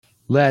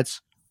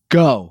Let's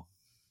go.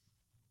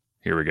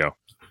 Here we go.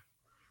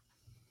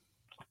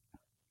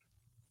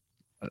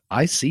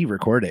 I see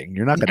recording.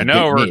 You're not going to. I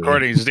know we're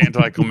recording. It's just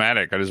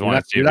anticlimactic. I just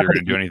want to see if you're going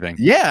to do anything.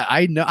 Yeah,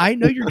 I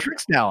know your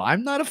tricks now.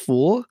 I'm not a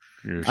fool.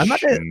 I'm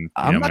not going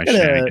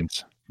to.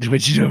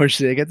 But you know where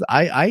shenanigans?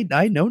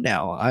 I know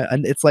now.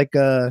 And it's like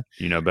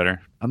you know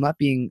better. I'm not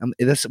being.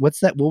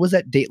 What's that? What was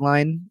that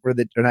Dateline? Or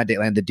not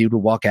Dateline? The dude would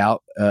walk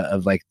out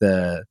of like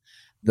the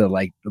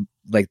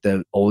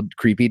old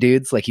creepy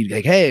dudes. Like he'd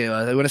like, hey,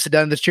 I want to sit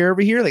down in this chair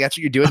over here. Like that's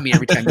what you're doing to me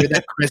every time. You're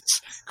that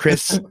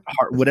Chris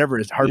whatever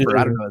is Harper.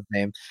 Yeah. I don't know his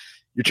name.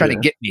 You're trying to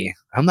get me.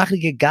 I'm not going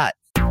to get got.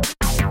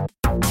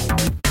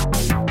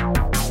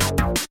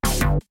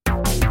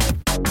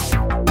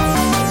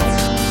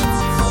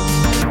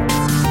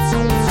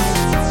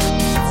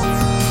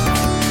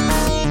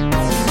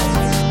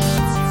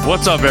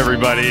 What's up,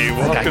 everybody?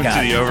 Welcome to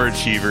the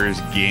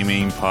Overachievers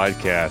Gaming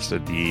Podcast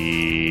of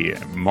the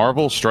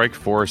Marvel Strike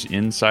Force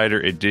Insider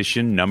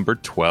Edition number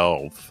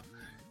 12.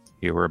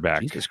 Here we're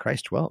back. Jesus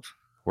Christ, 12.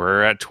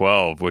 We're at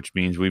 12, which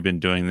means we've been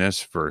doing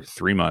this for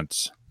 3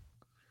 months.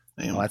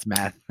 Well, that's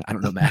math. I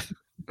don't know math.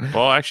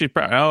 Well, actually,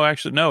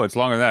 no, it's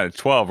longer than that. It's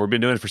 12. We've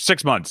been doing it for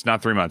 6 months,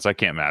 not 3 months. I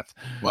can't math.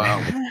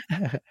 Wow.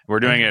 We're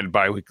doing it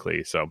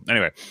bi-weekly. So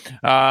anyway,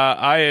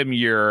 I am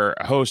your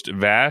host,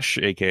 Vash,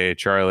 a.k.a.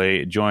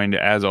 Charlie, joined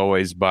as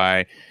always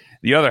by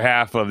the other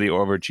half of the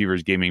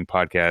Overachievers Gaming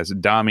Podcast,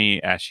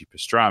 Dami Ashi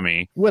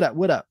Pastrami. What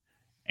up?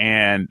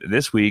 And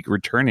this week,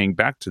 returning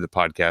back to the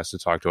podcast to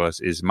talk to us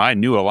is my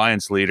new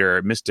alliance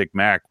leader, Mystic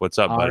Mac. What's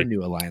up, buddy? Our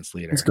new alliance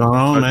leader. What's going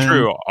on, man?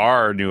 True,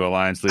 our new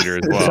alliance leader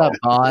as well. What's up,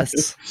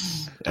 boss?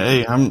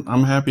 Hey, I'm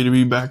happy to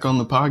be back on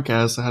the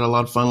podcast. I had a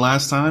lot of fun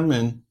last time,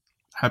 and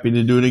happy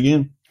to do it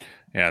again.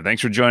 Yeah,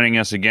 thanks for joining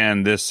us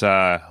again this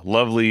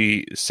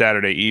lovely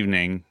Saturday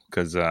evening.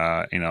 Because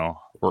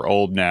we're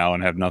old now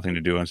and have nothing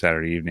to do on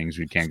Saturday evenings.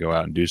 We can't go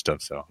out and do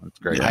stuff, so it's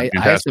great. Yeah,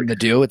 I have something to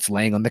do. It's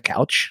laying on the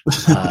couch.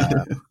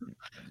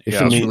 It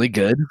feels really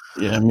good.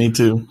 Yeah, me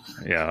too.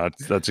 Yeah,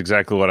 that's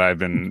exactly what I've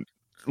been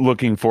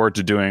looking forward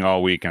to doing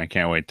all week, and I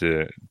can't wait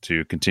to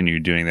continue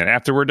doing that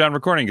after we're done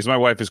recording, because my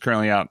wife is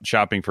currently out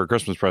shopping for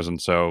Christmas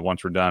presents. So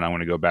once we're done, I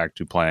want to go back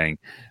to playing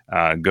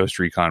Ghost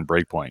Recon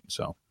Breakpoint.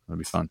 So it'll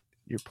be fun.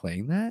 You're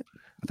playing that?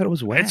 I thought it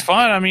was whack. It's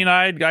fun. I mean,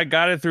 I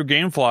got it through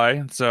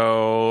GameFly,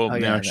 so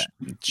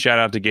shout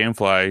out to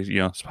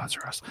GameFly.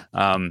 Sponsor us.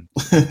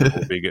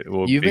 We'll be good.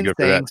 You've been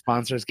saying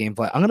sponsors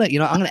GameFly. I'm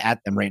gonna add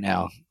them right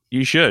now.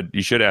 You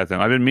should add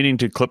them. I've been meaning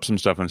to clip some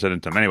stuff and send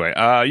it to them. Anyway,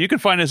 you can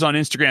find us on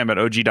Instagram at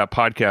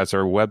og.podcast.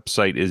 Our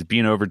website is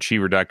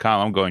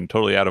beingoverachiever.com. I'm going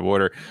totally out of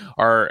order.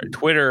 Our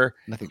Twitter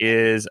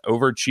is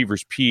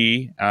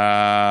overachieversp.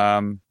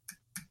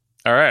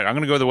 All right, I'm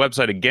going to go to the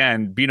website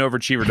again.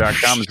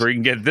 Beingoverachiever.com is where you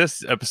can get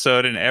this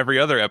episode and every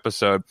other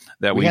episode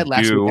that we had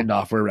last weekend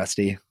off. We're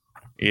rusty.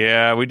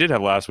 Yeah, we did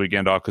have last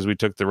weekend off because we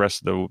took the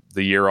rest of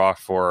the year off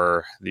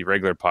for the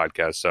regular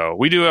podcast. So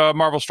we do a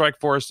Marvel Strike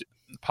Force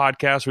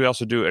podcast. We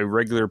also do a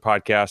regular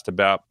podcast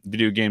about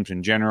video games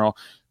in general.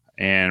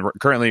 And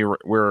currently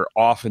we're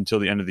off until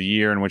the end of the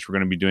year, in which we're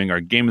going to be doing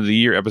our Game of the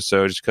Year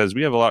episodes because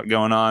we have a lot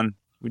going on.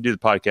 We do the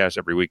podcast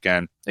every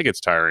weekend. It gets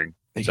tiring.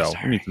 We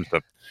need some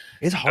stuff.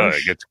 It's hard.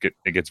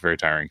 It gets very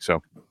tiring.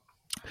 So,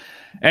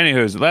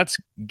 anywho's, let's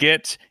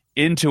get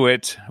into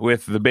it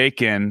with the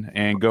bacon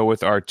and go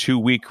with our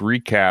 2-week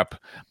recap.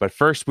 But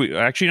first, this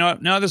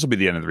will be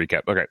the end of the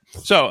recap. Okay,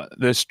 so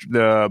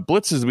the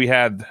blitzes we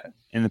had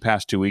in the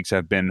past 2 weeks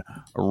have been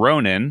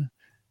Ronin.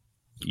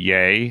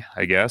 Yay,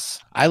 I guess.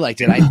 I liked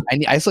it.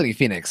 I still need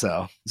Phoenix,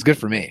 so it's good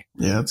for me.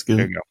 Yeah, that's good.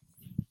 There you go.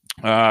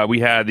 We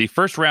had the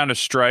first round of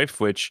Strife,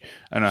 which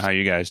I don't know how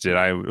you guys did.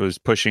 I was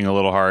pushing a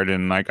little hard,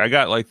 and I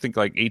got like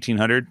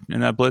 1,800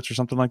 in that blitz or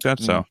something like that.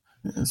 So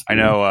I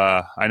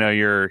know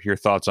your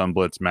thoughts on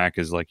blitz, Mac,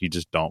 is like you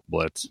just don't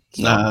blitz.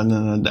 So.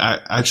 No.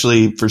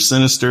 Actually, for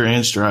Sinister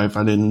and Strife,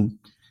 I didn't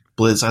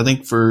blitz. I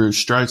think for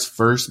Strife's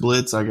first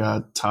blitz, I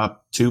got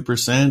top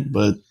 2%,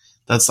 but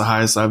that's the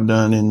highest I've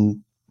done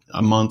in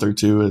a month or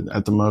two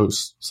at the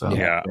most. So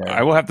yeah,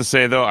 I will have to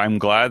say though, I'm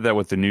glad that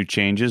with the new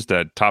changes,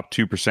 that top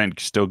 2%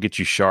 still get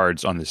you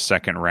shards on the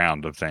second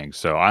round of things.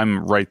 So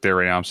I'm right there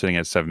right now. I'm sitting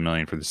at 7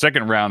 million for the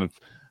second round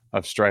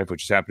of Strife,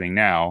 which is happening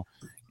now.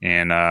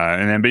 And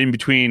then in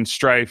between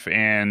Strife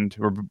and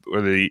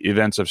or the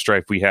events of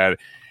Strife, we had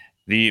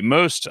the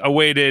most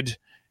awaited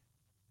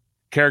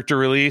character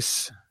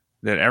release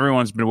that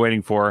everyone's been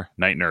waiting for,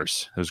 Night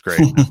Nurse. It was great.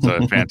 It's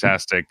a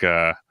fantastic.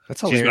 That's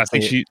hilarious. I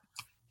think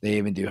they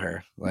even do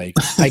her. Like,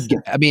 I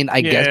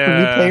guess for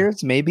new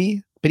players,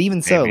 maybe. But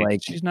even so,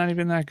 like, she's not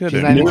even that good.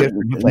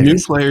 New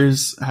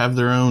players have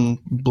their own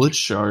blitz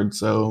shard.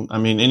 So, I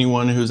mean,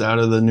 anyone who's out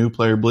of the new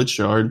player blitz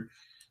shard,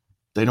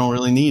 they don't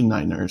really need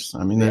Night Nurse.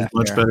 I mean, there's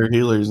much better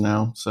healers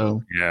now.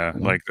 So yeah,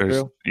 like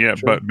there's true.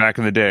 But back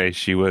in the day,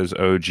 she was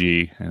OG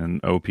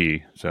and OP.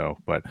 So,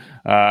 but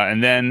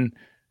and then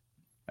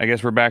I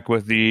guess we're back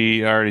with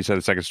I already said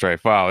the second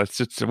Strife. Wow,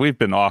 we've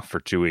been off for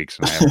 2 weeks.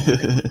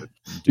 And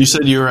you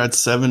said you were at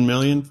 7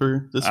 million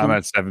for this one? I'm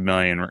at 7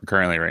 million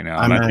currently right now.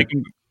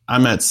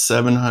 I'm at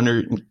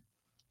 700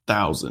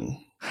 1,000.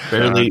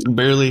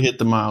 Barely hit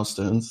the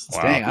milestones.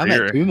 Wow. Dang, I'm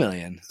at 2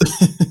 million.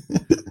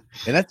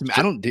 And that's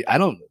I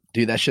don't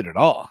do that shit at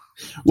all.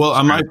 Well,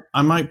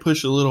 I might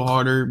push a little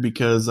harder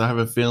because I have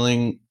a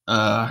feeling.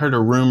 I heard a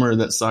rumor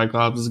that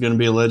Cyclops is going to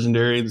be a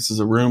legendary. This is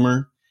a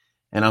rumor,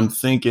 and I'm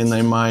thinking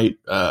they might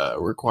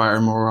require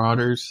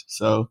Marauders.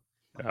 So,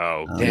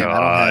 Oh Damn, God.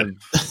 I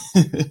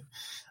don't have.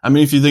 I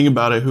mean, if you think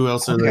about it, who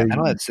else are Okay, they? I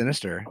don't have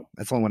Sinister.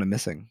 That's the only one I'm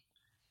missing.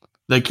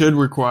 They could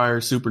require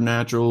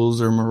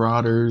Supernaturals or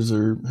Marauders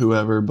or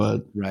whoever,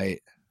 but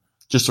Right.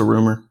 just a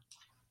rumor.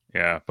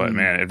 Yeah, but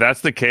man, if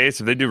that's the case,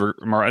 if they do,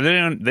 they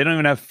don't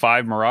even have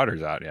 5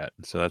 Marauders out yet.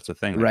 So that's the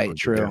thing. Right,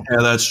 true.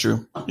 Yeah, that's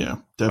true. Yeah,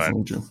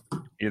 definitely true.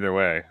 Either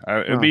way,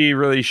 it'd be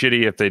really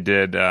shitty if they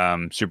did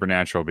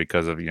Supernatural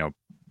because of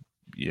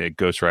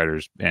Ghost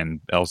Riders and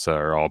Elsa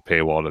are all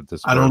paywalled at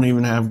this point. I don't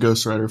even have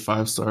Ghost Rider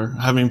 5-star.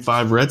 I have him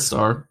 5 red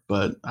star,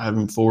 but I have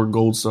him 4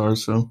 gold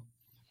stars. So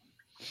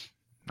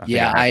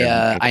Yeah,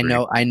 I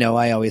know.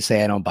 I always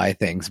say I don't buy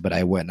things, but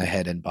I went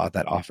ahead and bought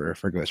that offer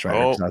for Ghost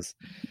Rider.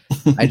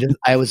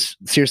 I was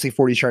seriously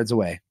 40 shards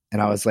away,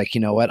 and I was like,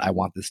 you know what? I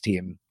want this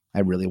team. I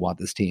really want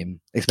this team,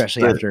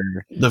 especially after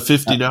the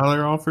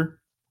 $50 offer.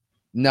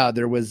 No,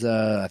 there was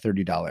a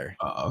 $30.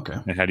 Okay.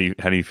 And how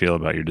do you feel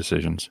about your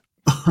decisions?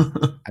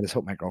 I just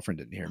hope my girlfriend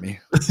didn't hear me.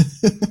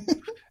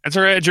 That's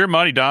all right. It's your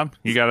money, Dom.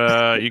 You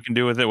can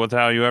do with it with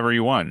however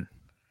you want.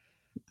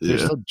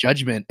 There's no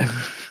judgment.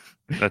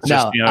 That's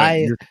No,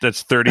 just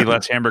that's 30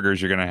 less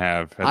hamburgers you're gonna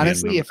have.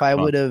 Honestly, if I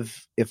would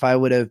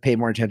have paid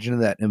more attention to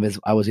that,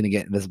 I was going to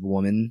get Invisible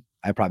Woman,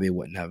 I probably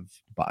wouldn't have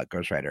bought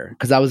Ghost Rider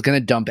because I was going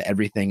to dump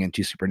everything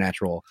into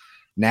Supernatural.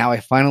 Now I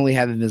finally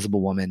have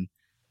Invisible Woman,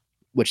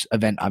 which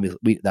event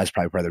obviously that's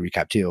probably part of the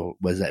recap too.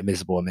 Was that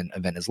Invisible Woman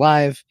event is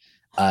live?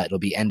 It'll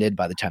be ended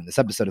by the time this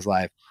episode is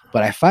live.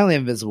 But I finally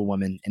have Invisible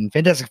Woman, and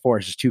Fantastic Four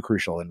is just too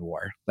crucial in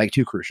war, like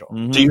too crucial.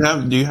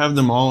 Mm-hmm. Do you have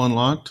them all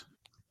unlocked?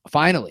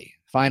 Finally,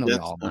 Yes. all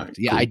All right, unlocked.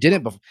 Yeah, cool. I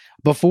didn't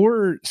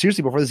before.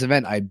 Seriously, before this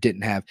event, I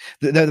didn't have.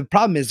 The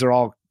problem is they're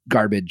all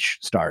garbage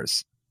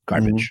stars.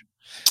 Garbage.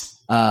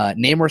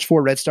 Namor's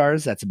 4 red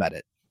stars. That's about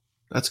it.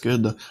 That's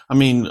good though. I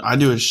mean, I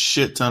do a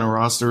shit ton of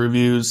roster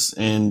reviews,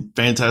 and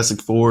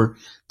Fantastic Four,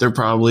 they're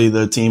probably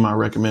the team I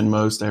recommend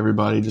most to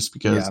everybody just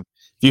because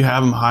if you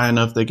have them high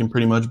enough, they can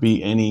pretty much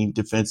beat any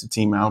defensive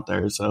team out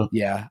there. So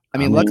yeah, I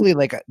mean, luckily,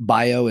 like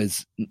bio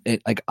is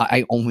like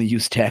I only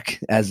use tech,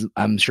 as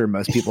I'm sure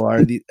most people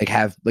are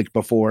have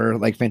before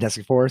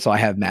Fantastic Four. So I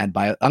have mad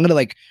bio. I'm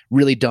gonna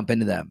really dump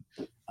into them.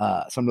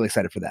 So I'm really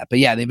excited for that. But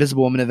yeah, the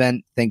Invisible Woman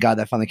event, thank God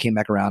that finally came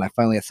back around. I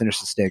finally got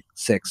Sinister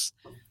 6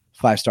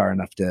 5-star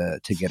enough to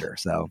get her.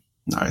 So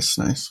nice.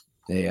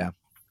 Yeah,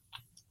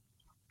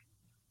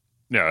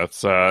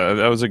 that's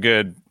that was a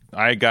good.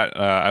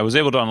 I was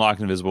able to unlock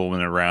Invisible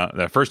Woman around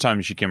the first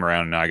time she came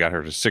around, and I got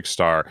her to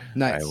 6-star.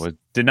 nice. I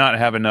did not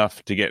have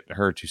enough to get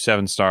her to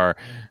 7-star,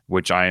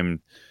 which I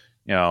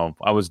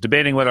was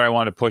debating whether I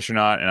wanted to push or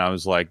not, and I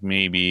was like,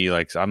 maybe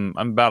I'm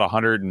about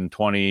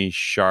 120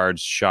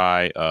 shards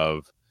shy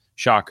of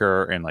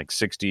Shocker and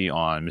 60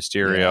 on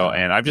Mysterio,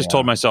 and I've just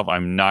told myself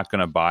I'm not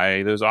going to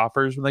buy those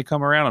offers when they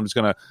come around. I'm just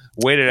going to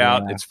wait it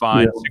out. It's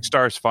fine. 6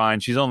 stars fine.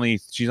 She's only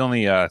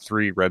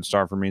 3 red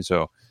star for me,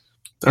 so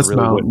that's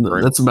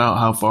about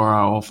how far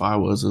off I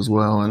was as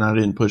well, and I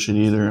didn't push it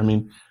either. I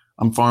mean,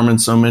 I'm farming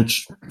so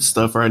much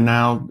stuff right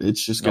now;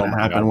 it's just going to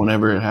happen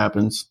whenever it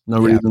happens. No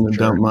reason to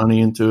dump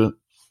money into it.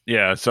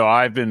 Yeah, so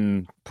I've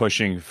been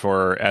pushing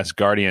for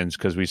Asgardians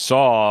because we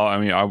saw. I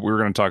mean, we were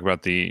going to talk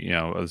about the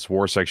this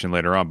war section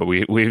later on, but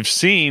we've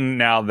seen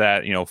now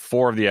that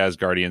 4 of the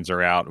Asgardians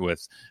are out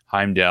with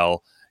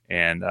Heimdall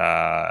and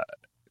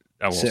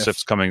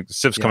Sif's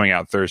coming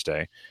out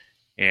Thursday,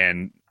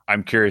 and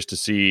I'm curious to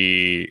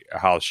see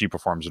how she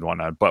performs and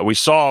whatnot. But we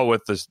saw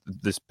with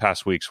this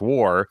past week's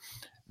war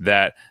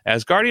that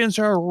Asgardians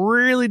are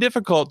really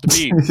difficult to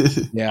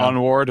beat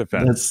on war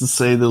defense. That's to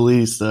say the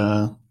least.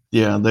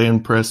 Yeah, they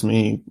impress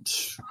me.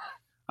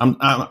 I'm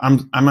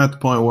at the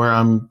point where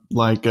I'm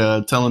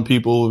telling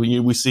people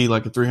we see a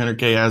 300k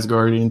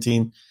Asgardian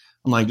team.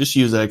 I'm like, just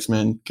use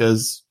X-Men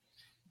because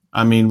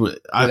I mean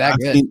I've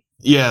seen,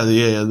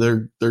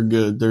 they're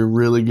good. They're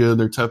really good.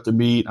 They're tough to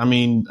beat. I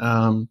mean,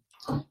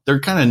 they're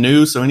kind of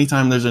new, so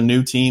anytime there's a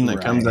new team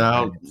that comes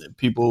out,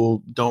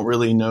 people don't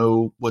really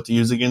know what to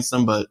use against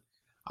them. But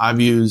I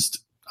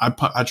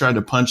tried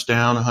to punch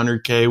down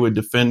 100k with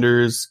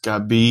Defenders,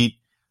 got beat.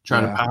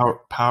 Tried to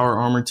power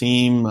armor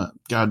team,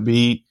 got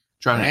beat.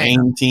 Tried to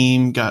aim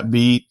team, got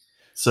beat.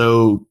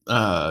 So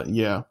I've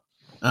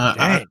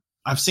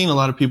seen a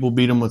lot of people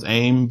beat them with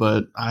aim,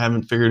 but I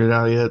haven't figured it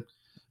out yet.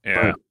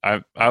 Yeah,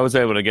 I was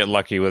able to get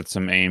lucky with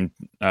some aim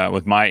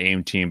with my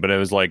aim team, but it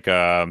was like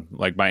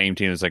my aim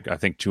team is I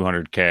think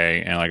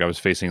 200k, and I was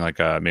facing maybe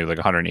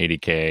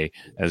 180k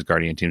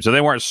Asgardian team, so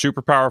they weren't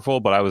super powerful,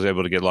 but I was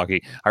able to get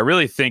lucky. I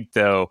really think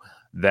though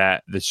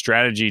that the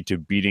strategy to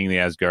beating the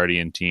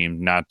Asgardian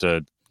team, not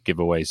to give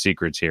away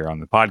secrets here on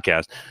the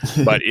podcast,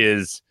 but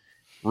is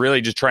really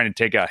just trying to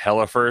take out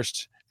Hela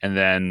first and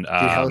then Dude,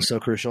 hell is so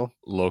crucial.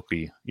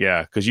 Loki.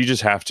 Yeah, because you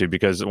just have to,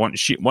 because once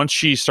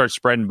she starts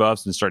spreading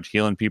buffs and starts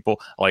healing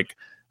people, like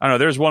I don't know,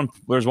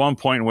 there's one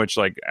point in which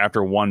like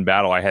after one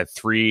battle I had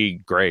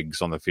 3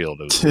 Gregs on the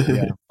field. It was,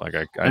 like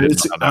I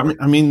didn't know how that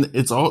worked. I mean,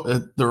 it's all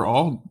they're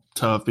all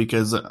tough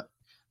because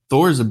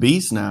Thor's a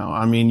beast now.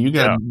 I mean, you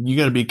got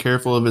to be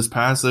careful of his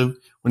passive.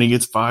 When he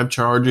gets 5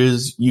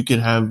 charges, you could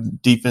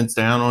have defense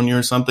down on you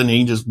or something, and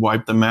he just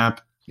wipe the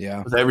map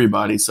with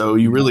everybody. So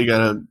you really got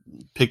to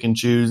pick and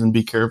choose and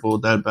be careful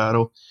with that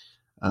battle.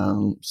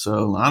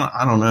 So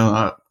I don't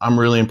know. I'm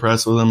really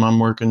impressed with him. I'm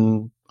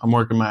working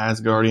my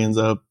Asgardians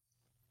up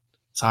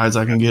as high as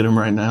I can get him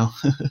right now.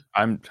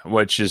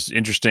 Which is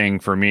interesting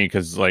for me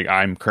because like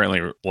I'm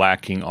currently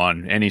lacking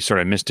on any sort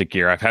of Mystic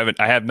gear.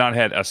 I have not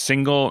had a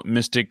single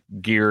Mystic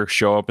gear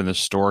show up in the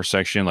store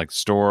section, like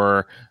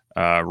store,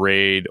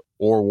 raid,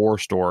 or war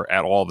store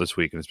at all this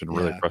week, and it's been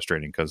really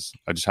frustrating because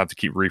I just have to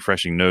keep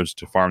refreshing nodes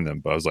to farm them.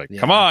 But I was like,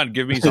 come on,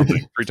 give me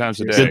something 3 times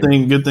a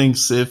day. Good thing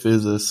Sif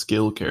is a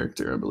skill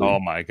character, I believe. Oh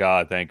my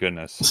god, thank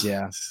goodness.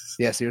 Yeah,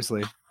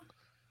 seriously.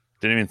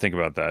 Didn't even think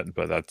about that,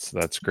 but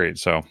that's great.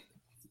 So,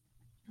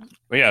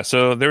 but yeah,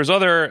 so there's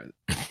other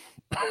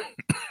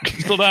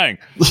still dying,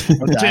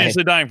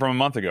 continuously dying from a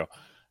month ago.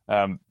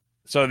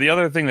 So the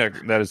other thing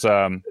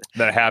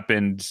that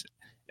happened.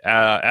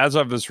 As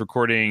of this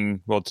recording,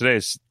 well,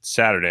 today's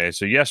Saturday.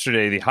 So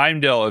yesterday, the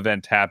Heimdall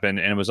event happened,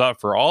 and it was up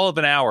for all of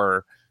an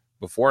hour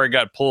before it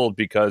got pulled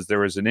because there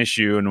was an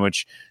issue in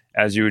which,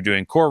 as you were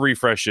doing core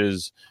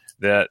refreshes,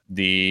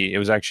 it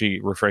was actually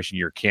refreshing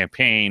your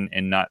campaign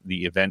and not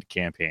the event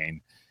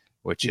campaign,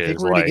 which Do you is think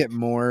we're gonna get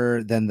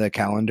more than the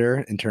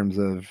calendar in terms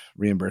of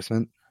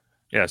reimbursement?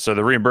 Yeah, so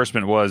the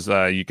reimbursement was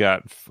you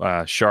got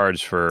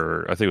shards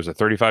for, I think it was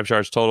 35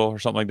 shards total or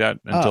something like that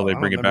until they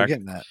bring it back.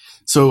 That.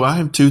 So I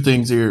have 2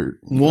 things here.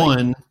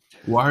 One,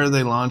 why are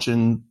they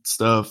launching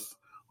stuff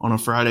on a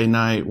Friday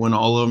night when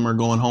all of them are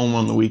going home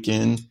on the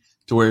weekend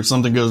to where if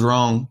something goes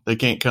wrong, they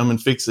can't come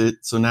and fix it.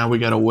 So now we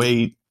got to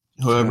wait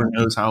whoever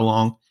knows how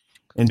long.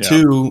 And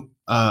 2,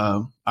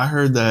 I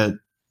heard that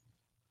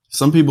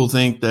some people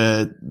think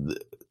that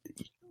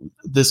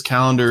this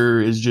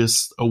calendar is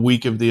just a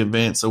week of the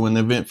event. So when the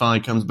event finally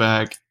comes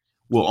back,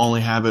 we'll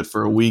only have it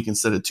for a week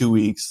instead of 2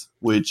 weeks,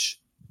 which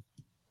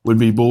would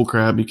be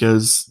bullcrap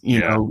because, you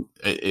know,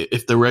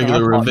 if the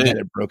regular event,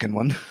 a broken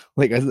one,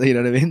 like, you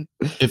know what I mean?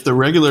 If the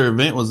regular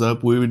event was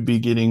up, we would be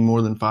getting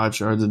more than 5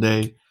 shards a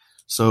day.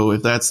 So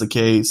if that's the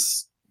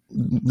case,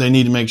 they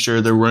need to make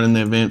sure they're running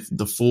the event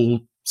the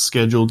full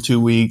scheduled 2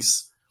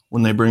 weeks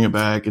when they bring it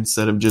back,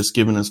 instead of just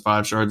giving us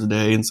 5 shards a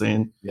day and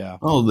saying,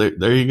 oh,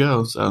 there you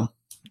go. So,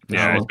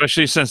 yeah,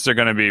 especially since they're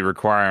going to be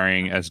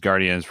requiring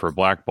Asgardians for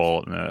Black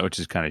Bolt, which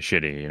is kind of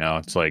shitty. You know,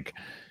 it's like,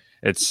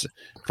 it's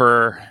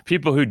for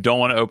people who don't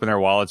want to open their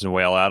wallets and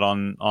wail out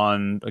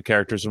on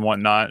characters and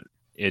whatnot.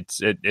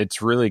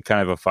 It's really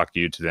kind of a fuck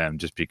you to them,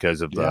 just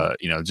because of the,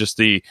 you know, just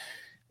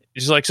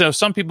like, so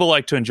some people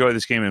like to enjoy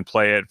this game and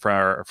play it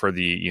for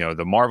the, you know,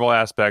 the Marvel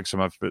aspect,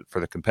 some of it for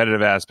the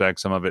competitive aspect,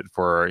 some of it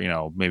for, you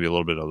know, maybe a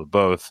little bit of the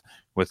both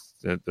with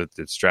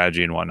the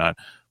strategy and whatnot.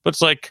 But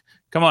it's like,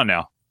 come on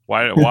now.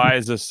 Why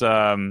is this?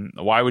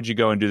 Why would you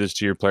go and do this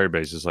to your player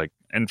base? It's like,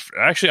 and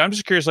actually, I'm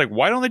just curious. Like,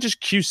 why don't they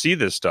just QC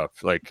this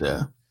stuff? Like,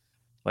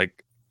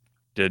 like,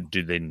 do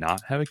they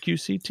not have a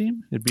QC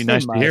team? It'd be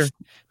nice to hear.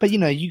 But you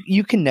know,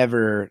 you can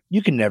never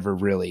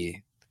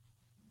really,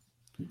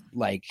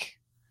 like,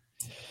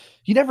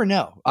 you never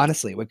know.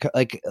 Honestly,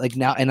 like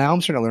now, and now I'm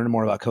starting to learn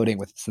more about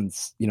coding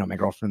since you know my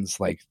girlfriend's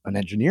like an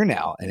engineer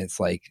now, and it's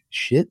like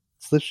shit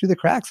slips through the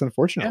cracks,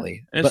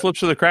 unfortunately. It slips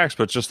through the cracks,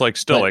 but just like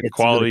still, like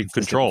quality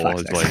control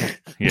is like,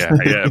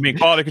 I mean,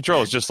 quality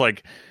control is just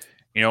like,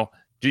 you know,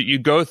 you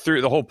go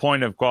through the whole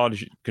point of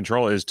quality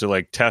control is to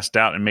like test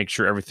out and make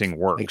sure everything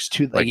works.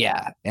 And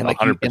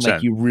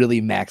like you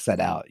really max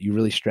that out. You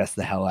really stress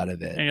the hell out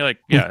of it. And you're like,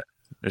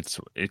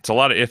 it's a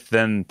lot of if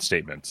then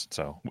statements.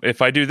 So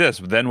if I do this,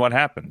 then what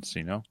happens?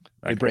 You know,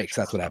 it breaks.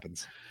 That's what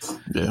happens.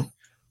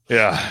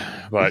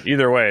 Yeah, but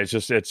either way, it's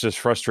just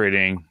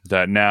frustrating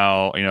that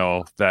now, you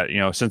know,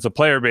 since the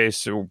player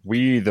base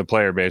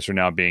are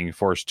now being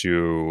forced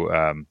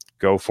to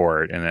go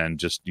for it, and then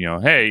just, you know,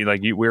 hey,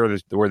 like we're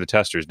the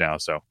testers now,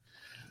 so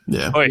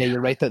yeah,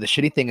 you're right though. The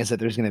shitty thing is that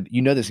there's gonna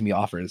be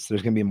offers.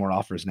 There's gonna be more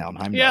offers now in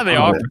Heimdall. Yeah,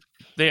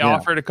 they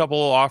offered a couple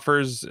of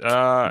offers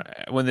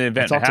when the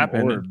event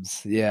happened.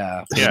 Orbs.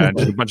 Yeah,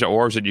 just a bunch of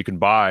orbs that you can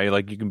buy.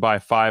 Like you can buy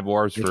 5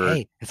 orbs for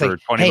 $20.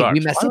 Hey, we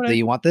messed up. Do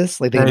you want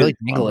this? Like they really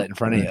dangle it in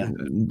front of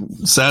you.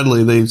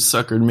 Sadly, they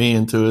suckered me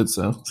into it,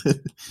 so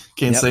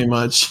can't say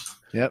much.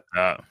 Yep.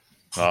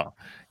 Well,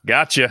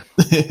 gotcha.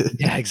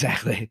 Yeah,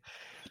 exactly.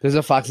 There's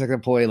a Fox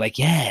employee like,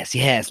 yes,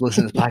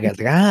 listen to this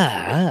podcast.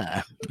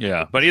 Like,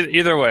 Yeah, but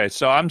either way,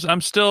 so I'm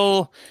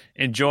still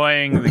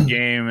enjoying the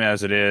game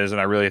as it is,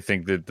 and I really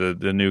think that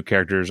the new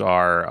characters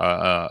are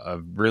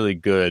a really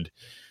good.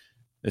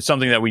 It's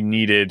something that we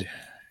needed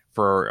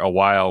for a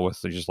while with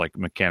just like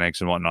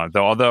mechanics and whatnot.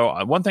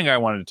 Although one thing I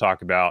wanted to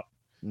talk about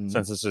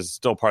since this is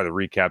still part of the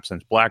recap,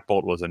 since Black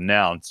Bolt was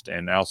announced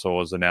and also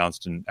was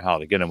announced in How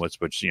to Get Him, which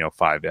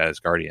 5 as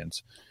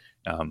Guardians.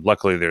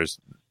 Luckily, there's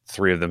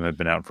 3 of them have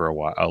been out for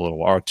a little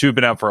while, or 2 have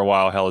been out for a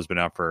while. Hell has been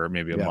out for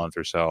maybe a month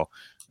or so.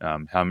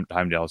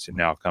 Heimdall's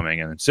now coming,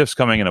 and then Sif's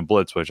coming in a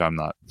Blitz, which I'm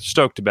not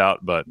stoked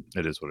about, but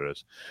it is what it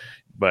is.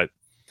 But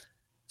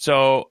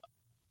so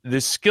the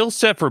skill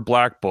set for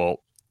Black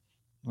Bolt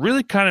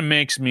really kind of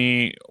makes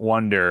me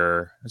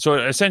wonder. So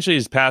essentially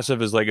his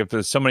passive is like, if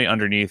there's somebody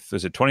underneath,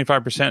 is it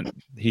 25%?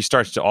 He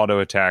starts to auto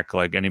attack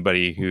like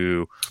anybody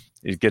who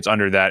gets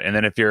under that. And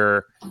then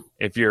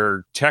if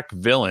you're tech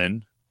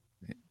villain,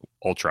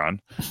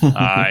 Ultron,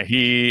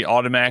 he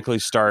automatically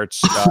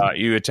starts,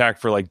 you attack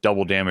for like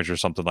double damage or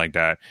something like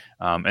that.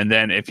 And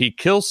then if he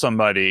kills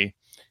somebody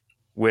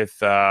with,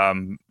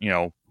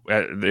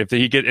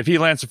 if he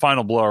lands a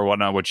final blow or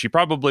whatnot, which he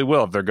probably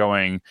will if they're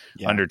going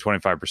under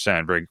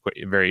 25% very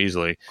very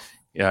easily,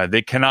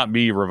 they cannot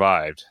be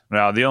revived.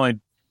 Now the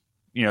only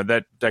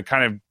that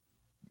kind of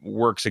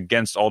works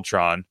against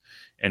Ultron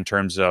in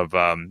terms of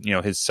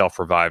his self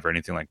revive or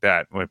anything like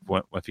that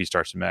if he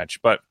starts to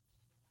match. But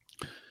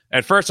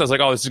at first I was like,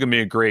 oh, this is gonna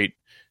be a great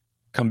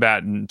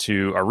combatant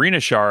to arena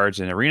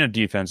shards and arena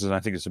defenses, and I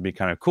think this would be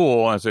kind of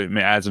cool as it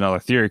adds another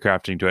theory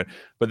crafting to it.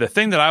 But the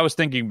thing that I was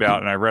thinking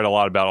about, and I read a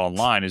lot about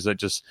online, is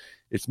that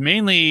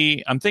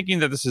I'm thinking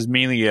that this is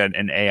mainly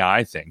an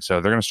AI thing. So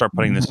they're going to start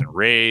putting this in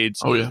raids.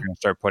 They're going to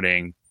start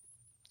putting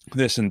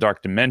this in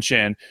Dark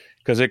Dimension,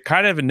 because it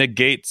kind of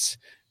negates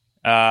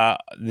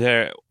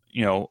the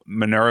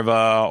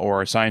Minerva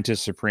or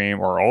Scientist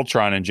Supreme or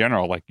Ultron in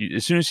general. Like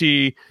as soon as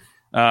he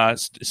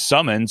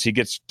summons, he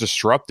gets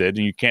disrupted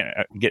and you can't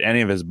get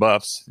any of his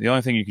buffs. The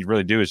only thing you can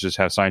really do is just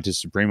have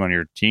Scientist Supreme on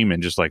your team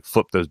and just like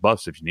flip those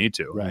buffs if you need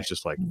to. Right. It's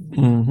just like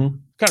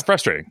kind of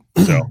frustrating.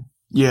 So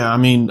yeah, I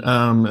mean,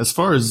 as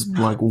far as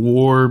like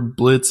War,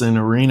 Blitz, and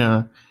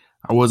Arena,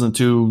 I wasn't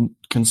too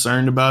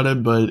concerned about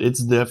it, but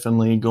it's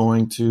definitely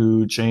going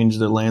to change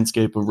the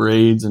landscape of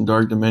raids and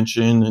Dark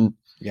Dimension and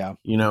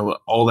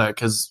all that,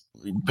 because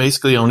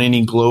basically on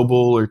any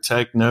global or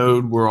tech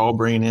node, we're all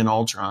bringing in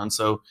Ultron.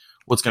 So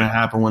what's going to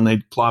happen when they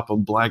plop a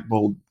Black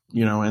Bolt,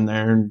 in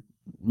there and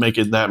make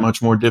it that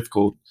much more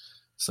difficult?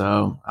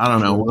 So I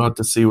don't know. We'll have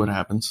to see what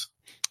happens.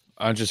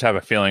 I just have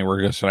a feeling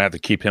we're just going to have to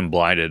keep him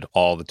blinded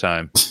all the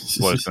time.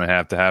 What's going to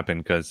have to happen,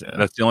 because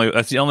that's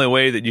the only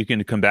way that you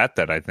can combat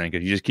that. I think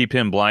if you just keep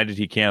him blinded,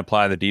 he can't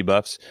apply the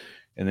debuffs,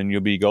 and then you'll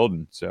be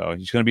golden. So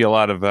he's going to be a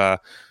lot of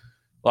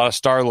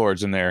Star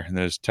Lords in there, and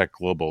there's tech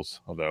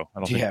globals. Although I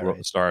don't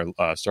think Star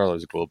Lord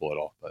is global at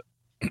all. But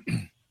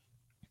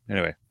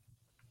anyway.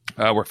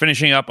 We're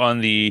finishing up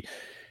on the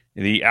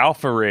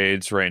alpha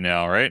raids right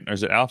now, right? Or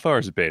is it alpha or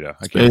is it beta?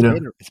 It's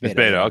beta. It's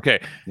beta. Okay.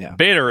 Yeah.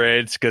 Beta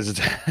raids, because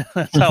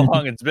that's how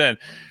long it's been.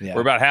 Yeah.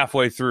 We're about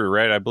halfway through,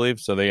 right? I believe.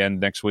 So they end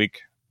next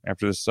week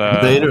after this.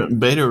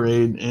 Beta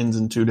raid ends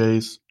in 2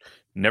 days.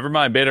 Never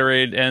mind. Beta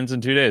raid ends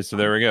in 2 days. So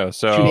there we go.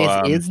 So 2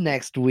 days is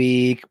next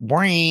week.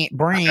 Brain.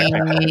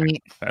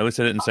 At least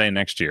I didn't say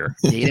next year.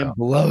 You didn't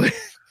blow it.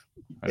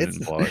 I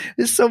didn't blow it.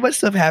 There's so much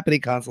stuff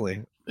happening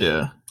constantly.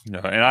 Yeah. No,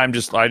 and I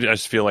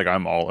just feel like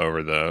I'm all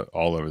over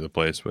the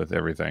place with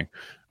everything.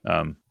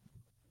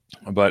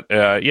 But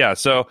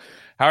so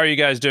how are you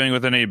guys doing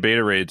with any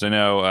beta raids? I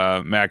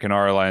know Mac and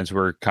our alliance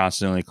were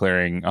constantly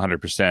clearing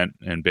 100%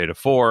 in beta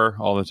 4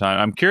 all the time.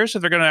 I'm curious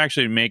if they're going to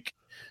actually make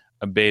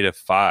a beta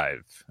 5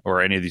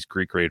 or any of these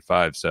Greek raid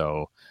 5.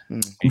 So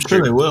I'm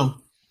sure they will.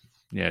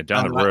 Yeah,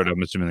 down the road,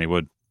 I'm assuming they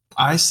would.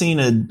 I think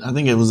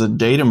it was a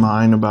data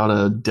mine about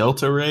a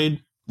Delta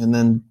raid, and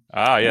then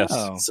yes.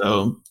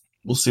 So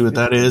we'll see what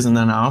that is. And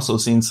then I also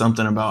seen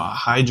something about a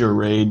Hydra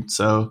raid.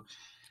 So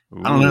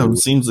I don't know. It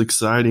seems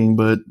exciting,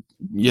 but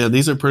yeah,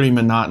 these are pretty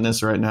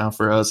monotonous right now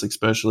for us,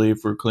 especially if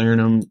we're clearing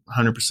them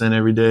 100%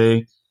 every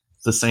day.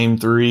 It's the same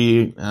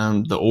 3.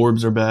 The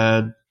orbs are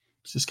bad.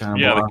 It's just kind of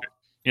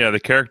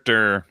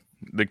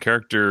the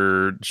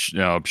character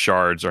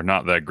shards are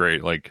not that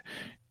great. Like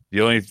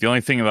the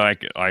only thing that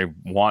I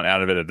want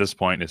out of it at this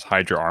point is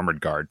Hydra Armored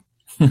Guard,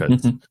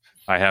 because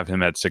I have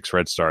him at 6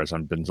 red stars.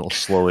 I've been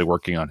slowly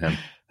working on him.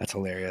 That's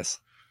hilarious.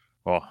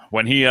 Well,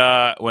 when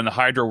the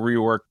Hydra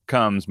rework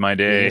comes, my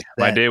day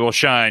will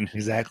shine.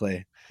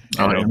 Exactly.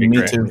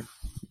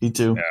 Me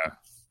too. Yeah.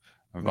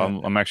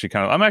 I'm actually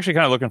kind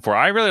of looking for.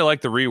 I really like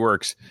the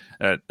reworks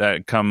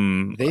that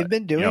come. They've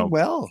been doing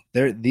well.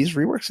 These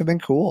reworks have been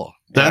cool.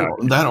 That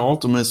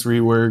Ultimus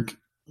rework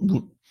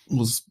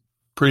was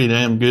pretty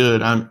damn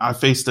good. I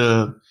faced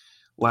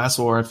last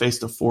war. I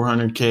faced a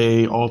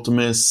 400k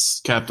Ultimus,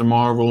 Captain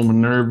Marvel,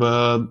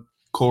 Minerva,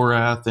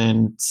 Korath,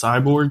 and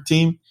Cyborg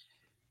team,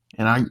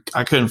 and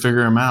I couldn't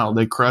figure them out.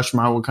 They crushed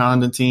my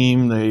Wakanda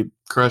team. They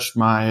crushed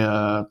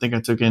my I think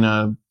I took in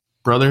a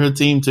Brotherhood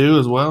team too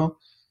as well.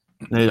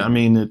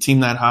 The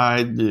team that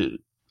high,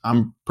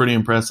 I'm pretty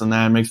impressed on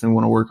that. It makes me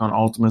want to work on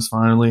Ultimus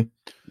finally.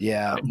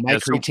 Yeah, my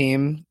Kree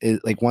team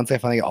is like, once I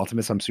finally get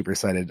Ultimus, I'm super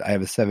excited. I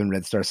have a 7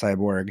 red star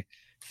Cyborg,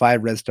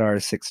 5 red star,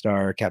 6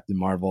 star Captain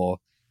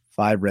Marvel,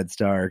 5 red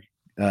star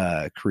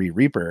Kree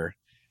Reaper.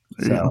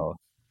 So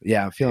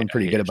Yeah, I'm feeling Yeah,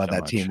 pretty I good hate about so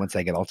that much. team once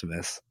I get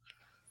Ultimus.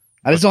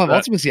 I just don't have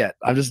Ultimus yet.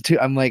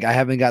 I'm like, I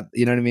haven't got,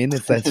 you know what I mean?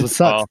 That's what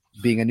sucks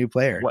being a new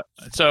player.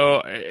 So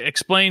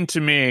explain to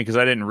me, because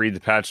I didn't read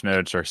the patch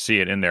notes or see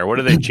it in there. What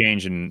do they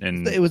change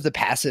in It was the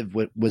passive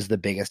was the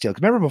biggest deal.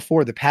 'Cause remember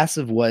before, the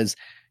passive was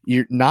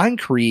your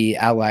non-Kree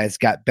allies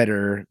got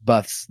better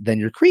buffs than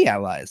your Kree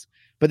allies,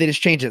 but they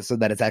just changed it so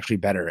that it's actually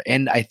better.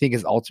 And I think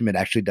his ultimate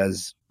actually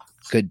does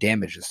good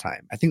damage this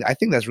time. I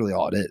think that's really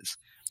all it is.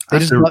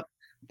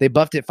 They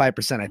buffed it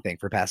 5%, I think,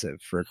 for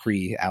passive for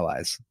Kree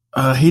allies.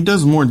 He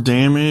does more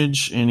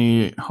damage,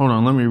 and hold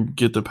on, let me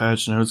get the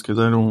patch notes because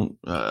I don't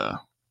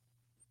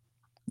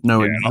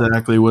know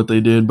exactly what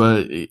they did,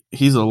 but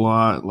he's a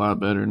lot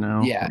better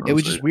now. Yeah, it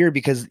was just weird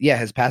because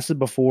his passive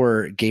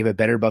before gave a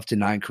better buff to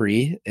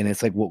non-Kree, and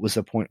it's like, what was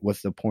the point?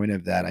 What's the point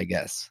of that? I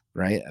guess,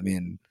 right? I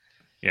mean,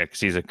 yeah,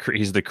 because he's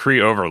the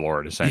Kree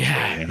overlord essentially.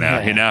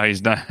 Yeah, now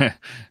he's not.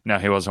 Now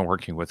he wasn't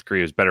working with Kree.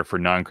 It was better for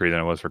non-Kree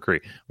than it was for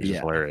Kree, which is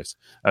hilarious.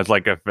 That's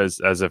like as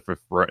if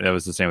that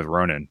was the same with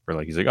Ronan. For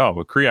like he's like, oh,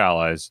 well, Kree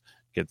allies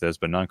get this,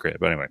 but non-Kree.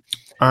 But anyway,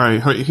 all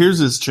right. Here's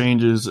his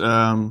changes.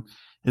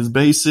 His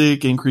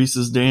basic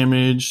increases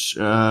damage.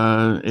 It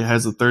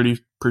has a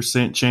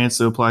 30% chance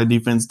to apply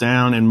defense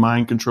down and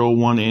mind control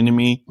one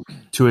enemy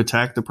to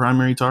attack the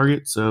primary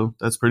target. So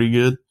that's pretty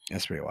good.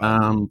 That's pretty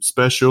wild.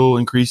 Special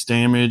increased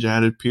damage,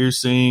 added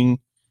piercing,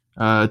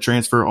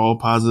 transfer all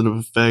positive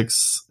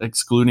effects,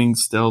 excluding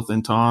stealth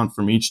and taunt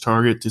from each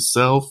target to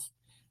self,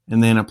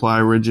 and then apply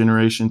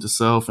regeneration to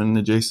self and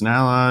adjacent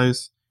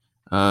allies.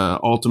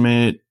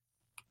 Ultimate,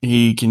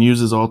 he can use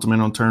his ultimate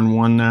on turn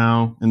 1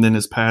 now, and then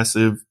his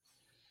passive.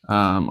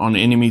 On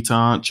enemy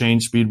taunt,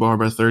 change speed bar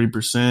by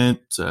 30%.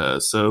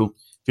 So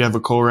if you have a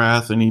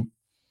Korath and he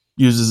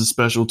uses a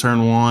special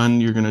turn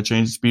 1, you're going to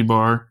change the speed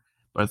bar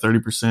by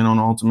 30% on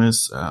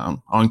Ultimus.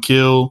 On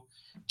kill,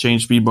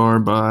 change speed bar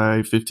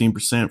by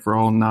 15% for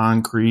all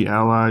non-Kree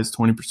allies,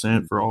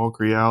 20% for all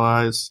Kree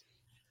allies.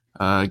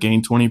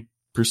 Gain 20%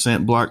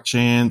 block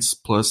chance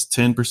plus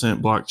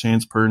 10% block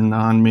chance per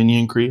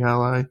non-minion Kree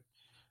ally.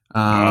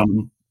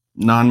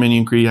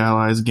 Non-minion Kree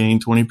allies gain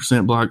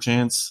 20% block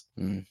chance,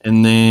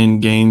 and then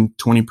gain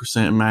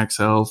 20% max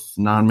health.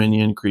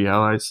 Non-minion Kree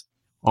allies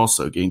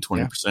also gain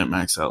 20%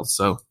 max health.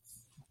 So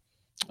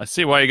I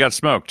see why you got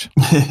smoked.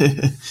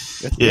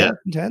 Yeah,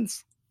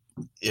 intense.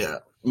 Yeah,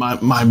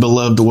 my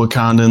beloved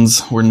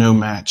Wakandans were no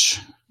match.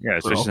 Yeah,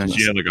 especially since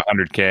you had like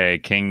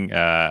 100K King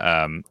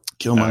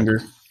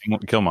Killmonger.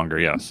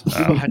 Killmonger, yes.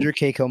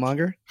 100K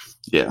Killmonger.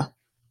 Yeah.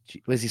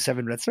 Was he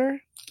 7 Red Star?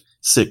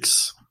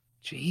 6.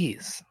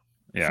 Jeez.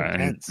 Yeah,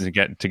 and to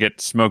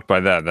get smoked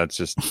by that's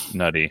just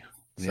nutty.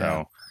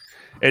 So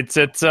it's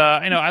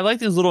I like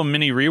these little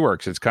mini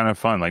reworks. It's kind of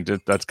fun. Like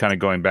that's kind of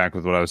going back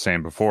with what I was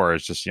saying before.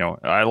 It's just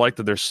I like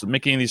that they're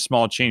making these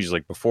small changes.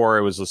 Like before,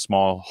 it was a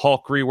small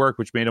Hulk rework,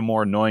 which made it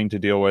more annoying to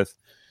deal with,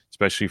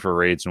 especially for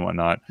raids and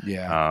whatnot.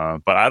 Yeah.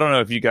 But I don't know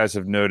if you guys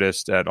have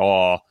noticed at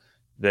all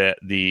that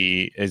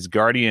the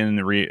Asgardian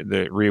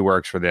the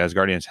reworks for the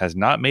Asgardians has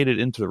not made it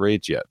into the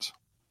raids yet.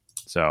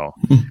 So,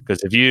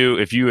 because if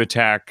you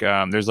attack,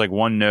 there's like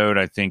one node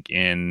I think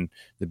in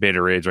the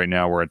beta raids right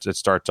now where it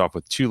starts off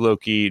with 2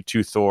 Loki,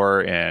 2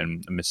 Thor,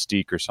 and a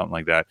Mystique or something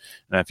like that.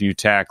 And if you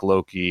attack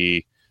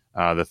Loki,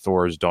 the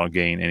Thors don't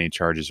gain any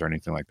charges or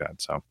anything like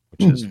that. So,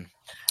 which is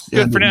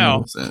good for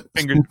now.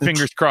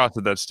 Fingers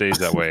crossed that stays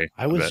that way.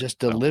 I was just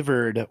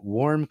delivered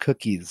warm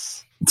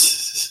cookies.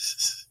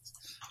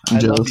 I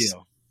love you.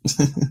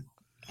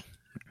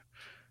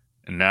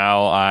 And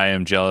now I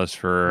am jealous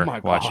for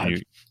watching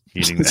you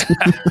eating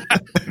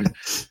that.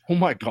 Oh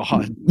my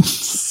god!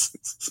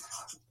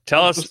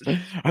 Tell us.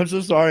 I'm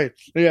so sorry.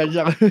 Yeah.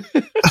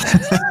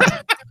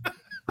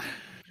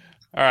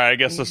 All right, I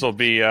guess this will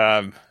be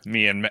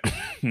me and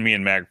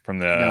Mac from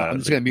the. No, I'm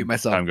just gonna mute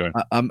myself. I'm going.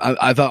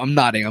 I'm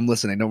nodding. I'm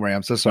listening. Don't worry.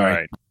 I'm so sorry. All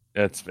right.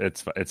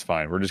 It's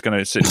fine. We're just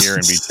gonna sit here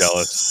and be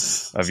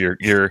jealous of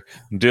your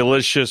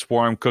delicious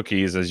warm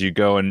cookies as you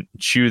go and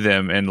chew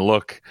them and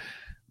look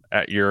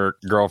at your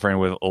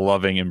girlfriend with a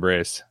loving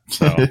embrace.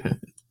 So.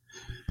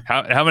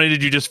 How many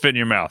did you just fit in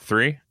your mouth?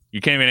 3? You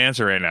can't even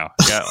answer right now.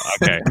 Yeah,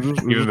 okay.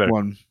 Even better.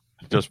 One.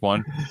 Just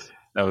one?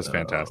 That was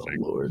fantastic.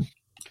 Oh, Lord.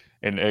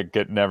 And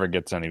it never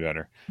gets any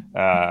better.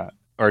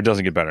 Or it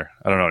doesn't get better.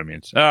 I don't know what it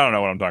means. I don't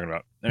know what I'm talking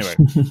about. Anyway.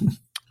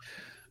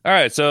 All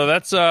right, so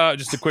that's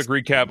just a quick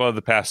recap of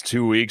the past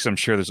 2 weeks. I'm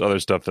sure there's other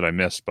stuff that I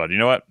missed, but you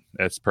know what?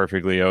 It's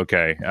perfectly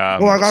okay. I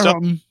got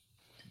something.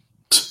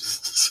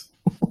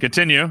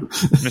 Continue,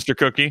 Mr.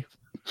 Cookie.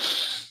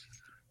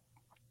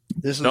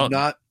 This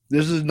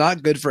is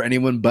not good for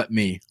anyone but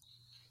me.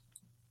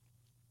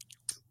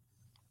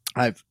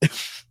 I've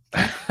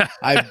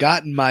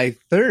gotten my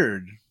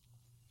 3rd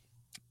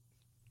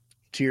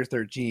tier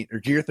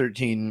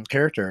 13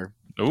 character.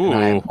 Ooh,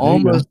 I've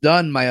almost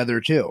done my other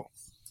 2.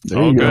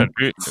 Good.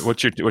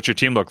 What's your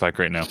team look like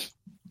right now?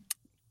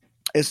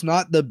 It's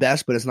not the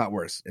best, but it's not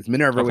worse. It's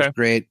Minerva, which is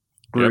great.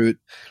 Groot.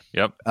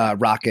 Yep.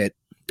 Rocket.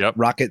 Yep.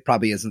 Rocket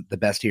probably isn't the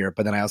best here,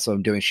 but then I also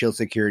am doing shield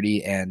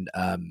security and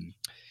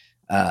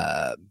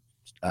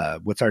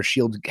what's our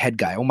shield head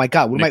guy? Oh my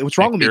God, what's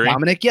wrong with Fury? me,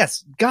 Dominic?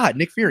 Yes, God,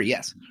 Nick Fury.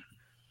 Yes,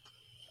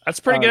 That's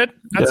pretty good.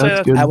 that's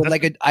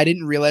good. I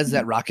didn't realize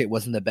that Rocket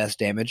wasn't the best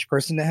damage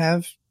person to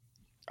have.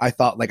 I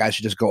thought like I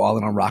should just go all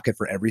in on Rocket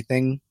for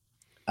everything.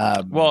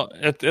 Well,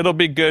 it'll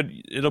be good.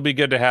 It'll be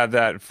good to have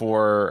that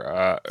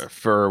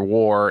for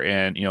war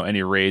and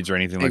any raids or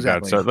anything like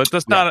Exactly. that. So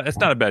that's not it's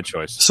not a bad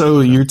choice.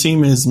 So your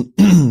team is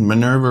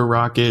Minerva,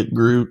 Rocket,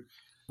 Groot,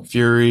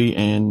 Fury,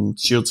 and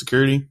Shield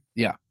Security.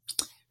 Yeah.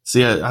 So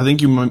yeah, I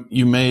think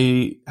you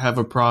may have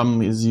a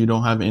problem is you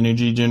don't have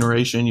energy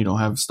generation. You don't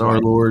have Star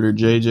Lord or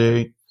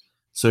JJ.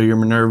 So your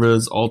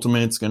Minerva's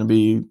ultimate's going to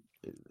be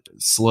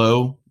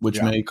slow,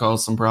 which may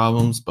cause some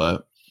problems.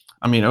 But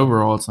I mean,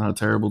 overall, it's not a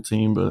terrible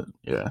team. But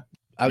yeah,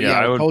 I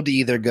was told to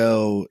either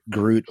go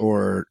Groot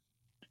or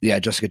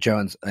Jessica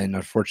Jones, and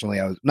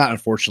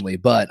unfortunately,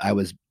 but I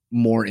was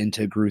more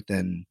into Groot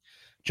than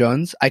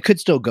Jones. I could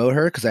still go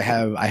her because I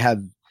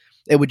have.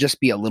 It would just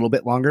be a little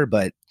bit longer,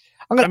 but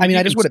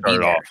I just wouldn't be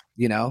there.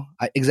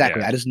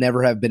 Exactly. Yeah. I just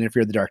never have been in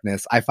Fear of the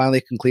Darkness. I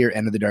finally can clear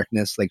End of the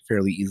Darkness like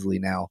fairly easily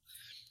now,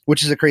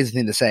 which is a crazy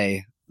thing to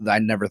say. I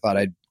never thought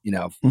I'd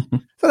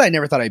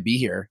be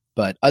here.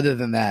 But other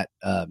than that,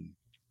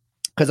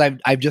 because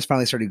I've just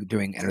finally started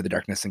doing Enter the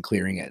Darkness and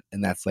clearing it,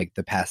 and that's like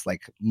the past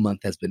like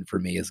month has been for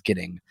me is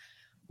getting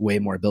way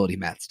more ability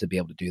mats to be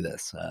able to do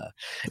this.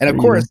 And of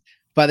course,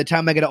 by the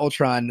time I get to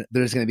Ultron,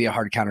 there's going to be a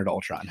hard counter to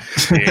Ultron.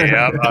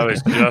 Yeah, I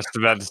was just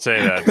about to say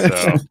that.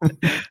 So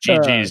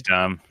GG's,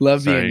 Dom.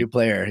 Love being a new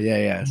player.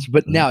 Yeah.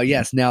 But now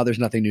there's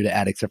nothing new to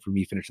add except for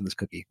me finishing this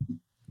cookie.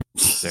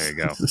 There you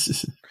go.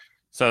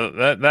 So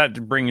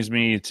that brings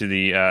me to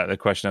the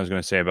question I was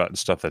going to say about the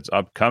stuff that's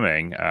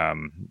upcoming.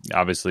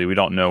 Obviously, we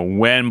don't know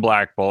when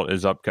Black Bolt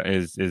is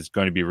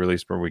going to be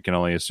released, but we can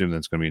only assume that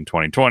it's going to be in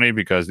 2020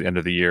 because the end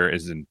of the year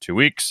is in 2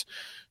 weeks.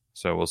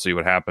 So we'll see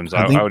what happens.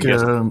 I would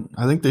guess.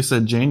 I think they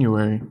said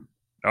January.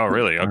 Oh,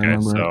 really? Okay,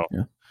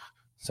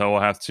 so we'll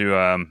have to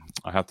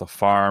I have to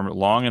farm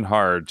long and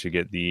hard to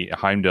get the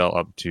Heimdall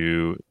up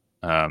to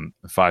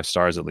 5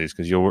 stars at least,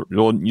 because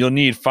you'll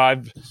need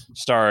 5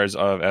 stars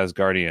of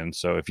Asgardian.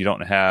 So if you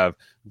don't have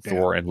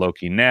Thor and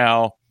Loki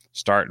now,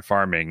 start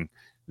farming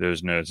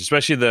those nodes,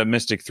 especially the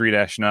Mystic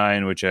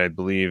 3-9, which I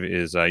believe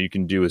is you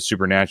can do with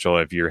Supernatural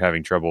if you're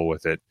having trouble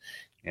with it,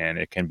 and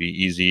it can be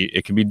easy.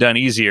 It can be done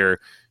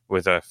easier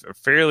with a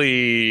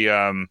fairly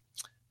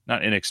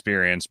not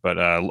inexperienced but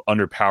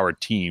underpowered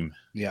team.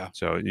 Yeah.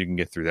 So you can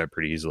get through that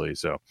pretty easily.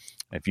 So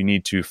if you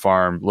need to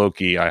farm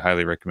Loki, I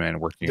highly recommend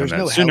working on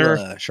that sooner. There's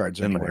no Hela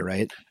shards anywhere,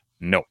 right?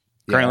 No.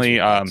 Currently,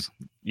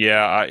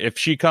 if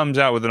she comes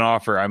out with an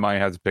offer, I might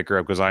have to pick her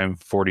up because I'm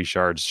 40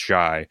 shards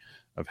shy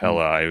of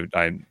Hela.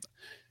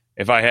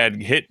 If I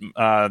had hit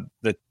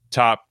the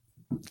top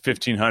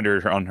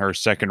 1,500 on her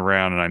second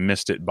round and I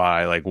missed it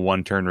by like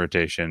 1 turn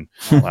rotation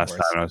last time,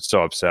 I was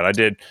so upset. I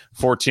did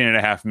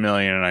 14.5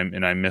 million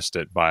and I missed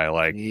it by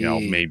like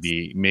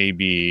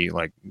maybe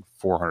like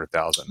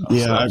 400,000.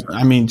 Yeah,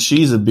 I mean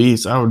she's a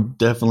beast. I would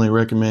definitely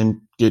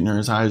recommend getting her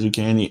as high as you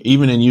can.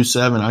 Even in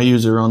U7, I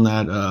use her on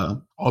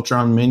that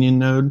Ultron minion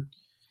node.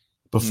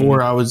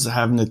 Before I was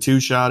having to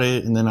 2-shot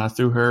it, and then I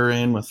threw her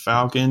in with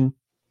Falcon,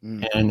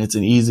 and it's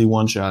an easy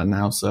 1-shot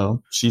now.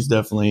 So she's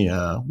definitely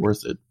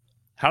worth it.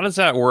 How does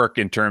that work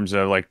in terms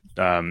of like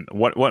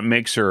what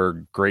makes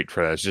her great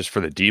for that? Is it just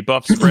for the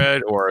debuff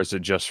spread, or is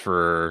it just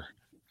for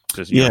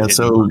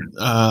so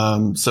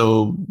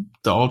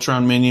the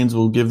Ultron minions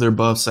will give their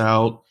buffs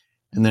out,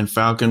 and then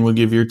Falcon will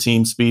give your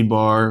team speed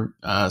bar.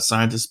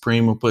 Scientist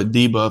Supreme will put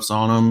debuffs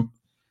on them,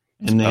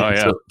 and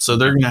then so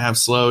they're going to have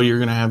slow. You're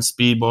going to have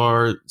speed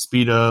bar,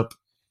 speed up.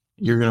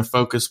 You're going to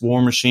focus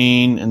War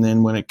Machine, and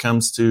then when it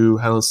comes to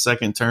Hela's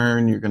second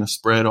turn, you're going to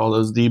spread all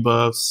those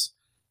debuffs.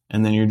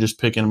 And then you're just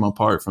picking them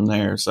apart from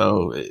there.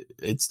 So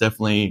it's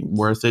definitely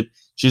worth it.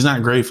 She's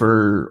not great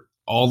for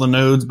all the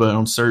nodes, but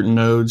on certain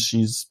nodes,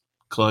 she's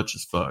clutch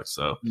as fuck.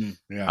 So,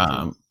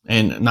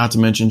 and not to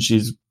mention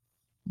she's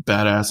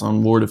badass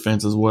on war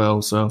defense as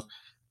well. So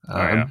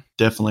I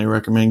definitely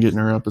recommend getting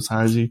her up as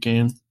high as you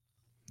can.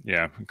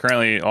 Yeah.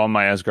 Currently, all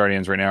my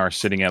Asgardians right now are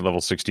sitting at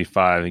level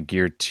 65 and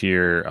gear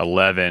tier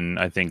 11.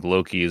 I think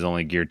Loki is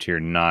only gear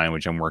tier 9,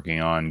 which I'm working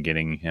on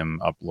getting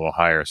him up a little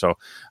higher. So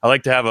I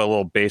like to have a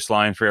little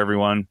baseline for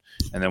everyone,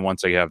 and then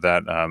once I have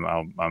that,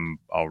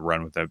 I'll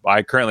run with it.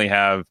 I currently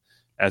have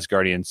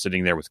Asgardian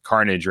sitting there with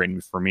Carnage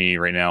for me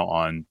right now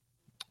on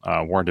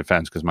War and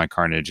Defense because my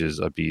Carnage is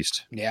a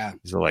beast. Yeah,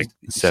 he's like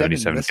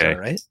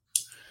 77k,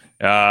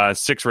 right?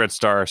 6 red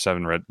star,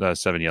 7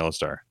 yellow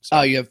star. So.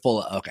 Oh, you have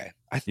full. Okay.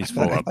 I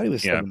thought he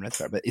was 7 red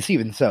star, but it's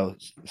even so.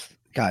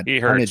 God,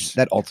 Carnage,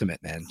 that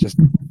ultimate, man, just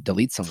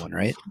delete someone,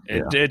 right?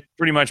 It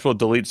pretty much will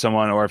delete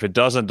someone, or if it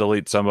doesn't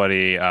delete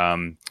somebody,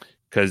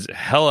 because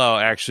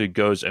Hela actually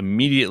goes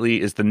immediately,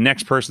 is the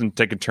next person to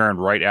take a turn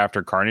right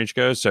after Carnage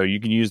goes. So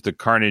you can use the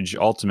Carnage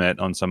ultimate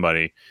on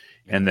somebody,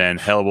 and then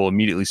Hela will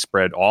immediately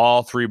spread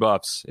all 3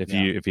 buffs if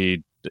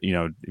he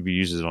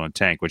uses it on a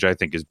tank, which I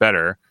think is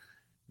better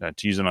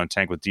to use it on a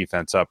tank with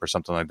defense up or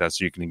something like that,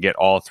 so you can get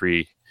all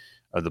 3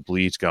 of the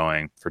bleeds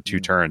going for 2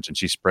 turns, and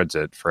she spreads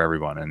it for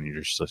everyone, and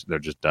they're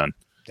just done.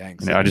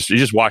 Thanks. You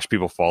just watch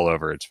people fall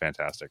over. It's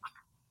fantastic.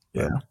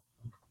 Yeah.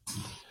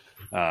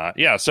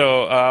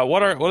 So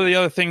what are the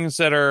other things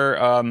that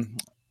are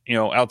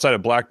outside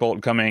of Black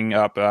Bolt coming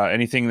up?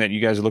 Anything that you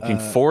guys are looking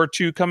forward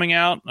to coming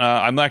out?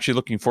 I'm actually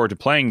looking forward to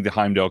playing the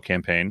Heimdall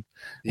campaign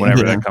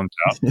whenever that comes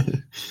out.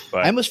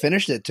 But I almost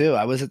finished it too.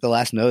 I was at the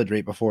last node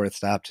right before it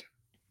stopped.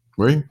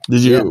 Wait,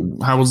 did you?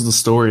 Yeah. How was the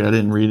story? I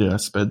didn't read it. I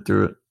sped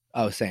through it.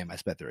 Oh, same. I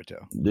sped through it too.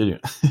 Did you?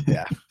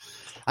 Yeah.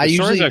 I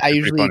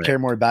usually care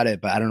more about it,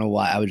 but I don't know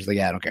why. I was just like,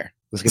 yeah, I don't care.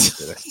 Let's get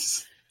into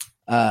this.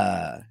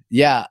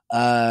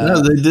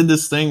 No, they did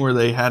this thing where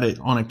they had it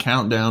on a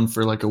countdown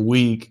for like a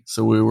week,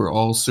 so we were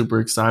all super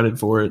excited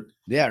for it.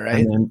 Yeah,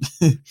 right. And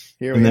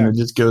then it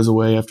just goes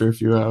away after a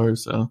few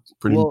hours. So it's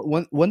pretty.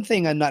 Well, one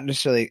thing I'm not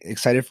necessarily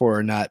excited for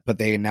or not, but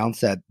they announced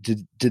that.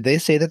 Did they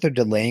say that they're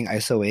delaying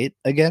ISO 8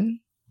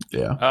 again?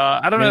 Yeah.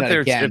 I don't know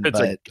if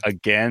it's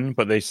again,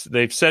 but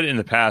they've said in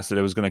the past that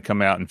it was going to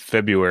come out in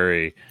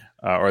February.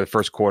 Or the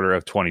first quarter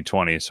of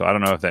 2020. So I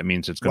don't know if that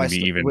means it's going to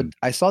be even.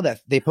 I saw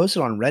that they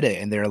posted on Reddit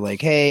and they're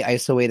like, hey,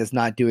 ISO 8 is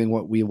not doing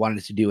what we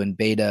wanted to do in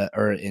beta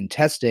or in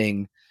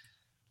testing.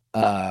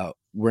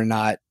 We're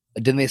not.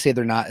 Didn't they say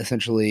they're not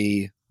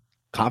essentially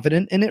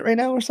confident in it right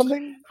now or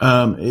something?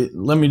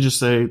 Let me just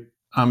say,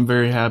 I'm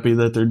very happy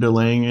that they're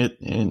delaying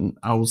it. And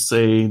I will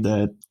say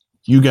that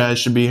you guys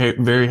should be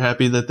very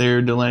happy that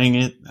they're delaying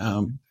it.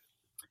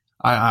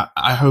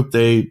 I hope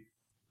they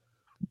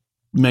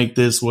make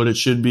this what it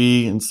should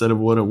be instead of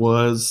what it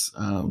was.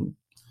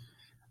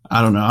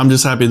 I don't know. I'm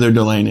just happy they're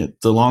delaying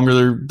it. The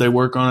longer they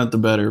work on it, the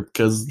better,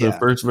 because the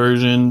first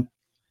version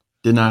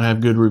did not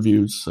have good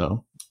reviews.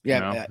 So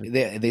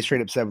they straight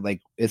up said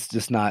like it's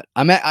just not.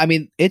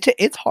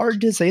 It's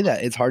hard to say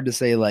that. It's hard to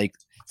say like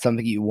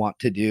something you want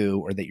to do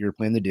or that you're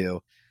planning to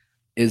do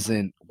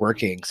isn't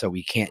working, so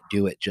we can't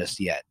do it just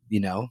yet.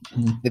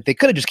 If they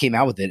could have just came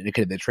out with it, and it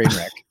could have been a train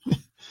wreck.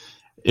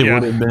 It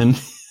would have been.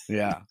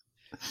 Yeah.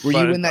 Were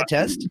you in that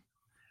test?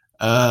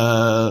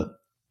 Are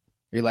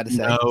you allowed to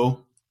say?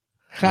 No,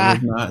 I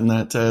was not in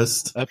that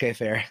test. Okay,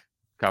 fair.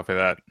 Copy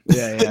that.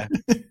 Yeah.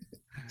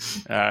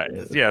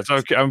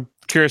 So I'm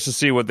curious to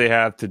see what they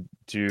have to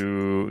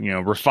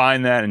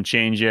refine that and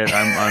change it.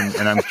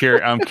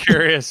 I'm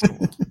curious.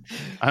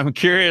 I'm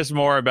curious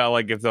more about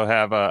like if they'll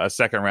have a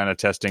second round of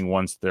testing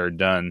once they're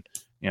done.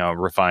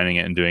 Refining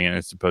it and doing it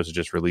as opposed to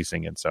just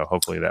releasing it. So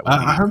hopefully that.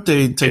 I hope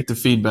they take the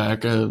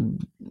feedback.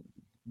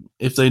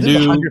 If they There's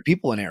do, 100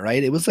 people in it,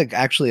 right? It was like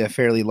actually a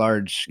fairly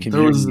large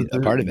community, a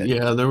part of it.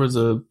 Yeah, there was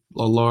a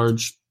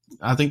large,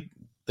 I think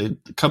a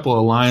couple of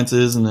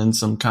alliances and then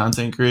some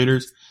content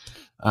creators.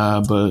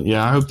 But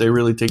yeah, I hope they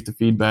really take the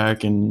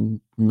feedback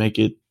and make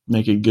it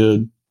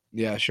good.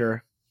 Yeah,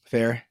 sure.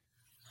 Fair.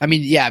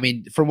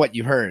 From what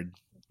you heard.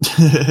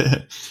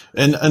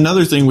 And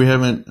another thing we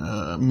haven't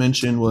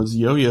mentioned was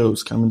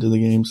Yo-Yo's coming to the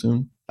game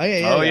soon.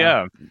 Oh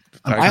yeah.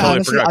 I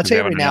honestly, I'll tell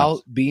you right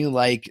now, being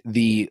like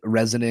the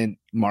resident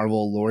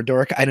Marvel lore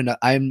dork, I don't know.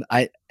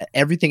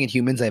 Everything in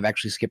Humans I've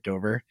actually skipped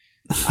over.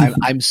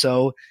 I'm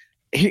so,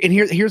 and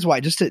here's why.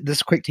 Just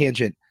this quick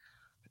tangent.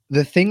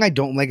 The thing I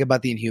don't like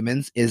about the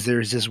Inhumans is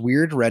there's this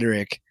weird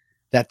rhetoric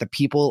that the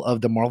people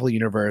of the Marvel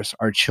universe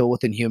are chill with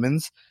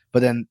Inhumans,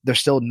 but then they're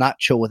still not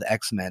chill with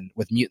X-Men,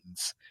 with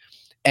mutants.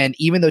 And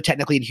even though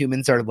technically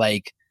Inhumans are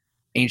like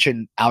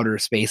ancient outer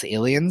space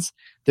aliens,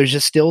 there's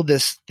just still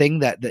this thing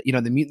that the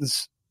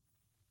mutants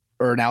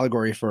are an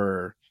allegory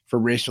for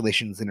race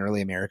relations in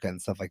early America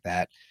and stuff like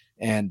that.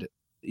 And,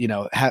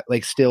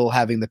 still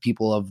having the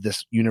people of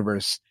this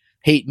universe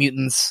hate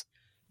mutants.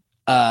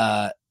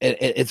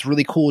 It's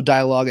really cool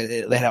dialogue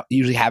that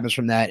usually happens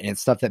from that. And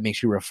it's stuff that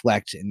makes you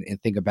reflect and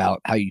think about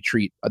how you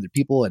treat other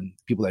people and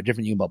people that are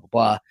different than you, blah, blah,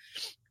 blah.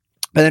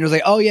 But then it was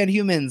like, oh yeah,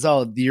 Inhumans.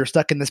 Oh, you're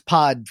stuck in this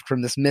pod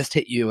from this mist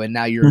hit you, and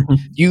now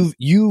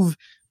you've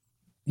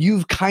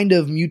kind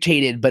of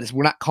mutated, but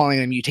we're not calling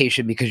it a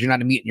mutation because you're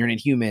not a mutant. You're an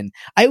Inhuman.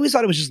 I always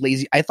thought it was just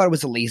lazy. I thought it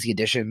was a lazy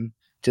addition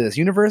to this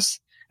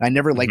universe, and I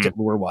never liked it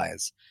lore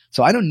wise.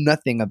 So I know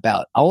nothing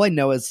about. All I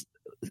know is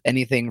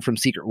anything from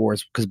Secret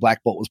Wars because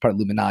Black Bolt was part of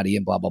Illuminati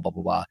and blah blah blah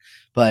blah blah.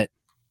 But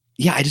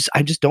yeah, I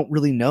just don't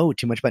really know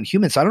too much about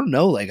Humans. So I don't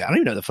know. Like, I don't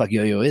even know the fuck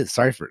Yo-Yo is.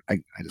 Sorry for I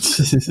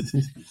just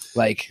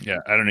like. Yeah,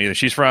 I don't either.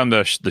 She's from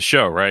the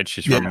show, right?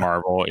 She's from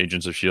Marvel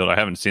Agents of S.H.I.E.L.D. I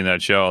haven't seen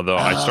that show, although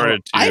I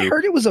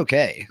heard it was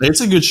okay.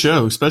 It's a good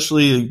show,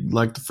 especially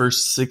like the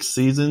first 6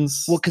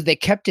 seasons. Well, because they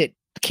kept it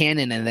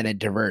canon and then it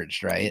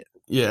diverged, right?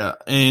 Yeah,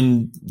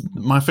 and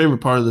my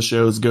favorite part of the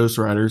show is Ghost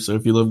Rider. So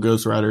if you love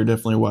Ghost Rider,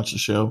 definitely watch the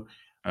show.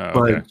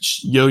 But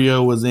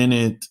Yo-Yo was in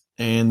it,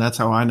 and that's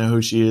how I know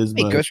who she is.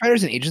 Hey, Ghost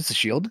Rider's in Agents of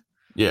S.H.I.E.L.D.?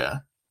 Yeah.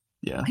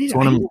 I need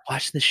to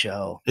watch the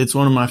show. It's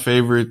one of my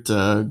favorite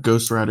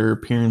Ghost Rider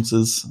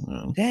appearances.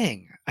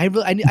 Dang. I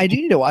do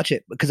need to watch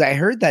it because I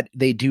heard that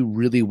they do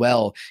really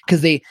well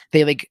because they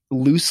like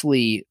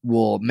loosely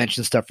will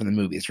mention stuff from the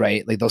movies,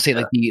 right? Like they'll say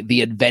like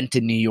the event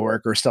in New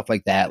York or stuff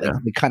like that,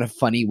 like the kind of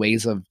funny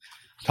ways of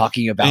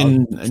talking about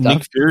And stuff.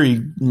 Nick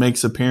Fury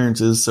makes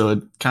appearances, so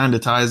it kind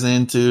of ties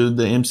into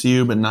the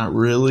MCU, but not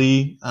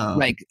really.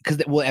 Like, because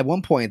at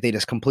one point they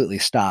just completely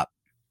stopped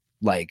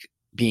like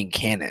being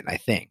canon. I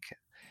think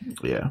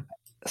Yeah.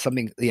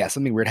 something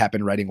weird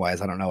happened writing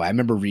wise. I don't know. I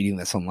remember reading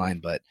this online,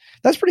 but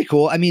that's pretty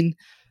cool. I mean,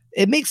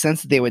 it makes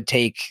sense that they would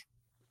take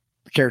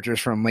characters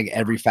from like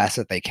every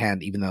facet they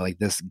can, even though like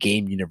this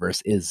game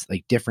universe is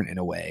like different in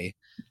a way.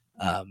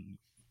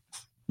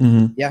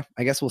 Yeah,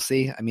 I guess we'll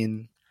see. I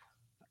mean,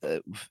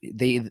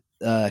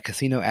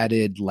 Casino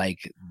added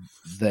like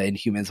the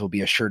Inhumans will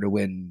be a sure to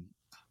win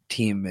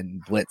team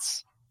in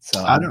Blitz.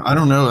 So I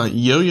don't know.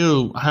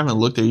 Yo-Yo, I haven't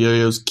looked at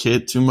Yo-Yo's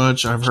kit too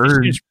much. I've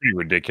heard it's pretty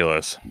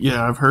ridiculous.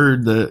 Yeah, I've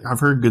heard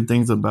good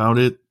things about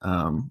it.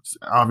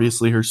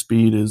 Obviously her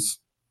speed is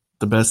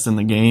the best in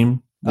the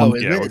game. Oh,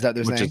 is it? Is that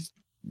what they're saying?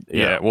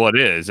 Yeah, well, it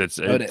is. It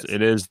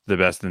is the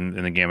best in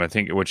the game. I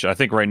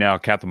think right now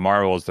Captain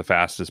Marvel is the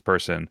fastest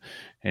person,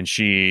 and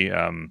she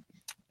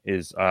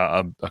is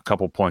a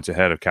couple points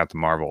ahead of Captain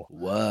Marvel.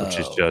 Whoa. Which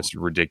is just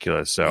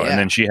ridiculous. So, Yeah. and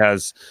then she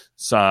has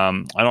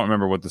some. I don't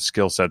remember what the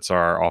skill sets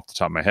are off the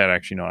top of my head.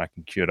 Actually, no, I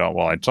can cue it out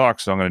while I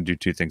talk. So I'm going to do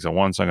two things at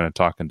once. I'm going to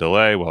talk and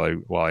delay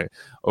while I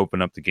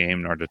open up the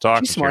game in order to talk.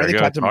 She's smarter than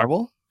Captain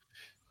Marvel.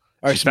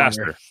 Or She's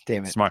smarter. faster.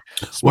 Damn it.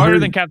 Smarter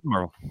than Captain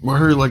Marvel. Well,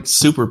 her like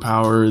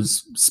superpower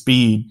is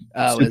speed,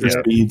 super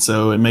speed,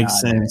 so it makes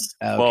sense.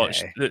 Okay. Well,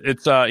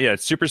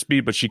 it's super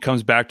speed, but she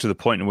comes back to the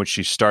point in which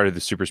she started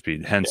the super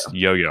speed. Hence,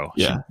 yo-yo.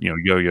 Yeah,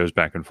 yo-yos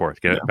back and forth.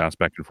 Get it, bounce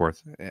back and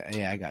forth.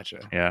 Yeah, I gotcha.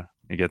 Yeah,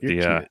 you get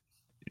You're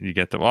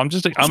cute. Well,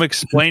 I'm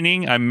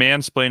explaining. I'm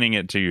mansplaining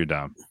it to you,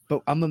 Dom.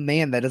 But I'm a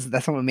man. That's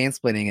not what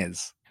mansplaining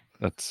is.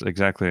 That's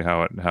exactly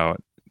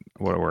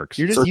what it works.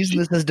 You're just using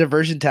this as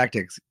diversion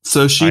tactics.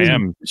 So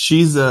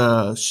she's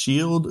a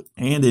shield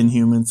and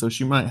Inhuman, so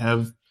she might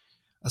have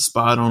a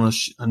spot on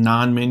a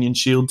non-minion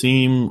shield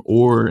team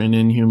or an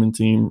Inhuman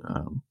team,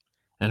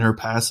 and her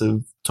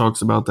passive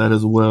talks about that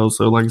as well.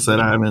 So like I said,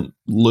 I haven't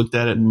looked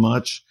at it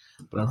much,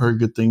 but I've heard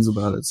good things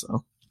about it.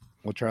 So,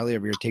 well, Charlie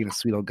over here taking a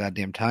sweet old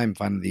goddamn time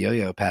finding the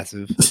yo-yo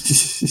passive. Well,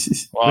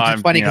 which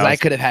is funny because I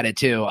could have had it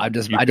too.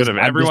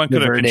 Everyone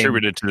could have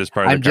contributed to this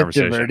part of the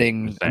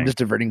conversation. I'm just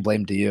diverting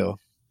blame to you.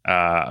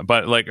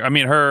 But like, I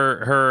mean,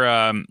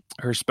 her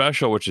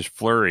special, which is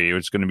Flurry,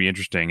 which is going to be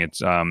interesting.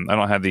 It's I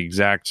don't have the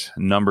exact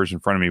numbers in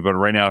front of me, but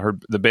right now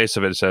the base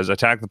of it says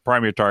attack the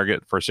primary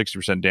target for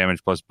 60%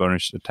 damage plus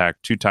bonus attack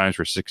 2 times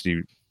for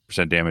 60%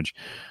 damage.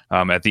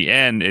 At the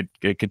end,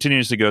 it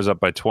continuously goes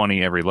up by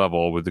 20 every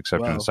level, with the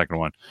exception of the second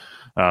one.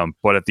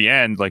 But at the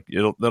end, like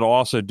it'll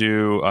also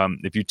do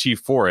if you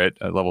T4 it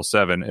at level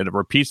 7, it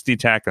repeats the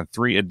attack on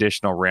 3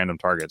 additional random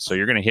targets. So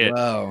you're going to hit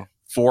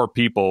 4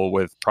 people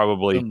with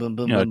probably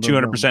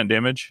 200%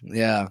 damage.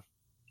 Yeah,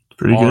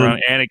 pretty good.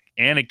 Around,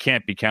 and it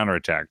can't be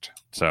counterattacked.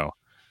 So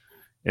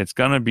it's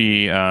gonna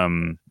be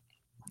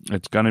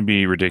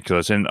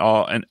ridiculous. And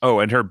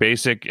her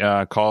basic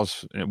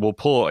calls will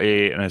pull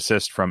an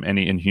assist from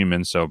any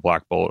Inhuman, so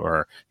Black Bolt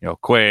or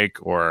Quake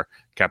or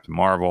Captain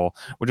Marvel,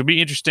 which will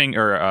be interesting.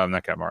 Or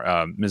not Captain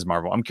Marvel, Ms.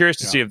 Marvel. I'm curious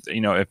to see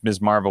if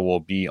Ms. Marvel will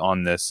be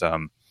on this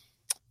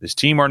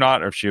team or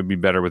not, or if she would be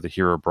better with a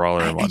hero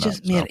brawler and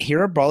whatnot.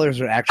 Hero brawlers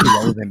are actually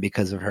relevant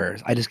because of her.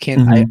 I just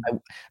can't. I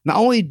not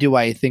only do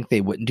I think they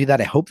wouldn't do that,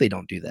 I hope they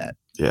don't do that.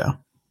 Yeah,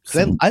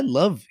 I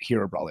love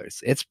hero brawlers.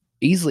 It's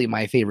easily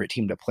my favorite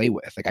team to play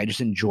with. Like, I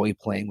just enjoy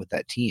playing with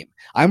that team.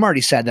 I'm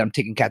already sad that I'm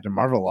taking Captain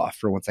Marvel off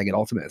for once I get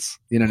Ultimus.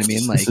 You know what I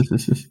mean? Like,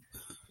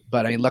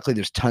 but I mean, luckily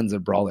there's tons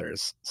of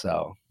brawlers,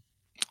 so.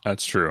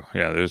 That's true.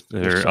 Yeah,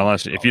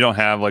 unless if you don't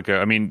have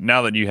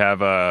now that you have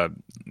the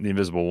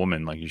Invisible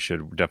Woman, like you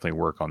should definitely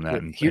work on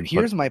that.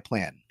 Here's my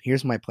plan.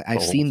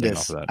 I've seen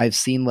this. I've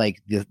seen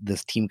like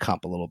this team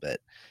comp a little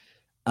bit.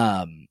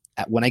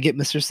 When I get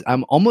I just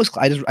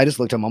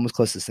looked. I'm almost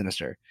close to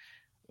Sinister.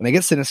 When I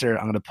get Sinister,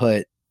 I'm going to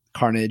put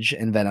Carnage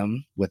and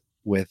Venom with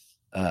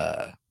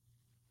not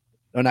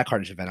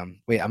Carnage and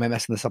Venom. Wait, am I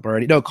messing this up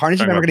already? No,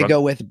 Carnage and Venom are going to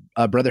go with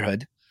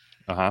Brotherhood.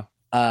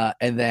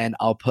 And then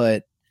I'll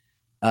put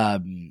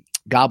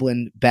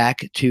Goblin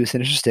back to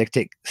Sinister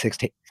Stick,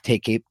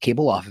 take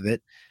Cable off of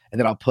it, and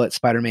then I'll put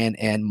Spider-Man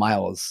and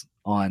Miles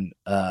on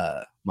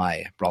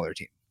my brawler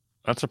team.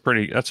 That's a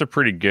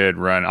pretty good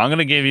run. I'm going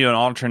to give you an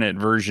alternate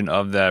version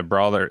of that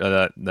brawler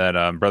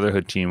that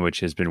Brotherhood team, which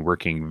has been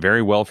working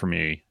very well for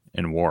me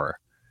in War.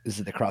 Is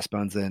it the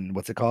Crossbones and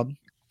what's it called?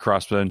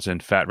 Crossbones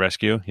and Fat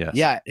Rescue. Yes.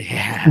 Yeah.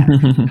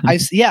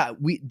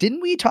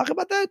 We talk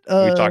about that?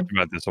 We talked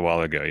about this a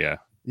while ago. Yeah.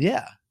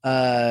 Yeah.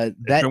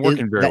 It's been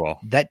working very well.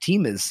 That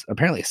team is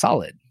apparently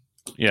solid.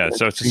 Yeah,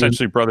 so it's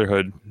essentially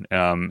Brotherhood,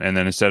 and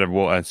then instead of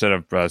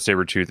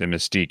Sabretooth and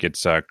Mystique,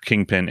 it's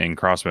Kingpin and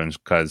Crossbones,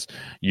 because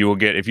you will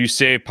get, if you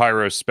save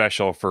Pyro's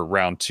special for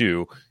round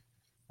 2,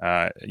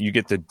 you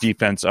get the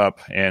defense up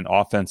and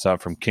offense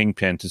up from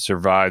Kingpin to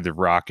survive the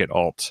rocket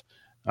ult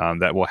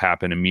that will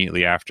happen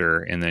immediately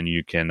after, and then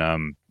you can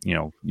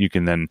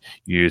then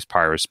use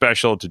Pyro's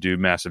special to do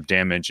massive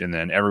damage, and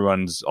then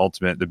everyone's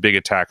ultimate, the big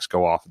attacks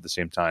go off at the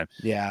same time.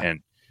 Yeah,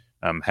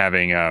 and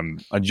having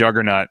a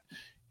Juggernaut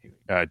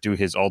do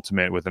his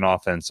ultimate with an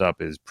offense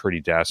up is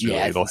pretty dastardly.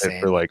 Yeah, it's It'll hit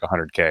insane. for like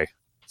 100K.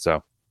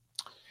 So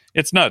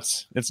it's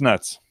nuts. It's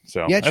nuts.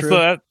 So Yeah, that's true.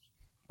 that.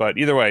 But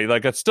either way,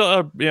 like it's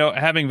still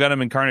having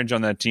Venom and Carnage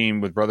on that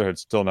team with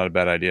Brotherhood's still not a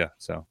bad idea.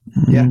 So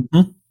Yeah.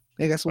 Mhm.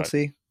 I guess we'll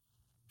see.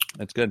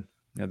 that's good.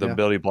 The Yeah.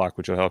 ability block,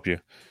 which will help you.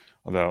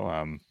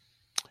 Although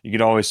you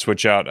can always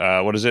switch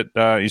out. What is it?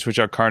 You switch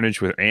out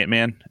Carnage with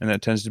Ant-Man, and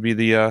that tends to be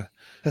the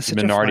That's such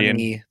minority a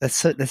funny.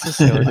 That's just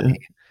so funny.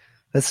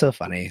 That's so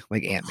funny.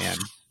 Like Ant-Man.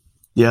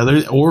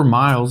 Yeah, or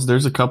Miles.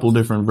 There's a couple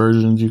different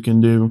versions you can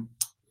do.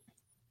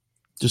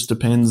 Just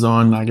depends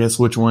on, I guess,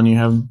 which one you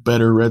have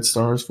better red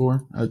stars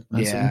for.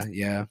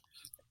 Yeah.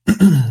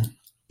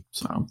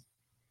 So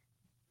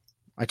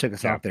I took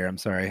us Yeah. off there. I'm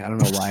sorry. I don't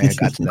know why I got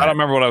to I that. don't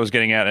remember what I was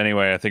getting at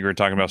anyway. I think we were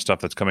talking about stuff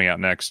that's coming out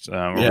next. Or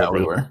Yeah, what we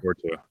we're were. looking forward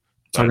to.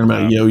 talking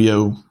about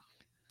Yo-Yo.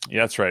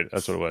 Yeah, that's right.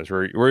 That's what it was.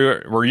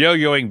 We're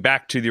yo-yoing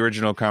back to the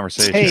original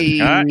conversation. Hey.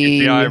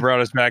 API brought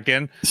us back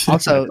in.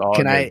 Also, It's all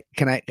can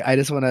good. I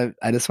just want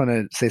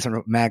to say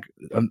something, Mac.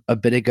 A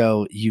bit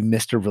ago, you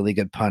missed a really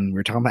good pun. We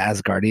were talking about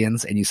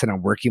Asgardians, and you said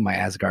I'm working my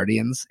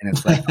Asgardians, and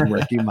it's like I'm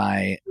working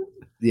my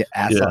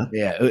ass Yeah. off.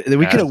 Yeah,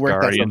 we could have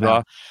worked that Asgardians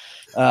somehow.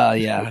 off.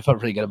 Yeah, I felt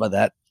pretty good about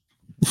that.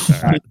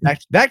 All right.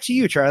 Back to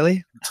you,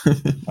 Charlie.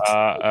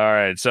 All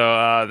right.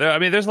 So,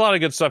 there's a lot of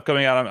good stuff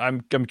coming out.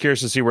 I'm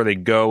curious to see where they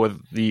go with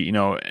the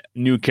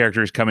new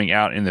characters coming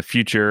out in the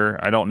future.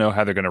 I don't know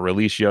how they're going to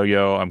release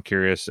Yo-Yo. I'm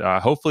curious.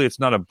 Hopefully, it's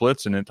not a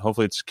blitz, and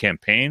hopefully it's a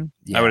campaign.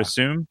 Yeah. I would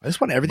assume. I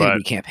just want everything to But-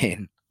 be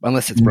campaign,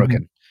 unless it's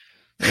broken.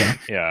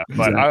 Yeah,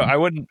 but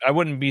Exactly. I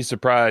wouldn't be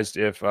surprised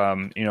if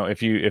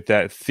if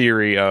that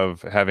theory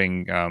of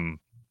having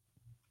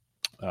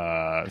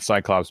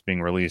Cyclops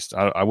being released,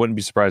 I wouldn't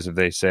be surprised if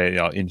they say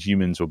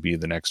Inhumans will be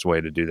the next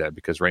way to do that,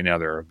 because right now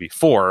there will be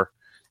 4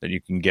 that you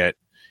can get,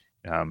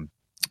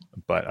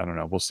 but I don't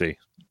know. We'll see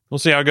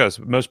how it goes.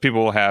 Most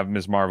people will have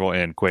Ms. Marvel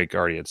and Quake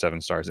already at 7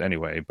 stars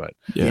anyway, but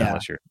Yeah.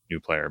 unless you're a new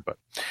player. But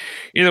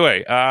either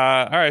way, all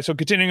right. So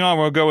continuing on,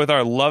 we'll go with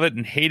our love it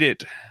and hate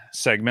it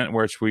segment,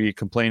 which we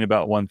complain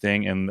about one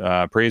thing and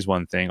praise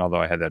one thing,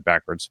 although I had that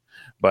backwards.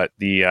 But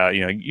the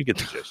you get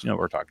the gist. You know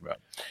what we're talking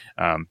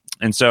about.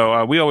 And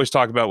so we always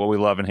talk about what we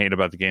love and hate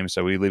about the game.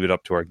 So we leave it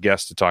up to our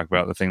guests to talk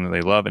about the thing that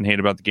they love and hate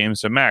about the game.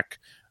 So Mac,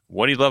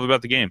 what do you love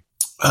about the game?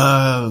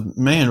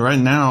 Man, right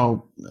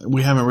now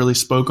we haven't really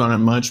spoke on it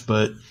much,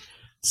 but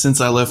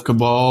since I left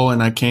Cabal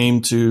and I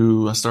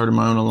started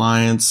my own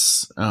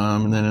alliance,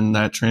 and then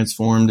that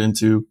transformed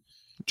into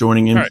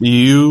joining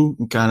MCU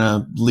and kind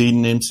of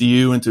leading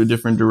MCU into a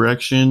different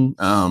direction.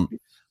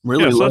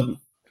 Really loving.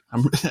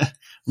 I'm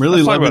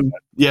really loving.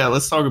 Yeah,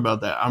 let's talk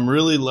about that. I'm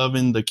really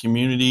loving the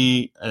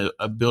community,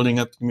 building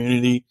up the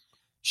community,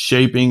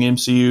 shaping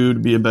MCU to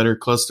be a better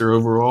cluster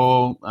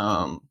overall.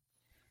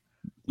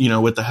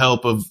 With the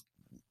help of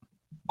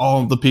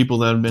all the people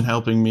that have been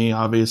helping me,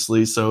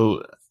 obviously.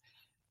 So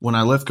when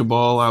I left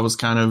Cabal, I was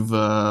kind of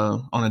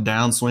on a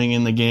downswing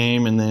in the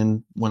game. And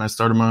then when I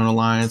started my own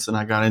alliance and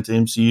I got into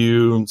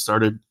MCU and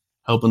started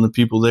helping the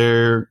people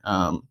there,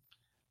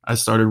 I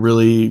started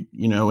really,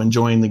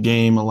 enjoying the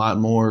game a lot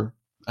more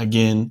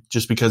again,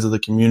 just because of the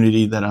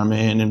community that I'm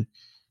in and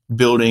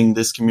building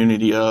this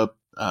community up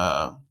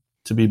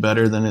to be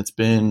better than it's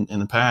been in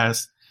the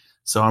past.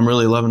 So I'm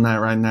really loving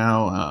that right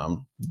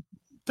now.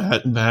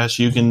 Vash,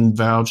 you can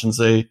vouch and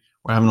say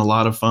we're having a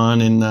lot of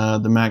fun in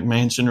the Mac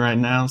Mansion right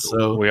now.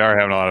 So We are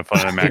having a lot of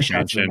fun in Mac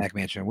Shout out to the Mansion. Mac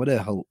Mansion. What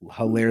a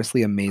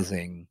hilariously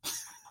amazing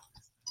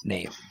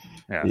name.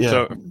 Yeah. Yeah.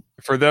 So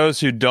for those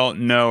who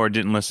don't know or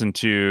didn't listen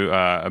to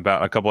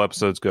about a couple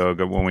episodes ago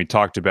when we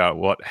talked about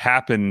what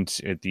happened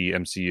at the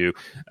MCU,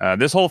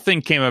 this whole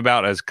thing came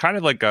about as kind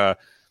of like a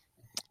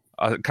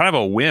kind of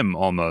a whim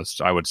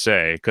almost, I would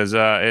say, because it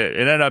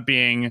ended up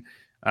being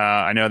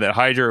I know that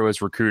Hydra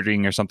was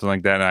recruiting or something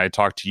like that, and I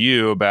talked to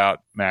you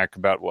about Mac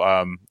about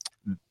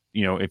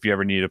if you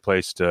ever need a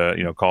place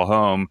to call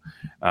home,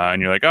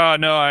 and you're like, oh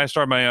no, I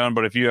started my own,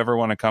 but if you ever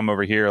want to come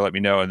over here, let me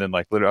know. And then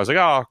literally I was like,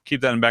 oh, I'll keep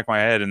that in the back of my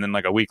head. And then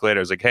a week later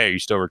I was like, hey, are you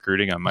still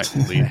recruiting? I might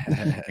leave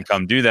and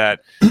come do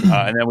that.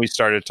 And then we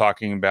started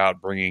talking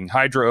about bringing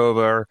Hydra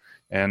over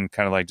and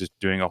kind of just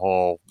doing a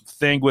whole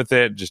thing with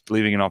it, just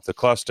leaving it off the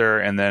cluster.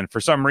 And then for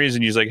some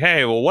reason he's like,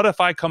 hey, well, what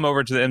if I come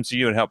over to the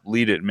MCU and help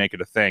lead it and make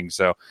it a thing?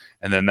 So,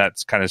 and then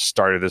that's kind of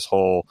started this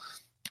whole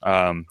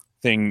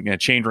thing,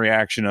 chain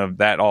reaction of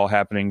that all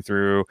happening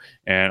through.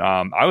 And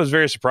I was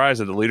very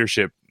surprised that the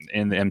leadership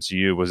in the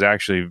MCU was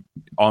actually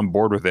on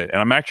board with it.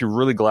 And I'm actually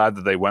really glad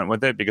that they went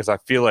with it, because I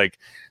feel like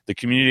the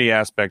community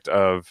aspect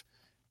of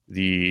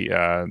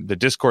the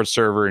Discord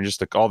server and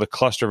just all the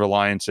cluster of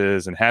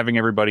alliances and having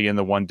everybody in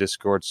the one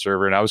Discord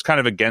server. And I was kind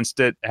of against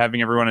it,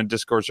 having everyone in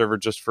Discord server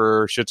just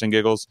for shits and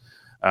giggles.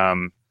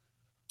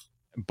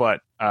 But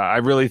I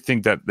really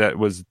think that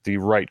was the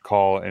right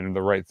call and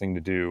the right thing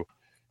to do.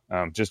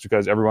 Just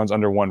because everyone's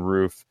under one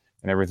roof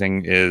and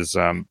everything is,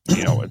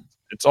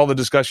 it's all the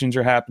discussions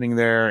are happening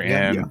there,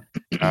 Yeah.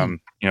 and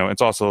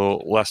it's also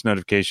less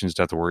notifications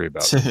to have to worry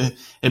about.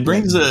 It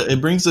brings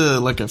a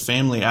like a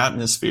family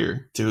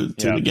atmosphere to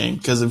Yeah. the game,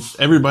 because if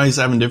everybody's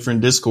having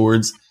different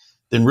Discords,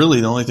 then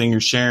really the only thing you're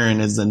sharing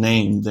is the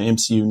name, the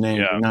MCU name.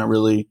 Yeah. You're not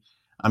really,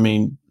 I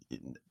mean,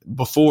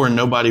 before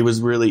nobody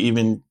was really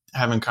even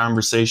having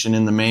conversation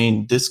in the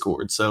main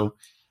Discord. So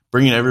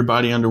bringing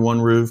everybody under one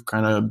roof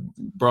kind of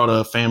brought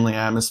a family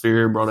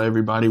atmosphere, brought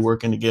everybody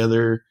working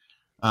together.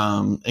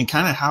 And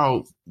kind of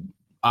how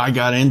I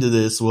got into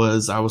this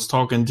was I was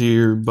talking to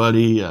your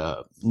buddy,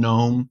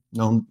 Gnome,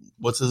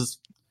 what's his?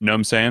 Know what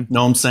I'm saying?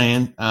 Gnome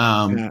saying.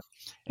 Yeah.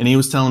 And he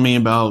was telling me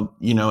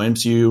about,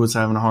 MCU was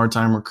having a hard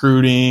time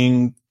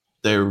recruiting.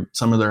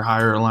 Some of their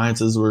higher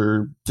alliances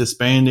were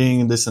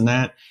disbanding, this and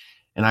that.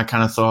 And I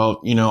kind of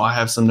thought, I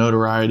have some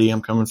notoriety.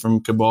 I'm coming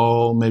from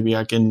Cabal. Maybe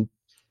I can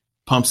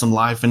pump some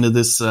life into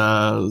this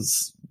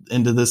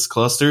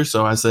cluster.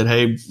 So I said,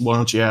 hey, why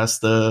don't you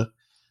ask the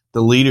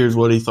leaders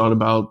what he thought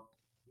about,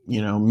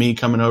 me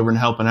coming over and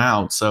helping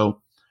out.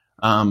 So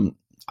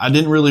I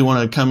didn't really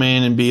want to come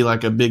in and be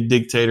like a big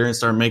dictator and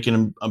start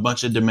making a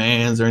bunch of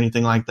demands or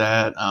anything like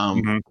that.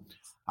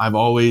 I've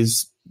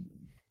always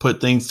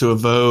put things to a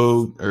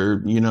vote,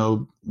 or,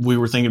 we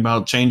were thinking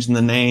about changing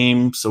the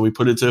name. So we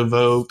put it to a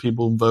vote.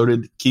 People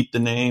voted to keep the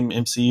name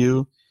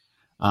MCU.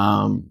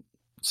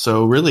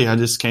 So really I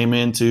just came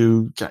in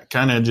to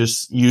kind of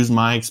just use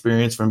my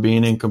experience from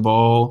being in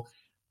Cabal.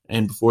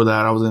 And before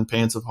that I was in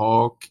Pants of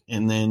Hawk.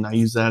 And then I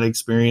used that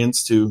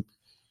experience to,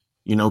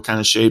 kind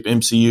of shape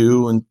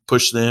MCU and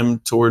push them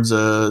towards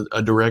a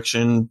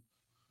direction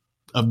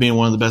of being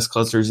one of the best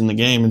clusters in the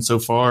game. And so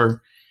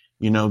far,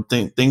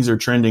 things are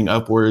trending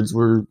upwards.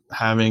 We're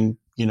having,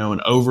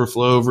 an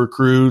overflow of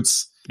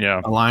recruits.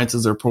 Yeah.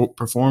 Alliances are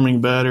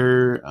performing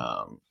better.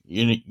 So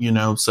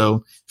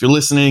if you're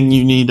listening,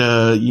 you need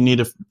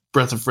a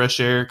breath of fresh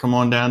air. Come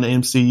on down to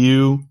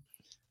MCU,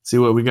 see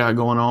what we got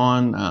going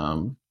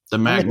on. The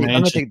Mac Mansion.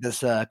 I'm gonna take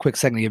this quick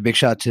second to give a big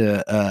shout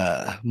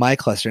to my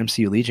cluster,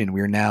 MCU Legion.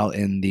 We are now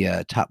in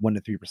the top 1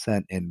 to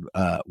 3% in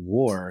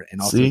War, and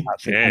also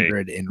top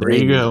 600 in There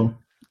Raid. you go.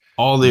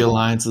 All the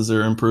alliances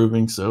are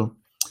improving. So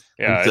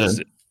yeah,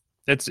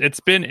 it's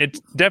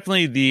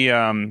definitely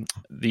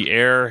the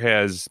air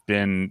has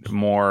been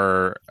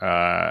more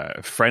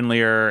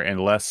friendlier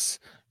and less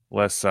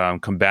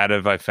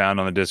combative, I found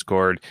on the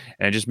Discord,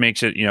 and it just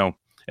makes it,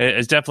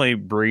 it's definitely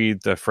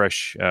breathed the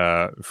fresh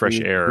air.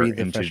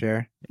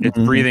 It's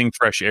breathing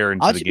fresh air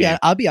into the game. Yeah,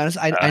 I'll be honest.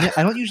 I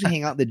don't usually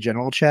hang out in the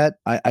general chat.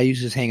 I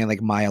usually just hang in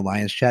like my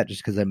alliance chat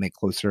just because I make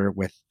closer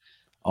with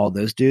all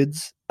those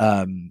dudes.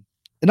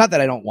 Not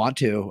that I don't want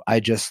to. I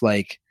just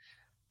like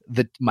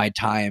my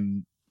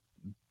time,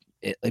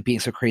 like being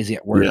so crazy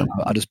at work. Yeah.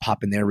 I'll just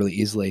pop in there really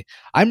easily.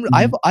 I'm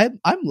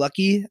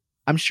lucky.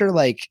 I'm sure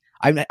like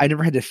I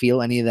never had to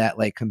feel any of that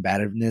like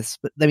combativeness,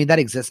 but I mean that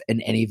exists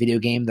in any video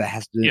game that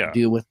has to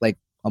do with like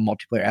a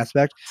multiplayer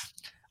aspect.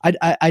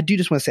 I do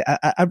just want to say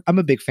I'm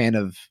a big fan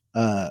of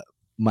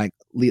my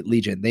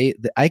Legion.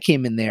 I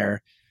came in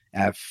there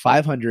at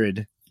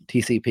 500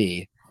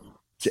 TCP,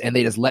 and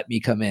they just let me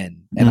come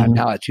in, and I'm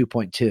now at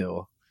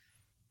 2.2,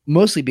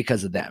 mostly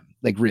because of them.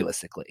 Like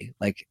realistically,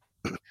 like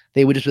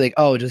they would just be like,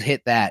 "Oh, just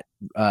hit that,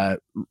 don't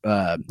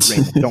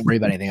worry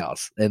about anything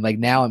else." And like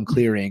now I'm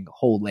clearing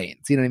whole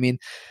lanes. You know what I mean?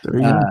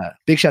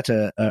 Big shout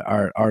to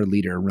our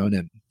leader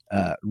Ronim.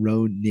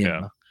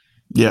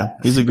 Yeah,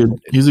 he's a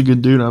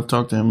good dude. I've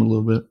talked to him a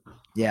little bit.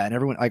 Yeah, and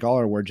everyone, like all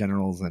our war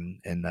generals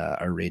and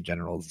our raid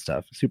generals and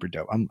stuff, super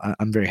dope.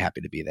 I'm very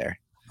happy to be there.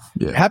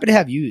 Yeah, happy to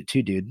have you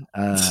too, dude.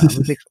 I'm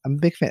a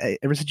big fan.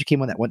 Ever since you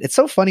came on that one, it's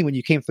so funny when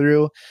you came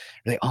through.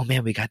 You're like, oh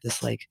man, we got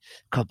this like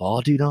Cabal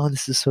dude on.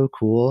 This is so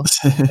cool.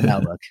 And now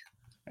look.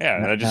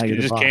 Yeah, it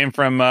just came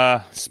from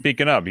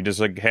speaking up. You just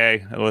like,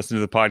 hey, I listened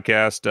to the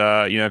podcast.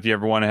 If you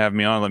ever want to have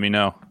me on, let me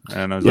know.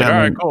 And I was like, all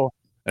right, cool.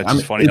 It's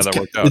just funny how that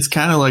worked out. It's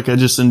kind of like I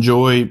just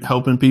enjoy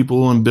helping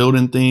people and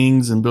building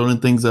things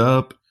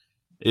up.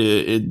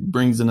 It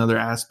brings another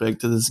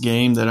aspect to this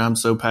game that I'm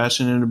so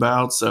passionate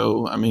about.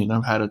 So, I mean,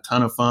 I've had a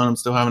ton of fun. I'm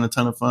still having a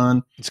ton of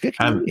fun. It's good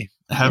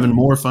having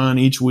more fun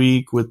each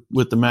week with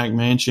the Mac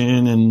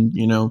Mansion, and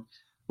a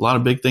lot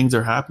of big things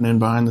are happening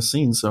behind the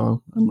scenes.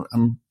 So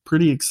I'm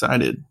pretty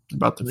excited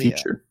about the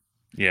future.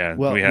 Yeah,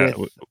 well,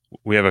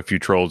 we have a few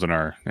trolls in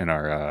our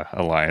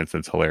alliance.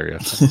 That's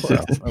hilarious.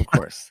 Of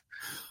course.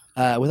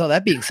 With all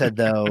that being said,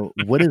 though,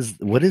 what is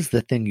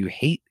the thing you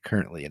hate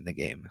currently in the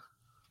game?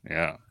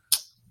 Yeah.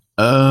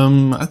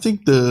 I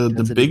think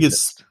the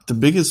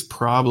biggest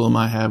problem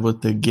I have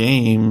with the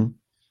game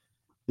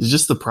is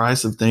just the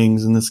price of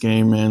things in this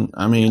game, man.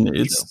 I mean,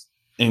 it's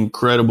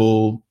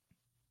incredible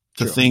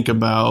to think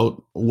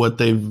about what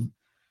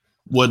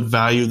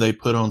value they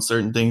put on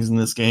certain things in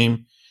this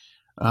game.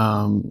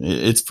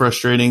 It's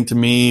frustrating to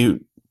me.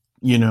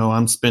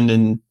 I'm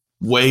spending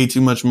way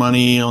too much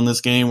money on this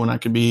game when I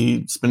could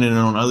be spending it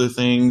on other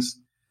things.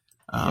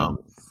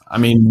 I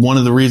mean, one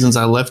of the reasons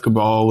I left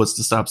Cabal was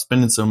to stop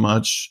spending so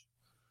much,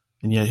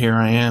 and yet here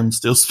I am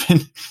still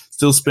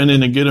still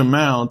spending a good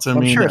amount. I I'm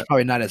mean, sure it's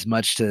probably not as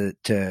much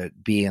to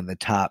be in the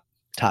top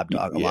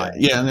dog alliance.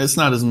 yeah, and it's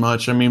not as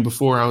much. I mean,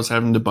 before I was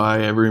having to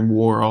buy every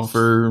war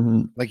offer.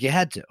 Like you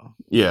had to.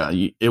 Yeah,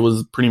 it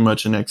was pretty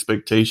much an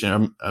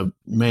expectation, a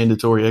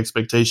mandatory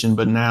expectation.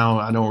 But now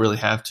I don't really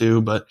have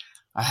to. But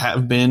I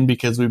have been,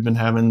 because we've been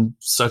having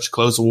such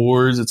close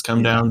wars. It's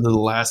come down to the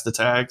last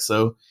attack.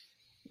 So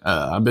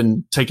I've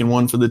been taking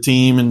one for the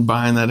team and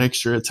buying that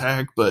extra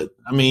attack. But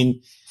I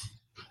mean,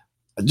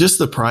 just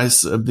the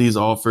price of these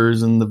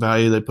offers and the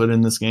value they put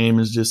in this game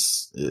is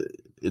just,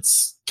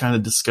 it's kind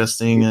of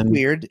disgusting and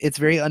weird. It's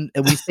very and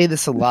we say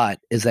this a lot,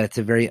 is that it's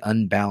a very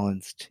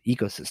unbalanced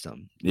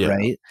ecosystem,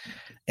 right?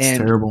 It's And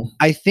terrible.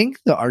 I think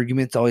the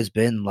argument's always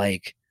been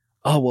like,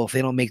 oh, well, if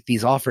they make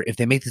these offers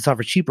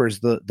cheaper,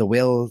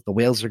 the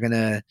whales are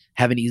gonna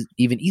have an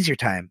even easier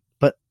time.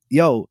 But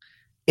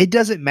it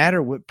doesn't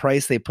matter what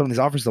price they put on these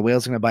offers, the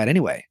whales are gonna buy it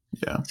anyway.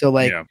 Yeah. So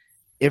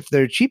if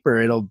they're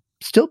cheaper, it'll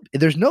still,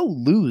 there's no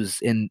lose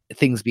in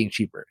things being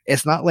cheaper.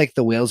 It's not like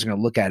the whales are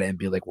gonna look at it and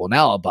be like, well,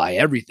 now I'll buy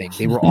everything.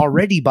 They were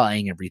already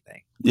buying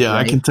everything. Yeah,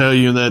 right? I can tell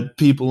you that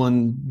people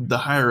in the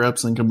higher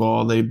ups in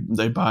Cabal, they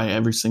buy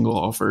every single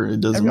offer. It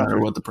doesn't matter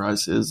what the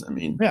price is. I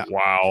mean,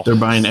 wow, they're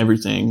buying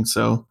everything.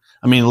 So,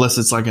 I mean, unless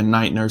it's like a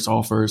night nurse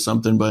offer or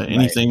something, but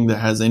anything that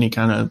has any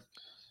kind of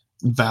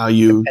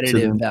value,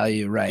 competitive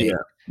value, right? Yeah,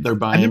 they're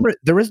buying. I remember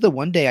there was the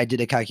one day I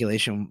did a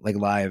calculation like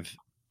live.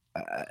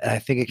 I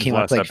think it came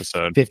up like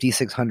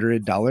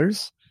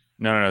 $5,600.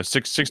 No,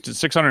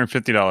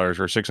 $650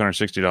 or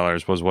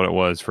 $660 was what it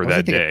was for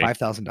that day.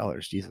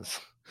 $5,000.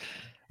 Jesus.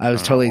 I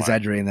was totally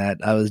exaggerating that.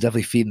 I was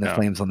definitely feeding the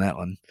flames on that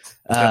one.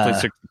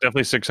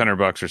 Definitely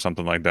 $600 or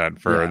something like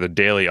that for the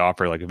daily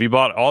offer. Like if you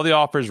bought all the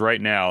offers right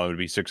now, it would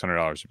be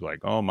 $600. You'd be like,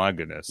 oh my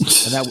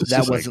goodness. And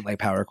that wasn't like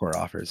Power Core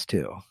offers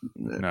too.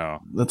 No,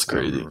 that's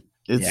crazy.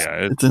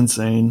 It's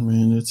insane,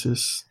 man. It's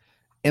just,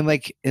 and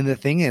the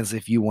thing is,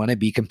 if you want to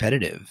be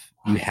competitive,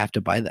 you have to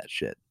buy that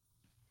shit.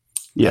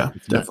 Yeah,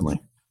 definitely.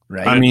 Nuts,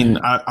 right. I mean,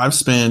 I've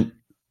spent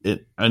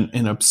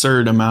an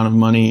absurd amount of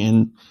money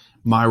in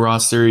my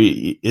roster.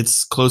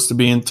 It's close to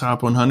being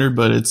top 100,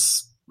 but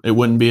it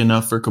wouldn't be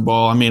enough for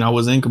Cabal. I mean, I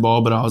was in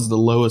Cabal, but I was the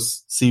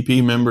lowest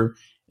CP member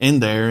in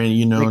there,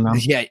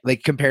 and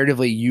like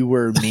comparatively, you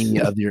were me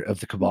of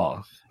the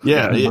Cabal.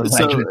 Yeah,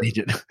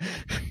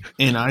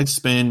 and I'd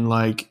spend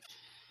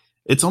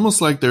it's almost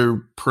like they're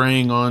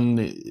preying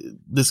on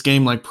this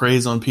game, like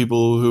preys on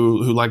people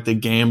who like to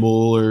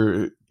gamble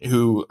or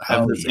who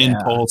have this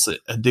impulse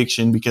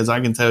addiction. Because I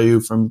can tell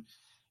you from,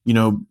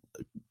 a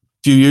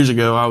few years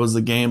ago, I was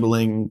a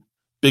gambling,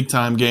 big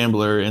time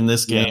gambler, and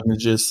this game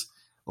is just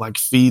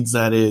feeds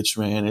that itch,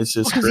 man. It's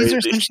just crazy. These are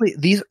essentially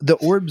the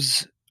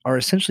orbs are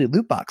essentially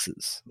loot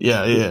boxes.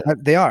 Yeah.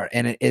 They are,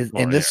 and it is,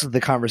 and this is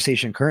the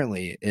conversation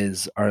currently: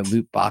 is are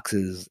loot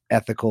boxes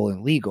ethical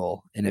and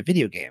legal in a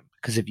video game?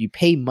 Because if you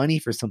pay money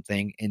for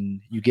something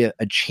and you get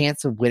a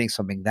chance of winning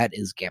something, that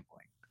is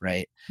gambling,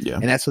 right? Yeah.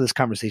 And that's what this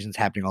conversation is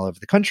happening all over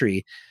the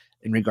country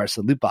in regards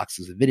to loot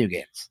boxes in video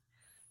games.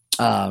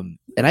 And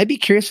I'd be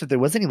curious if there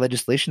was any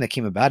legislation that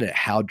came about it,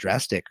 how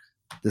drastic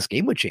this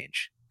game would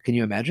change. Can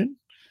you imagine?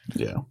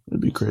 Yeah,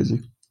 it'd be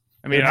crazy.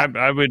 I mean,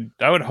 I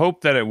would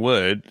hope that it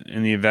would,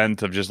 in the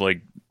event of just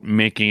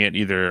making it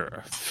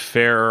either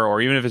fair,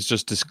 or even if it's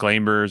just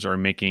disclaimers, or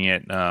making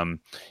it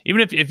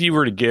even if you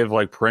were to give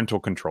parental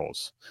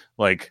controls,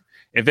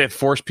 if it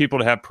forced people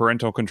to have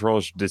parental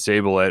controls,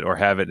 disable it or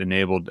have it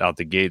enabled out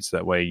the gates,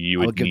 that way you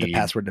would give the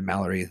password to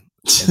Mallory.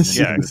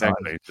 Yeah,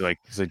 exactly. It's like,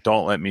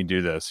 don't let me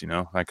do this,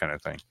 that kind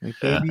of thing.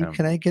 Baby,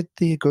 can I get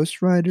the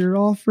Ghost Rider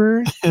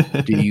offer?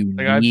 Do you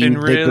need I've been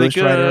really Ghost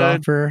Rider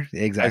offer?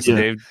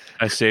 Exactly.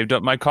 I saved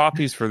up my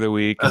copies for the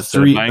week. A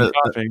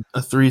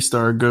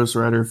 3-star Ghost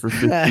Rider for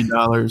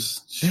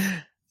 $50.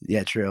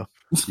 Yeah, true.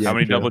 Yeah, how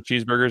many double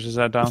cheeseburgers is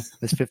that, Dom?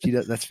 That's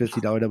 $50. That's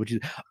 $50 double cheese.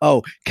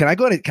 Oh, can I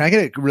get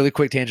a really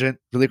quick tangent?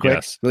 Really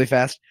quick, really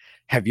fast.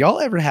 Have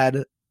y'all ever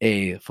had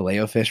a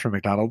Filet-O-Fish from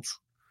McDonald's?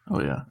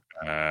 Oh yeah.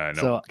 No,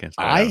 so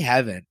I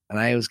haven't, and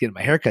I was getting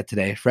my haircut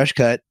today. Fresh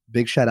cut.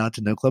 Big shout out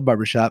to No Club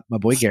Barbershop, my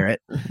boy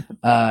Garrett.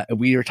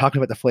 We were talking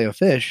about the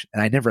Filet-O-Fish,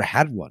 and I never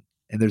had one.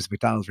 And there's a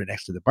McDonald's right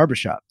next to the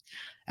barbershop.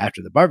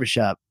 After the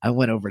barbershop, I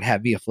went over to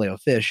have me a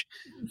Filet-O-Fish.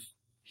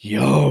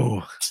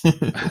 Yo.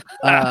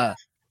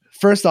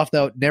 First off,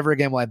 though, never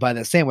again will I buy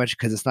that sandwich,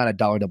 because it's not a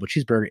 $1 double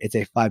cheeseburger. It's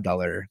a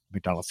 $5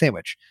 McDonald's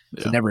sandwich.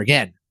 So never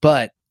again.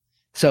 But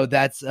so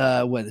that's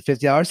 $50.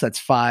 So that's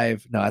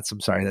 $5. No, I'm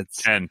sorry.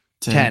 That's 10.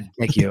 10.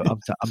 Thank you.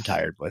 I'm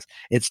tired, boys.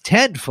 It's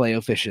 10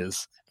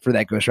 Filet-O-Fishes for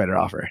that Ghost Rider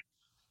offer.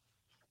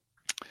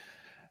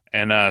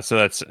 And so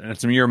that's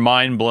your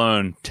mind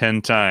blown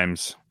 10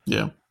 times.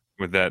 Yeah.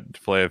 With that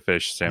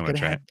Filet-O-Fish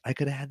sandwich, right? I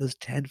could have had those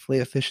 10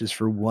 Filet-O-Fishes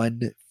for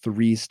one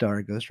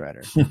 3-star Ghost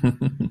Rider.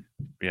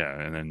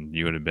 Yeah, and then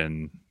you would have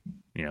been,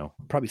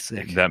 probably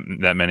sick. That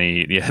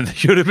many, you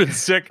would have been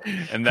sick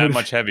and that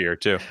much heavier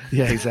too.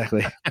 Yeah,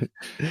 exactly. I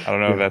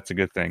don't know if that's a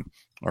good thing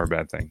or a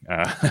bad thing.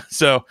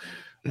 So,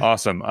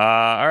 Awesome.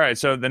 All right.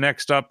 So the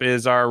next up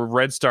is our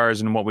Red Stars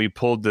and what we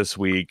pulled this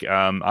week.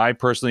 I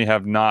personally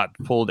have not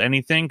pulled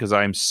anything because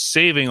I'm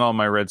saving all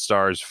my Red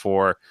Stars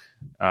for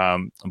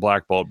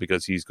Black Bolt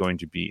because he's going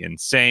to be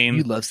insane.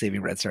 You love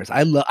saving Red Stars.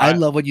 I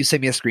love when you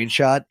send me a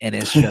screenshot and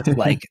it's just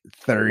like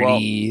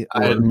 30.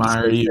 I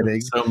admire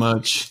you so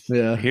much.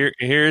 Yeah.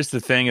 Here's the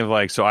thing of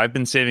like, so I've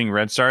been saving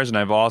Red Stars and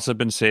I've also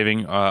been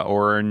saving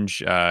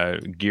orange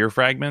gear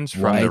fragments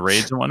from the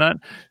raids and whatnot.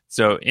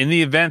 So in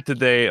the event that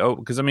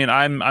because I mean,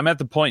 I'm at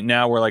the point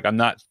now where like I'm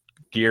not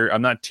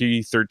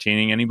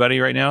T13ing anybody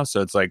right now.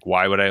 So it's like,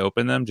 why would I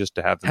open them just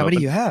to have them? How many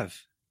do you have?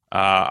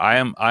 I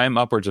am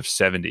upwards of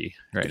 70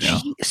 right now.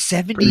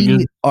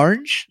 70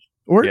 orange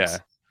orbs?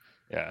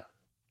 Yeah.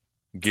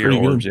 Gear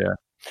orbs, yeah.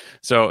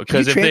 So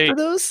because if transfer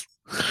those?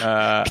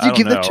 Can you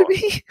give them to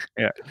me?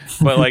 Yeah,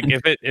 but like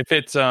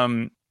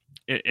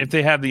if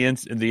they have the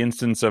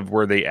instance of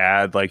where they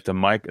add like the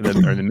mic or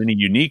the mini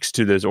uniques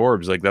to those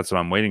orbs, like that's what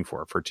I'm waiting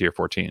for tier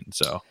 14.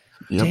 So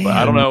yep. But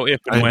I don't know if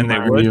and when they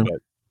would,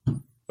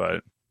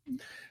 but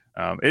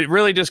it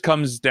really just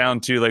comes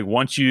down to like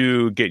once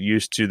you get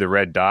used to the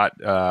red dot,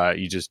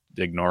 you just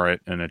ignore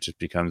it and it just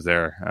becomes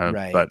there.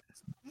 Right. But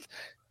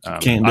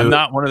I'm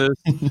not one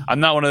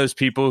of those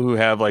people who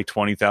have like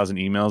 20,000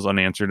 emails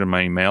unanswered in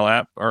my email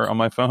app or on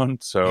my phone.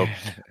 So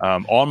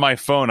on my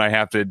phone, I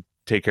have to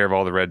take care of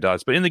all the red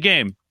dots. But in the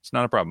game, it's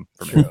not a problem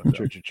for me.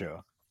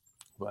 True.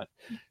 But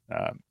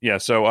yeah.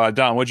 So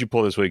Don, what'd you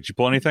pull this week? Did you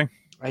pull anything?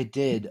 I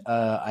did.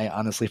 I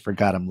honestly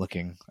forgot. I'm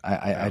looking.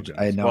 I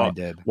know I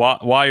did.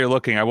 While you're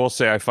looking, I will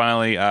say I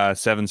finally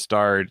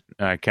 7-starred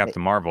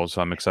Captain Marvel,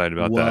 so I'm excited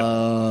about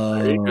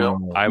that. There you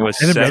go. I was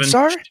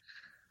 7-star.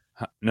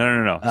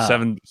 No.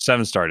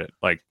 7-starred it.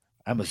 Like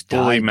I must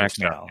fully die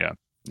maxed out. now.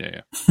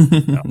 Yeah.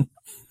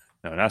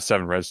 No, not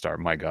 7 red star.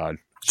 My God,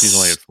 she's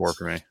only at 4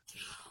 for me.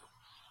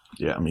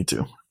 Yeah, me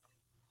too.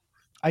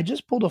 I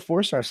just pulled a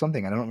 4-star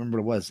something. I don't remember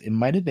what it was. It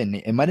might have been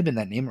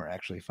that Namer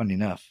actually. Funny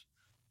enough.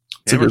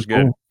 Namer's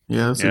good.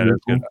 Yeah, that's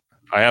good.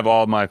 I have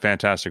all my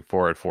Fantastic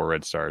Four at 4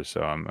 red stars,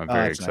 so I'm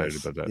very excited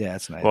about that. Yeah,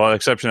 that's nice. Well,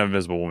 exception of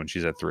Invisible Woman,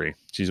 she's at 3.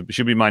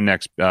 She'll be my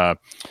next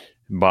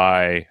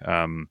buy.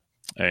 In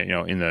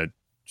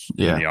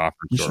the offer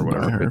store or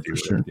whatever. For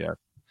sure.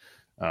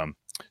 Yeah.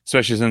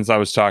 Especially since I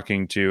was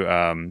talking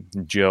to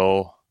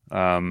Jill.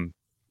 I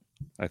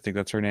think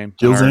that's her name.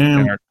 Jill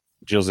Zam.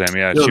 Jill Zam.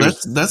 Yeah.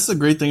 That's the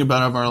great thing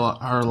about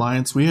our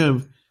alliance. We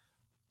have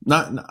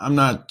I'm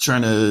not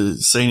trying to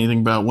say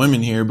anything about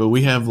women here, but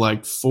we have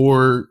like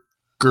 4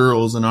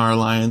 girls in our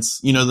alliance.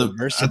 You know,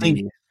 I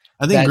think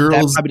girls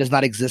that probably does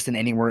not exist in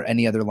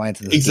any other alliance.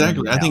 In this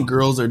exactly. game I think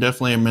girls are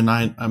definitely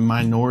a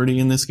minority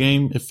in this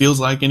game. It feels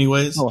like,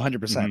 anyways. Oh,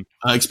 100%.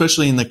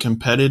 Especially in the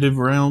competitive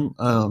realm.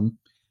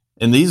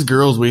 And these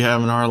girls we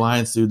have in our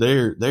alliance, dude,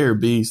 they're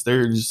beasts.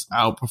 They're just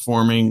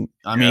outperforming.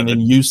 I mean, in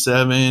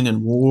U7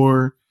 and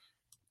War.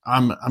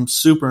 I'm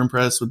super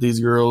impressed with these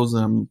girls.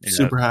 I'm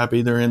super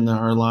happy they're in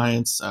our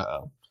alliance.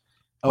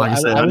 Like I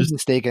said, I was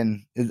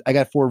mistaken. I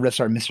got 4 red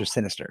star Mr.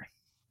 Sinister.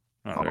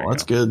 Oh,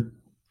 that's good.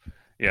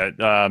 Yeah,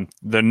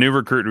 the new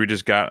recruit we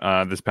just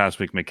got this past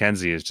week,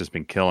 Mackenzie, has just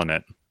been killing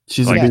it.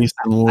 She's a beast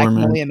in War, I can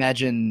man. only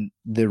imagine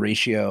the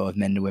ratio of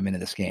men to women in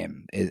this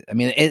game.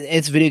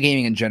 It's video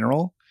gaming in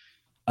general,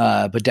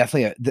 but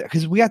definitely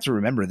because we have to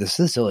remember this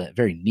is still a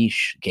very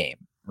niche game,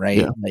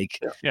 right?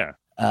 Yeah.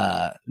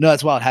 No,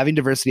 it's wild. Having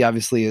diversity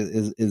obviously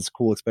is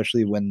cool,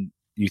 especially when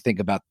you think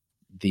about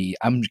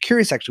I'm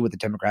curious actually what the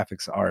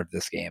demographics are of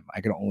this game.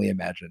 I can only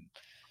imagine.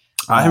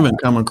 I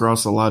haven't come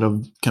across a lot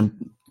of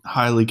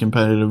highly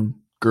competitive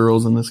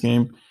girls in this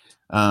game.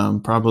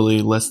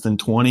 Probably less than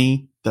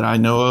 20 that I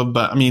know of.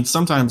 But I mean,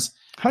 sometimes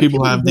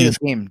people have this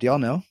game. Do y'all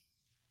know?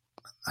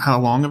 How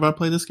long have I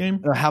played this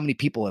game? Or how many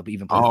people have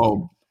even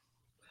played?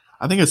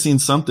 I think I've seen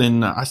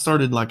something. I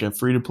started like a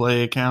free to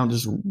play account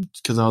just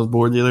because I was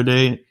bored the other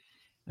day.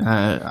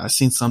 I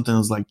seen something that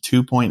was like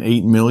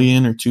 2.8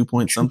 million or 2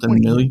 point something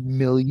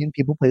million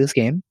people play this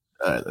game.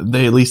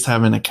 They at least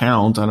have an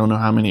account. I don't know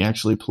how many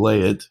actually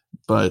play it,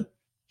 but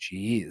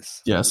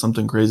jeez, yeah,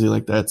 something crazy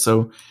like that.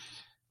 So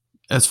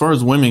as far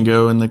as women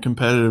go in the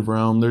competitive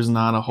realm, there's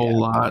not a whole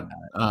lot,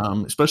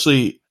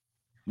 especially.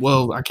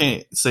 Well, I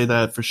can't say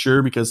that for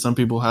sure because some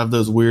people have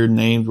those weird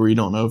names where you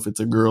don't know if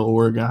it's a girl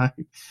or a guy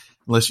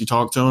unless you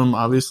talk to them,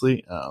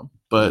 obviously.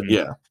 But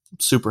yeah,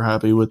 super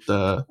happy with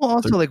the. Well,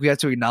 also like we have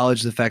to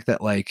acknowledge the fact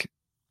that like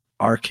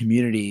our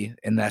community,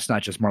 and that's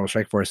not just Marvel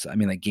Strike Force. I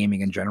mean, like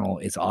gaming in general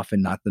is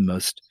often not the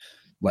most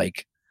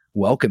like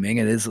welcoming.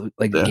 It is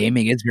like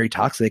gaming is very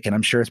toxic, and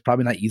I'm sure it's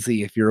probably not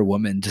easy if you're a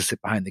woman to sit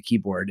behind the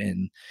keyboard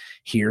and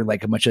hear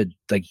like a bunch of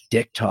like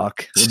dick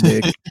talk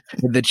in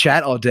the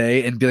chat all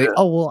day and be like,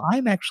 oh well,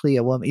 I'm actually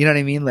a woman. You know what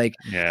I mean? Like,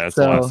 yeah, that's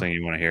the last thing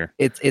you want to hear.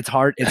 It's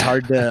hard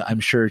to I'm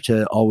sure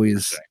to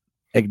always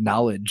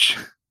acknowledge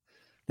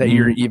that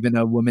you're even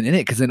a woman in it,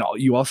 because then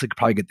you also could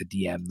probably get the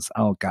DMs.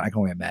 Oh god, I can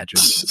only imagine.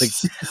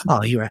 It's like,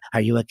 oh, are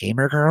you a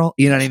gamer girl?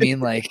 You know what I mean?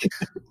 Like,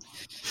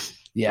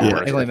 yeah.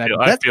 I can only imagine.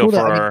 I feel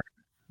for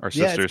our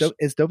sisters.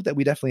 It's dope that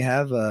we definitely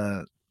have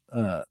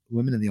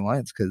women in the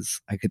alliance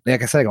because I could,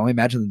 like I said, I can only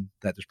imagine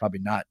that there's probably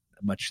not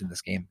much in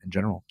this game in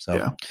general. So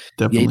Yeah, yay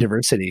definitely.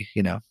 diversity,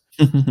 you know.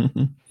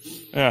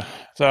 Yeah.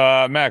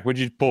 So Mac, what'd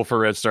you pull for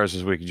red stars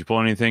this week? Did you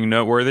pull anything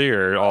noteworthy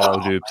or all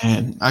dupes?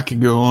 Man, I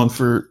could go on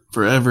for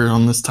forever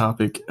on this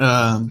topic.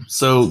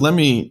 So let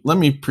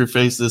me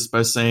preface this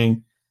by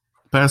saying,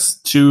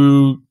 past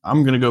two,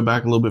 I'm going to go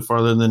back a little bit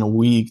farther than a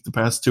week. The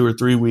past 2 or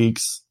 3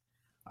 weeks,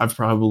 I've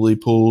probably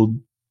pulled,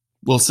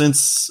 well,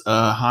 since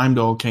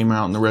Heimdall came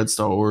out in the Red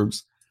Star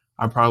Orbs,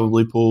 I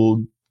probably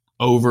pulled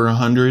over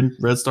 100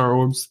 Red Star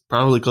Orbs,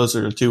 probably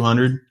closer to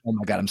 200. Oh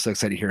my God, I'm so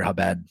excited to hear how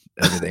bad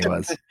everything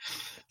was.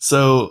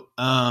 So,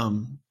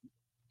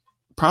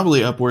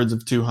 probably upwards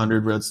of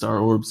 200 Red Star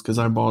Orbs because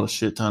I bought a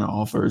shit ton of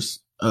offers,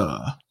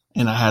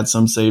 and I had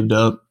some saved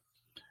up.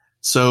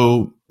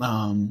 So,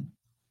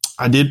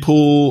 I did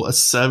pull a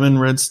 7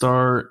 Red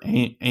Star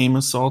aim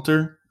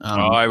assaulter.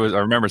 I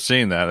remember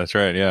seeing that. That's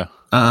right. Yeah.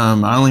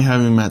 I only have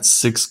him at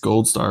 6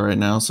 gold star right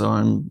now, so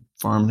I'm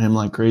farming him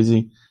like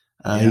crazy.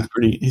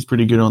 He's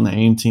pretty good on the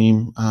aim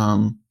team.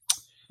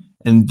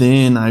 And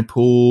then I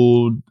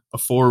pulled a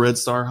 4 Red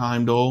Star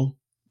Heimdall.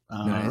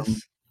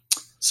 Nice.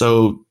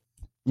 So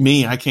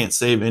I can't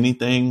save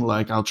anything.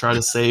 Like I'll try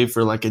to save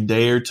for like a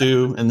day or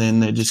two, and then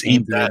they just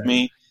eat at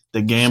me.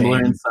 The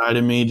gambler inside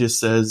of me just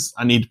says,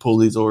 I need to pull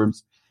these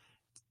orbs.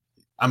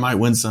 I might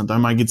win something. I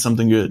might get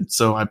something good.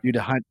 So dude,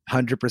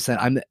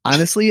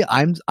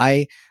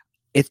 100%.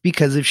 It's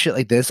because of shit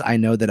like this. I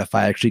know that if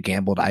I actually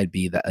gambled, I'd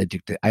be that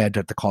addicted. I'd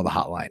have to call the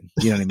hotline.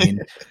 You know what I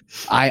mean?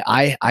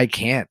 I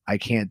can't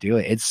do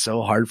it. It's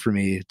so hard for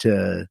me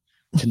to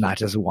not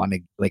just want to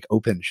like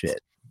open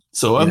shit.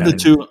 So of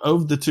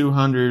the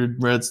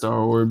 200 Red Star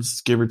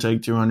Orbs, give or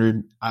take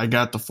 200, I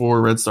got the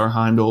 4 Red Star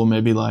Heimdall,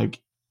 maybe like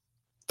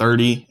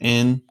 30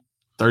 in,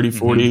 30,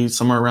 40,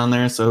 somewhere around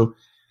there. So,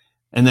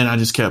 and then I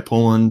just kept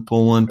pulling,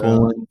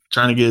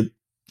 trying to get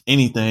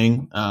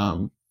anything.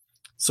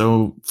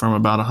 So from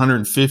about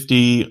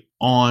 150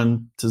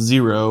 on to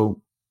 0,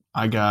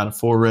 I got a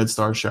 4 Red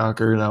Star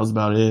Shocker. That was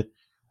about it.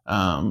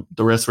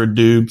 The rest were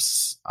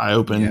dupes. I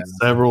opened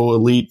several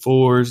Elite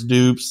 4s,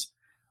 dupes.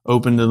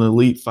 Opened an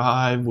Elite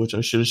 5, which I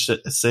should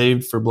have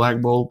saved for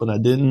Black Bolt, but I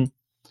didn't.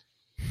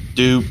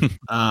 Dupe.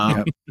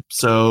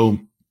 So,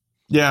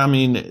 yeah, I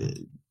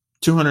mean,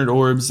 200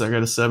 orbs. I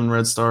got a 7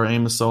 Red Star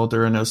aim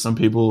assaulter. I know some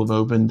people have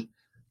opened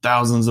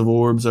thousands of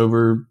orbs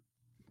over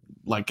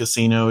like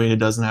Casino. It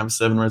doesn't have a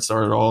 7 Red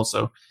Star at all.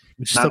 So,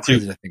 which is so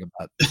crazy to think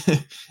about.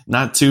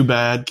 Not too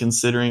bad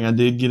considering I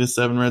did get a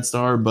 7 Red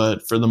Star,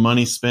 but for the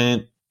money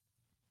spent,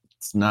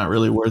 it's not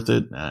really worth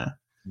it. Nah.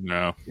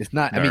 No, it's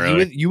not. I mean,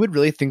 really. you would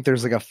really think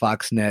there's like a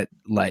Foxnext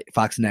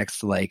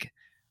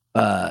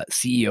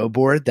CEO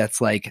board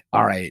that's like,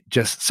 all right,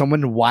 just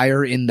someone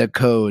wire in the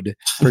code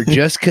for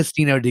just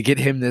Casino to get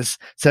him this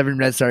 7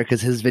 Red Star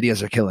because his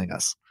videos are killing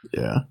us.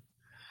 Yeah,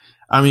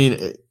 I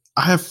mean,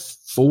 I have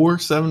 4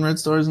 7 Red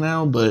Stars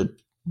now, but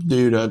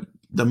dude,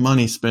 the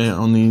money spent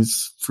on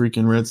these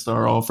freaking Red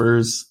Star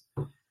offers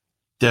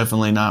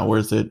definitely not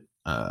worth it.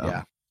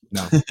 Yeah.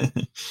 No,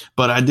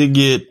 but I did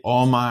get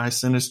all my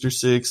Sinister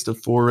 6 to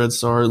 4 Red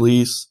Star at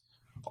least.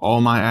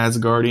 All my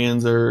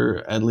Asgardians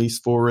are at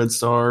least 4 Red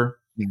Star.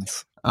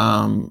 Yes.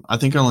 I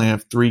think I only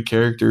have 3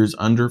 characters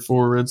under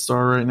 4 Red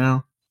Star right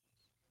now.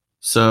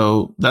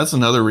 So that's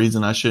another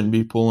reason I shouldn't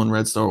be pulling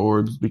Red Star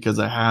orbs because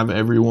I have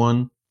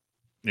everyone.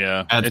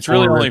 Yeah, it's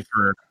really only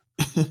for.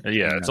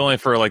 It's only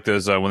for like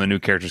those when the new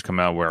characters come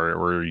out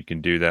where you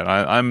can do that.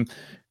 I'm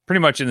pretty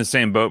much in the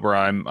same boat where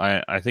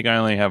I think I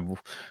only have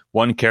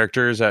 1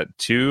 characters at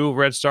 2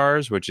 Red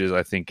Stars, which is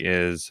I think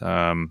is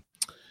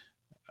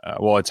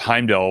it's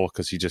Heimdall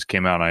because he just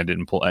came out and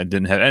I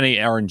didn't have any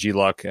RNG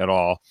luck at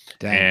all.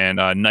 Dang.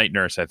 And Night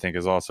Nurse I think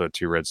is also at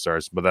 2 Red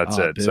Stars, but that's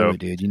it. Boo, so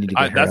dude, you need to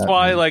get that's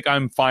why man. Like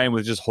I'm fine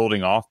with just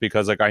holding off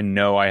because like I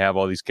know I have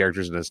all these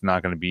characters and it's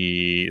not going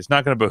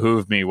to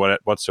behoove me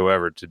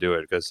whatsoever to do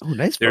it because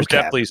nice there's vocab.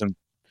 Definitely some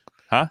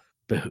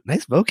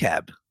nice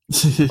vocab.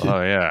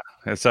 Oh yeah.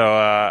 So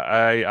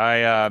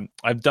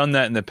I've done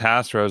that in the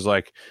past where I was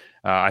like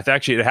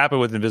it happened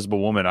with Invisible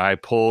Woman. I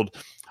pulled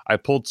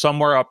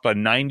somewhere up to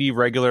 90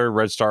 regular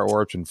Red Star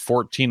orbs and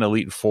 14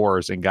 Elite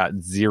 4s and got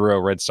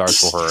 0 Red Stars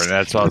for her. And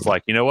that's why I was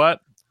like, you know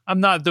what? I'm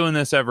not doing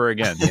this ever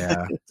again.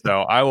 Yeah.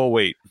 So I will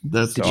wait.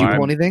 Did you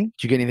pull anything?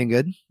 Did you get anything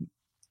good?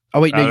 Oh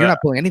wait, no, you're not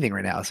pulling anything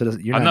right now. So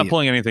I'm not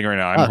pulling anything right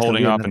now. I'm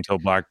holding off until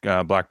Black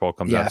Bolt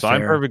comes out. So fair.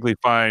 I'm perfectly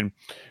fine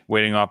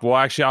waiting off. Well,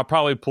 actually, I'll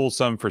probably pull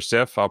some for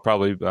Sif. I'll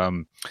probably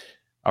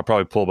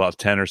pull about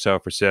 10 or so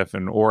for Sif,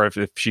 or if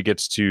she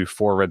gets to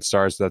 4 Red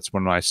Stars, that's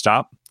when I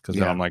stop because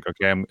then I'm like,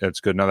 okay,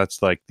 it's good. No, that's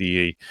kind of like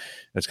the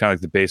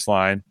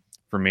baseline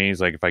for me.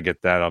 Is like if I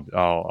get that,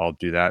 I'll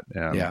do that.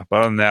 But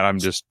other than that, I'm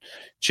just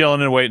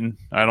chilling and waiting.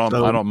 I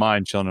don't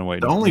mind chilling and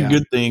waiting. The only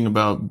good thing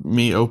about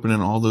me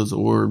opening all those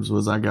orbs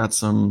was I got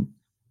some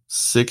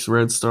 6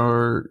 Red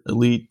Star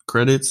Elite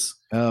credits.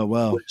 Oh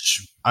well,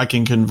 which I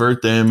can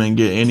convert them and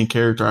get any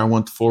character I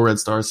want to 4 Red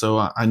Star. So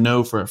I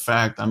know for a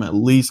fact I'm at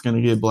least going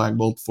to get Black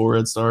Bolt 4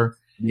 Red Star.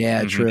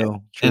 Yeah,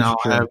 true. And I'll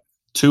have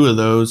 2 of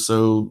those,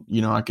 so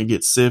I could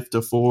get Sif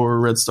to 4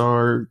 red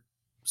star.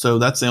 So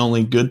that's the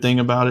only good thing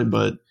about it.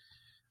 But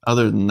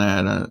other than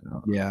that,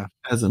 it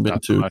hasn't been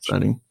too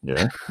exciting.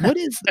 Yeah.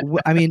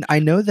 I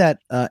know that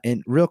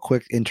in real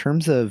quick, in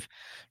terms of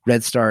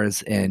red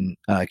stars and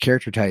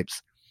character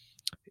types,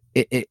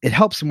 it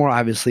helps more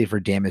obviously for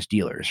damage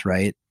dealers,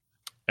 right?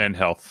 And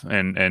health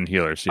and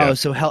healers. Yeah. Oh,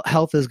 so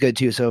health is good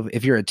too. So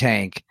if you're a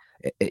tank,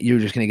 you're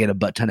just going to get a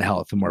butt ton of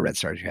health the more red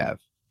stars you have.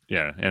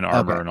 Yeah, and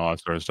armor and all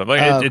that sort of stuff.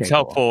 Like it's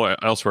helpful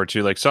elsewhere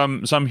too. Like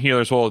some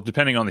healers, well,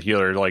 depending on the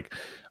healer, like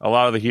a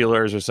lot of the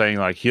healers are saying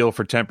like heal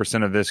for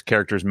 10% of this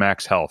character's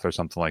max health or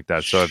something like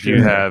that. So if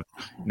you have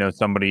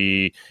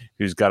somebody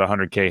who's got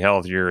 100k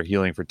health, you're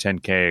healing for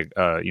 10k.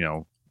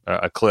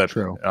 A clip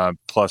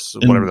plus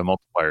whatever the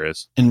multiplier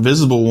is.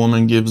 Invisible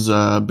Woman gives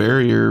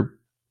barrier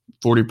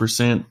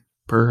 40%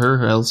 per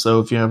her health. So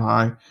if you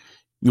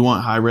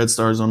want high red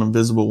stars on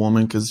Invisible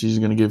Woman because she's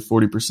going to give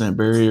 40%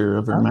 barrier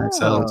of her max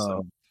health.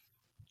 So.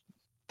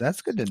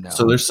 That's good to know.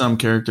 So there's some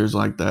characters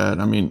like that.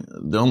 I mean,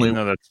 the only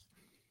that's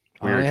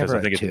weird because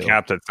I think it's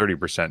capped at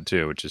 30%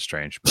 too, which is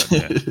strange. But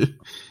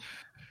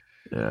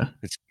yeah,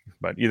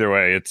 but either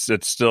way, it's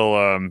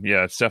still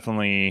it's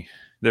definitely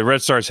the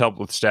red stars help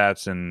with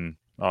stats and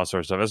all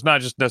sorts of stuff. It's not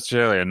just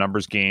necessarily a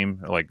numbers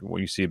game. Like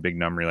when you see a big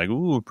number, you're like,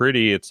 ooh,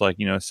 pretty. It's like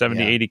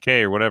 70,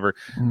 80k or whatever.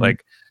 Mm-hmm.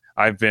 Like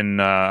I've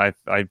been I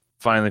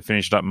finally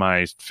finished up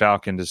my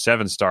Falcon to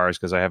 7 stars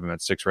because I have him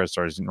at 6 red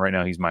stars, and right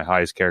now he's my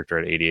highest character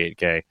at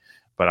 88k.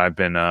 But I've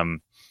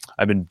been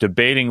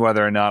debating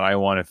whether or not I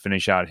want to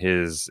finish out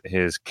his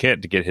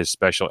kit to get his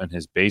special and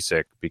his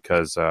basic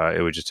because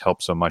it would just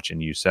help so much in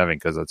U7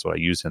 because that's what I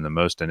use him the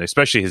most in,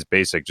 especially his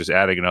basic. Just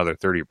adding another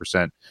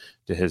 30%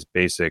 to his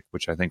basic,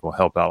 which I think will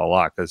help out a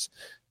lot because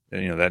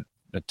that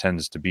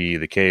tends to be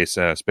the case,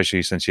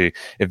 especially since if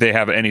they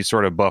have any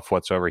sort of buff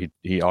whatsoever,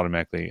 he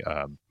automatically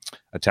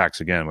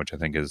attacks again, which I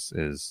think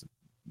is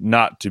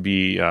not to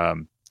be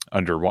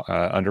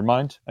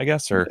undermined, I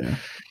guess, or. Yeah.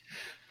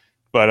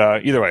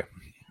 But either way,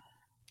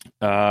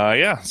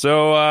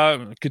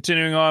 So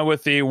continuing on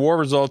with the war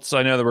results,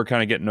 I know that we're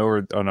kind of getting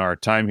over on our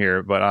time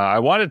here, but I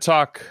want to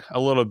talk a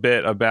little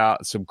bit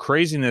about some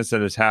craziness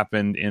that has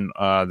happened in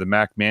the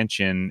Mac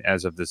Mansion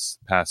as of this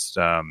past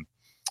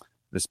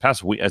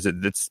week.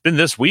 It's been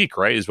this week,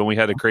 right? Is when we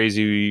had the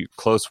crazy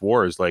close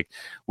wars. Like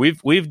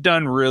we've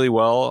done really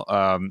well,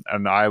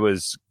 and I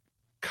was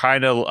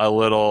kind of a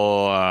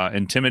little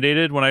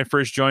intimidated when I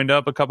first joined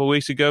up a couple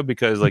weeks ago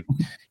because like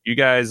you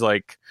guys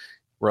like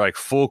were like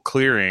full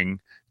clearing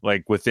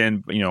like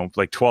within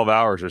 12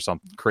 hours or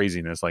something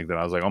craziness like that.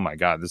 I was like, oh my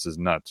god, this is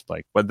nuts.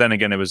 Like, but then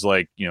again, it was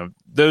like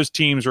those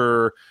teams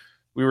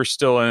we were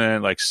still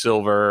in like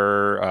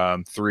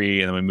silver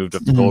 3, and then we moved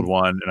up to gold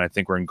 1, and I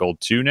think we're in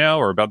gold 2 now.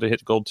 We're about to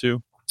hit gold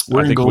 2.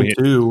 We're in gold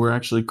 2. We're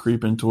actually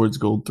creeping towards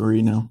gold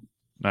 3 now.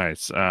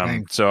 Nice.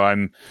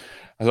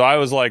 So I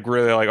was like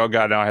really like, oh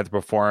god, now I have to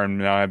perform.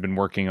 Now I've been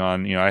working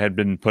on, I had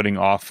been putting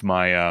off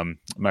my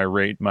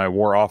my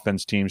war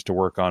offense teams to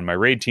work on my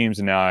raid teams,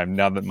 and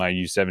now that my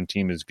U7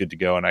 team is good to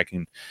go, and I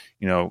can,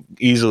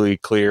 easily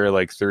clear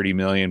like 30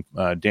 million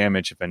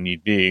damage if I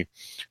need be.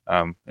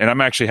 And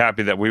I'm actually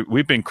happy that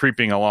we've been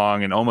creeping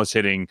along and almost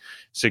hitting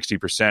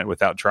 60%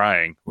 without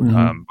trying, which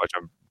I'm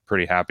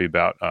pretty happy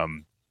about.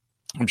 I'm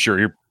sure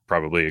you're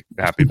probably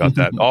happy about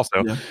that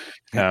also.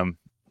 Yeah.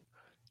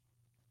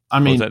 I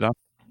mean, what was that, Doc?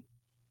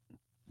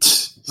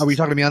 Are we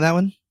talking to me on that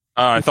one?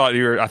 I thought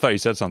you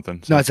said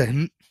something. So. No, I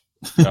said.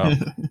 Oh.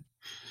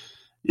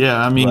 Yeah,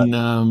 I mean,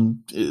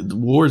 the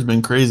war's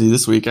been crazy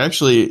this week.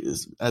 Actually,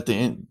 at the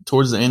end,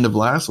 towards the end of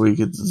last week,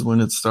 it's when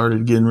it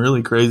started getting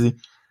really crazy.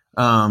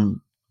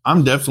 I'm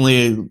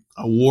definitely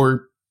a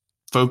war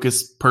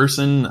focused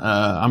person.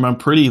 I'm a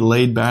pretty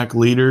laid back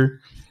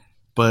leader,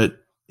 but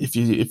if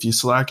you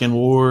slack in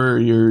war,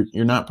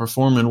 you're not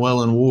performing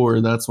well in war.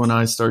 That's when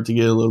I start to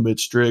get a little bit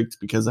strict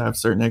because I have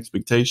certain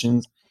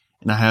expectations.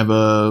 And I have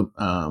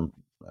a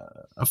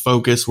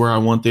focus where I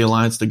want the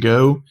alliance to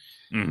go.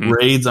 Mm-hmm.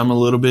 Raids, I'm a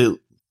little bit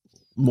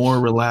more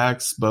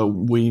relaxed, but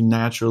we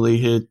naturally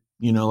hit,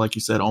 like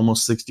you said,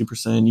 almost 60%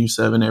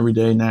 U7 every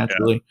day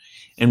naturally.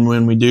 Yeah. And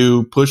when we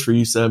do push for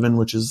U7,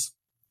 which is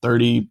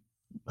 30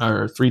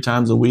 or 3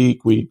 times a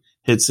week, we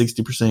hit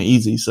 60%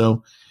 easy.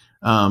 So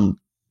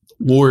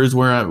war is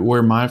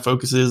where my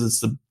focus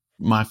is. It's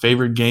my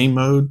favorite game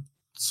mode.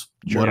 It's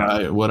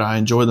what I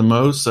enjoy the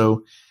most.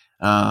 So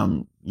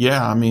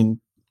yeah, I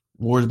mean,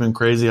 war's been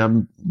crazy.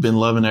 I've been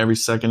loving every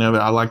second of it.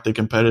 I like the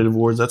competitive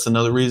wars. That's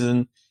another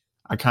reason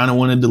I kind of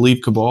wanted to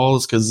leave Cabal,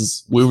 is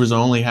because we was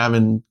only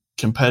having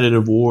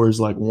competitive wars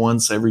like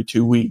once every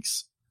 2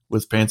 weeks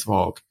with Pants of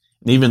Hawk.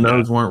 And even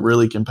those weren't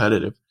really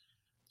competitive.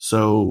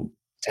 So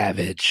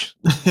savage,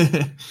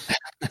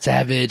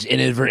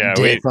 inadvertent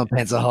dip on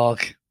Pants of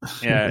Hawk.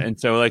 Yeah, and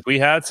so like we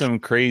had some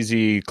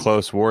crazy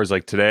close wars.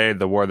 Like today,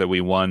 the war that we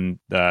won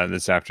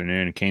this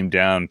afternoon came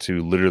down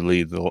to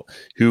literally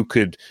who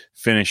could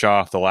finish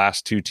off the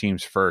last 2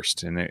 teams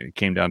first, and it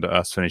came down to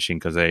us finishing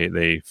because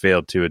they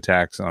failed 2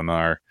 attacks on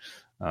our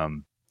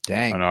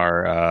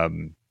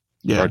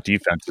Yeah. our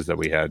defenses that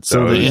we had.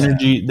 So So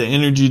the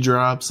energy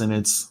drops, and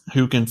it's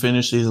who can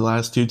finish these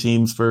last two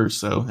teams first.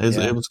 So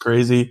it was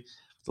crazy.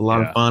 It's a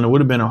lot of fun. It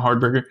would have been a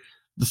heartbreaker.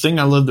 The thing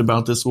I loved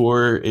about this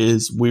war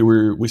is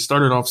we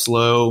started off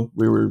slow.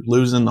 We were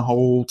losing the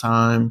whole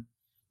time.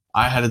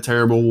 I had a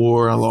terrible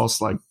war. I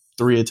lost like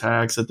 3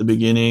 attacks at the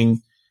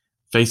beginning,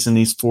 facing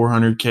these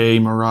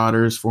 400K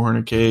Marauders,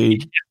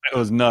 400K. it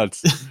was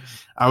nuts.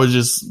 I was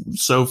just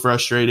so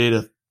frustrated.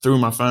 I threw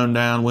my phone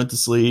down, went to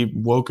sleep,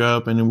 woke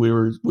up, and then we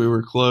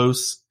were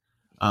close.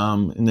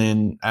 And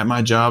then at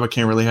my job, I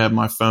can't really have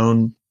my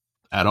phone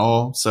at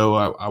all. So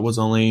I was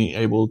only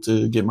able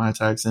to get my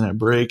attacks in at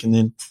break. And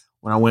then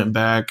when I went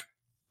back,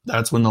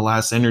 that's when the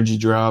last energy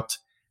dropped.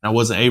 I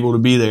wasn't able to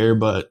be there,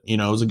 but it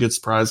was a good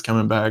surprise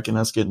coming back and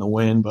us getting the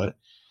win. But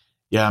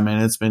yeah,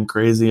 man, it's been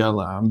crazy.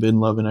 I've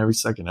been loving every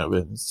second of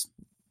it.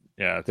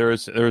 Yeah, there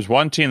was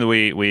one team that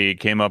we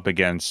came up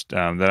against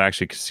that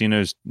actually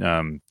Casino's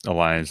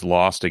Alliance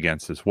lost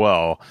against as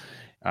well.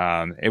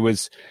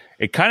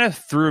 It kind of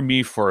threw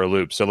me for a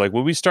loop. So like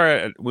when we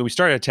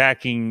started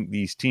attacking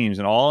these teams,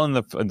 and all in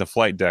the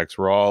flight decks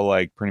were all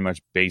like pretty much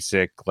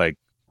basic like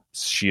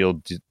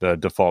shield the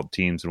default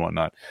teams and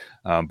whatnot,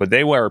 but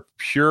they were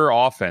pure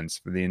offense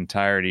for the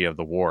entirety of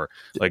the war.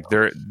 Like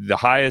the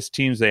highest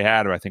teams they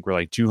had, I think, were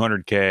like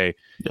 200K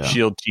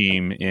shield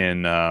team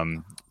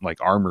in like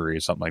Armory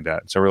or something like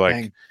that. So we're like,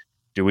 dang,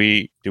 do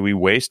we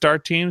waste our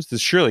teams? This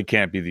surely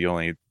can't be the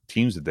only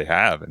teams that they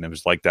have. And it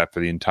was like that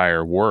for the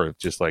entire war,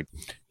 just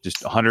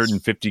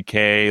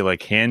 150K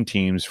like hand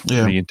teams for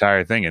the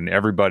entire thing, and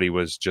everybody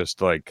was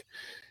just like,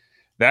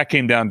 that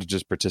came down to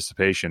just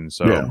participation.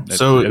 So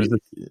it was the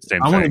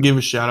same I thing. want to give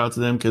a shout out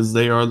to them because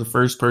they are the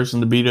first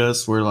person to beat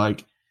us. We're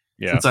like,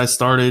 since I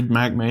started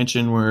Mac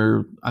Mansion,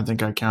 where I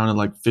think I counted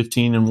like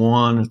 15-1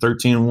 or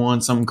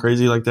 13-1, something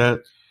crazy like that.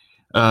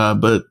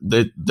 But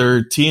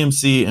they're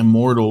TMC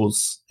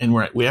Immortals, and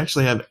we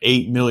actually have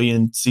 8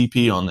 million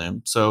CP on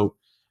them. So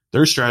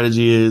their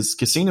strategy is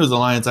Casino's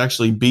Alliance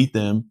actually beat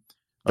them.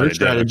 Their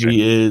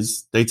strategy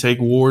is they take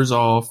wars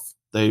off,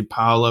 they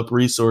pile up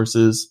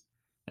resources,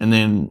 and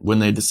then when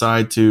they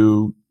decide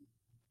to,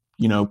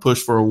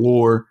 push for a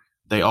war,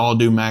 they all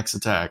do max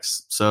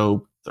attacks.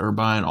 So they're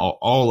buying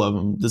all of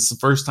them. This is the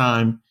first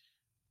time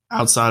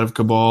outside of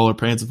Cabal or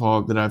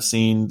Panzerhawk that I've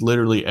seen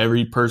literally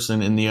every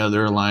person in the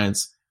other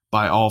alliance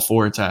buy all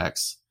 4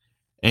 attacks.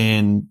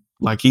 And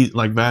like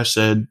Vash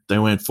said, they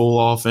went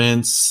full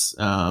offense.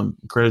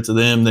 Credit to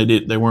them.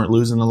 They weren't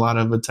losing a lot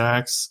of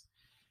attacks,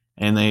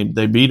 and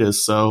they beat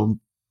us. So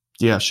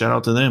yeah, shout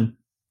out to them.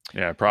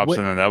 Yeah, props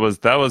to them. That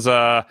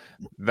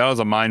was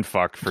a mind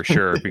fuck for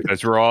sure,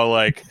 because we're all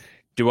like,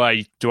 do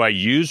I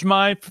use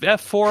my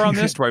F4 on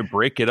this? Do I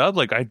break it up?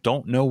 Like, I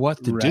don't know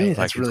what to do. Like,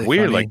 that's really it's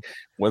weird. funny.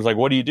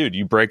 What do you do? Do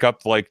you break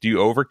up? Like, do you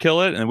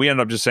overkill it? And we end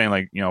up just saying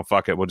like,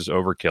 fuck it, we'll just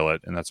overkill it,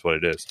 and that's what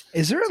it is.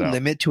 Is there a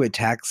limit to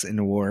attacks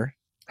in war?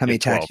 How many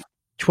attacks?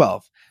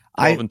 12.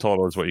 12 in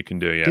total is what you can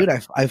do. Yeah, dude,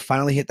 I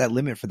finally hit that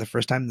limit for the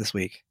first time this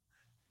week.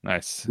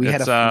 Nice. We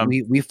had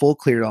we full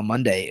cleared on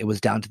Monday. It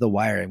was down to the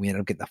wire, and we ended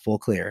up getting the full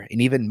clear.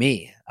 And even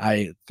me,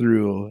 I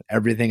threw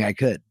everything I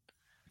could.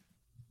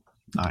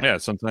 Nice. Yeah,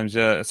 sometimes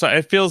so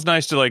it feels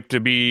nice to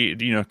be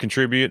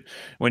contribute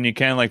when you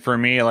can. Like for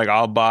me, like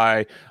I'll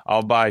buy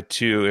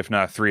 2 if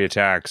not 3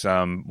 attacks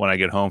when I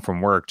get home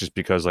from work, just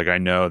because like I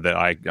know that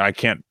I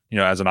can't,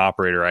 as an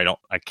operator,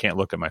 I can't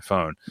look at my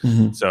phone.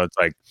 Mm-hmm. So it's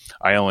like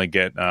I only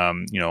get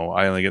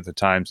the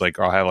times, like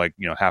I'll have like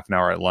half an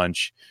hour at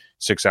lunch,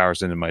 6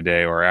 hours into my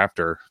day, or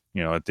after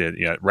at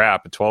the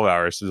wrap at 12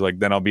 hours, is like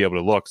then I'll be able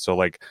to look. So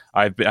like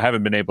I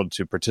haven't been able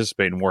to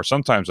participate in war.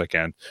 Sometimes I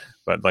can,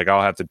 but like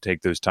I'll have to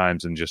take those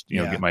times and just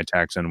get my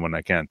attacks in when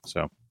I can.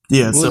 So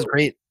yeah, so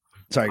great.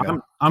 Sorry,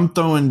 I'm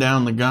throwing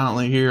down the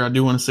gauntlet here. I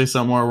do want to say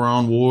something while we're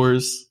on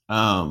wars.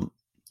 I'm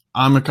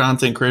a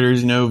content creator,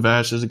 as you know.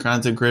 Vash is a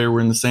content creator.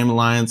 We're in the same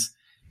alliance.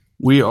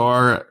 We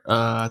are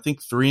I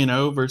think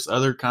 3-0 versus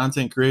other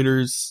content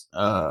creators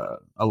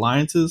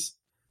alliances.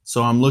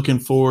 So I'm looking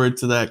forward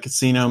to that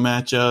casino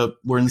matchup.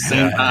 We're in the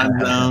same time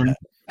zone.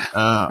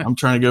 I'm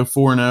trying to go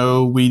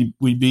 4-0. We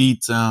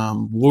beat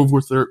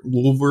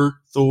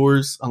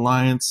Wolverthor's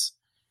alliance.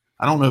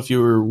 I don't know if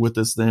you were with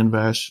us then,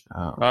 Vash.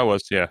 I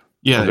was, yeah.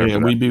 Yeah.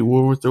 We beat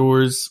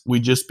Wolverthor's. We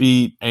just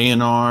beat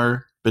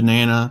A&R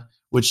Banana,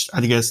 which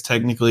I guess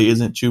technically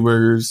isn't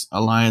Chewburger's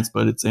alliance,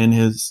 but it's in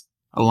his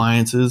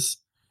alliances.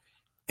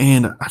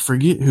 And I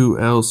forget who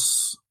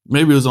else.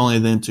 Maybe it was only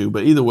then too,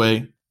 but either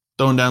way,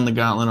 throwing down the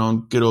gauntlet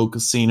on good old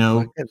Casino.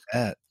 Look at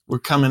that. We're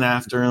coming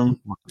after him.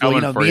 Well,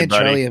 me and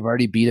Charlie have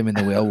already beat him in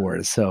the Whale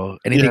Wars, so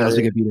anything else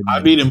we could beat him. I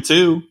beat him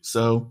too.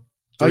 So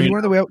you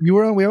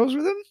were on Whales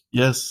with him?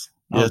 Yes.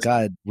 Oh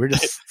God, we're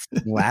just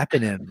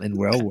lapping him in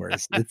Whale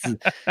Wars.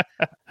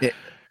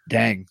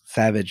 Dang,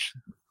 savage.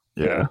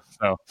 Yeah.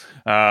 So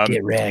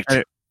get wrecked.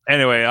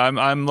 Anyway,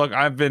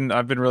 I've been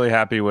really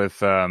happy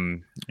with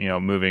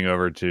moving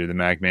over to the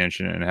Mac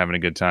Mansion and having a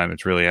good time.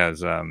 It really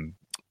has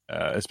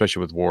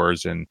especially with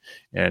wars and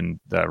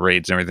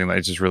raids and everything.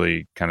 It's just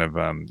really kind of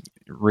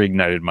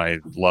reignited my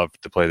love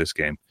to play this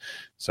game.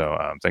 So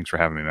thanks for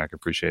having me, Mac. I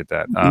appreciate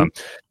that.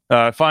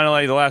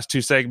 Finally, the last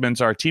two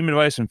segments are team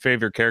advice and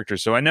favorite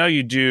characters. So I know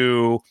you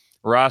do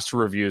roster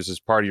reviews as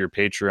part of your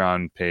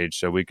Patreon page,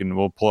 so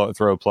we'll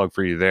throw a plug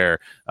for you there.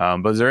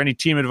 But is there any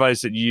team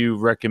advice that you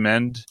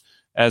recommend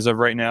as of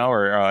right now,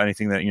 or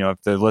anything that,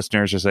 if the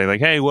listeners just say like,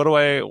 hey, what do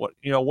I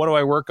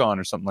work on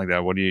or something like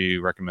that? What do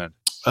you recommend?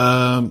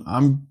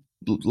 I'm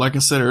like I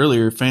said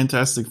earlier,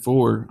 Fantastic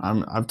Four.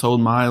 I've told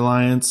my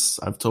alliance,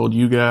 I've told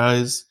you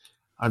guys,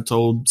 I've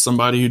told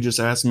somebody who just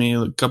asked me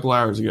a couple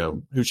hours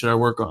ago, who should I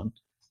work on?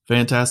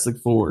 Fantastic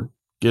Four.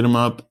 Get them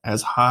up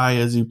as high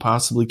as you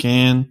possibly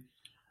can.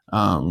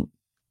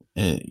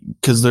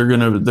 Because they're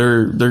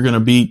gonna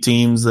beat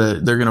teams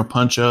that they're gonna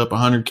punch up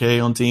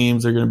 100K on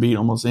teams. They're gonna beat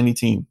almost any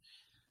team.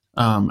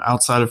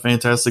 Outside of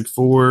Fantastic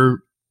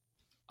Four,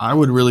 I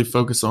would really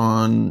focus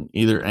on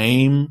either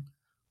AIM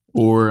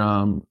or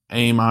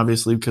AIM,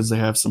 obviously, because they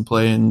have some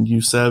play in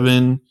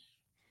U7.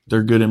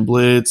 They're good in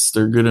blitz.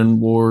 They're good in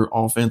war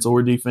offense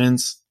or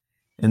defense.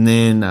 And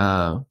then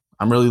I'm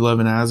really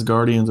loving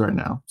Asgardians right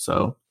now.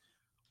 So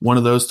one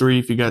of those three,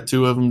 if you got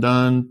two of them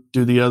done,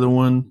 do the other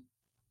one.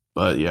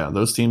 But yeah,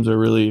 those teams are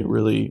really,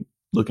 really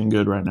looking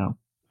good right now.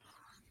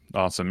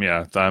 Awesome.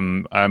 Yeah.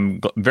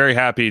 I'm very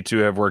happy to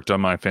have worked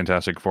on my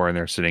Fantastic Four, and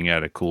they're sitting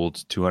at a cool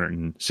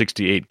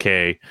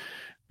 268K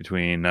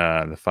between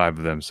the five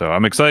of them. So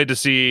I'm excited to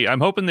see. I'm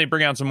hoping they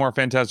bring out some more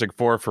Fantastic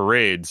Four for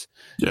raids,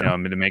 to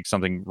make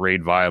something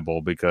raid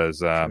viable, because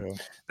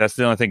that's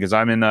the only thing, because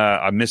I'm in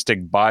a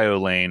Mystic bio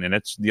lane, and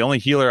it's the only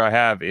healer I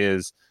have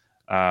is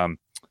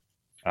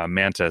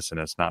Mantis, and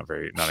it's not a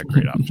great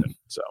option.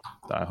 So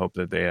I hope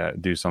that they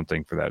do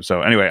something for that.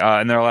 So anyway,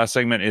 and our last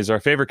segment is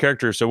our favorite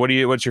character. So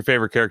what's your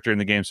favorite character in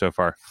the game so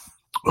far?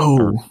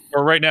 Or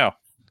right now?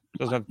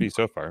 Doesn't have to be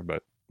so far,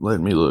 but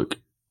let me look.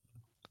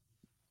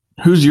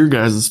 Who's your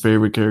guys'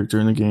 favorite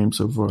character in the game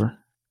so far?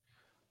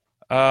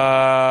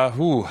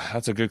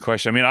 That's a good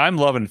question. I mean, I'm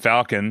loving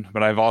Falcon,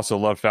 but I've also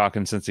loved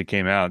Falcon since he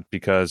came out,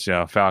 because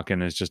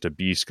Falcon is just a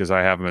beast, because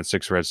I have him at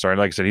 6 red star.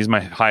 Like I said, he's my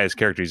highest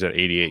character. He's at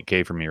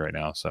 88K for me right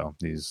now. So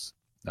he's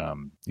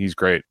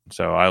great.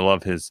 So I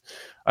love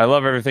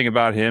everything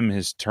about him,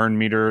 his turn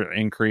meter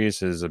increase,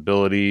 his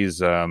abilities.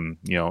 The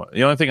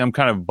only thing I'm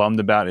kind of bummed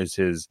about is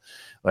his,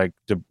 like,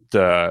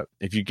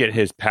 if you get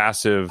his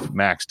passive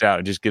maxed out,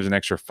 it just gives an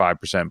extra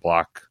 5%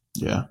 block.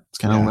 Yeah, it's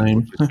kind of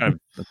lame. It's kind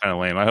of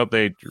lame. I hope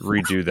they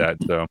redo that,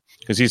 though,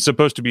 because he's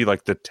supposed to be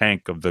like the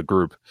tank of the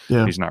group.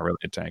 Yeah. He's not really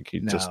a tank.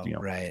 He's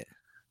right,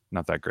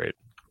 not that great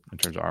in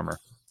terms of armor.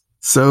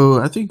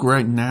 So I think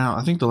right now,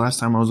 the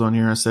last time I was on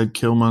here, I said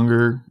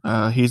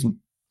Killmonger. He's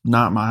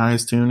not my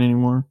highest tune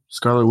anymore.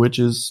 Scarlet Witch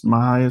is my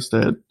highest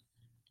at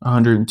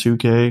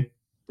 102K.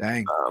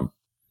 Dang.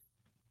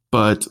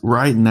 But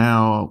right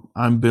now,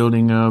 I'm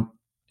building up,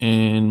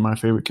 and my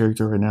favorite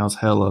character right now is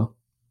Hela.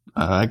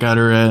 I got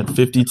her at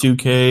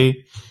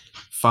 52K,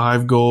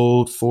 5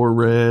 gold, 4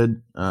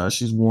 red.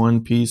 She's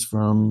one piece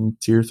from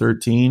tier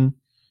 13.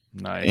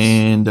 Nice.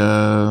 And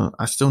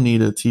I still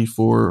need a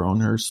T4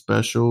 on her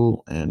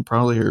special and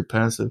probably her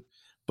passive.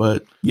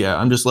 But yeah,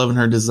 I'm just loving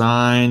her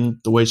design,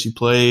 the way she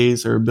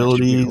plays, her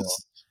abilities,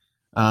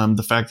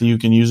 the fact that you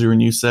can use her in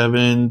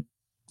U7.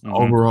 Mm-hmm.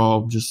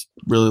 Overall, just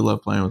really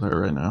love playing with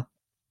her right now.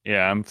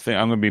 Yeah, I'm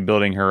going to be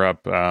building her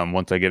up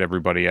once I get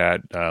everybody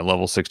at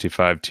level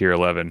 65, tier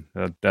 11.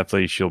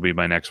 Definitely, she'll be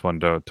my next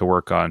one to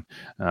work on.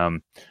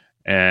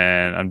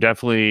 And I'm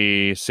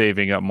definitely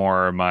saving up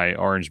more of my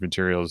orange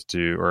materials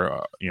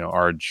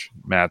orange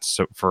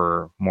mats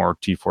for more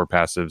T4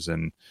 passives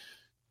and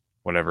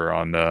whatever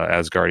on the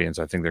Asgardians.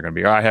 I think they're going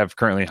to be. I have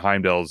currently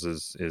Heimdall's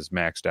is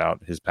maxed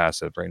out, his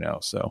passive right now.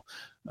 So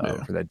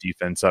for that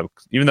defense up,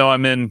 even though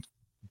I'm in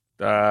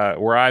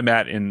where I'm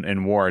at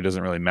in war, it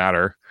doesn't really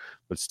matter.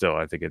 But still,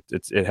 I think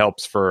it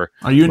helps for.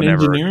 Are you in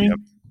engineering?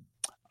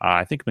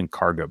 I think I'm in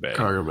Cargo Bay.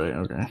 Cargo Bay,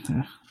 okay.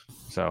 Yeah.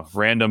 So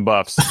random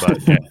buffs,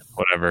 but yeah,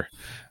 whatever.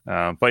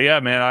 But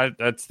yeah, man,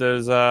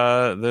 those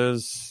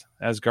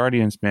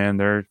Asgardians, man,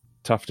 they're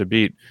tough to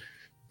beat.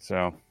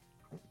 So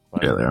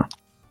yeah, they are.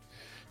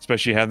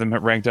 Especially have them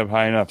ranked up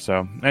high enough.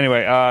 So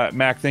anyway,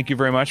 Mac, thank you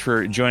very much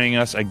for joining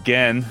us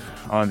again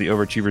on the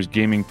Overachievers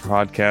Gaming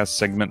Podcast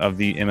segment of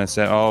the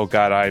MSN. Oh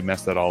God, I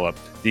messed that all up.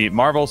 The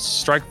Marvel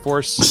Strike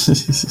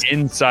Force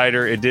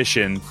Insider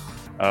Edition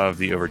of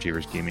the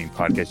Overachievers Gaming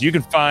Podcast. You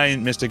can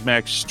find Mystic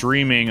Mac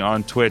streaming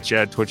on Twitch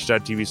at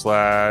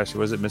twitch.tv/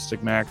 was it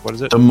Mystic Mac? What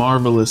is it? The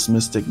Marvelous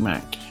Mystic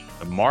Mac.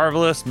 The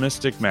Marvelous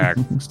Mystic Mac.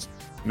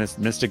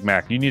 Mystic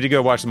Mac. You need to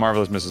go watch The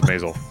Marvelous Mrs.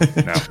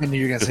 Maisel. No, I knew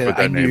you were going to say that.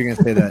 I knew you were going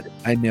to say that.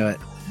 I knew it.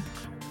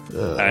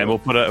 And we'll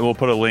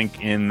put a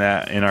link in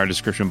our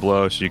description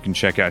below, so you can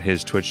check out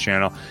his Twitch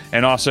channel.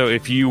 And also,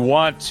 if you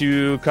want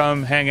to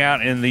come hang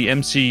out in the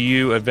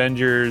MCU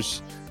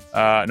Avengers,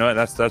 no,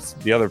 that's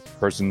the other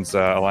person's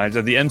alliance.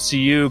 The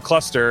MCU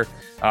cluster.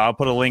 I'll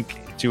put a link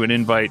to an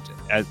invite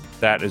at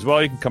that as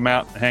well. You can come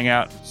out, hang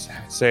out,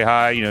 say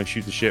hi,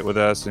 shoot the shit with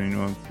us,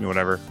 and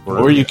whatever.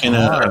 Or you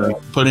can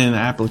put in an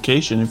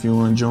application if you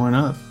want to join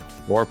up.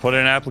 Or put in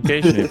an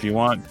application if you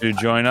want to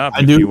join up.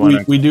 I do.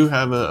 We do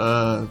have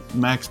a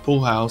Max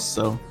Pool House,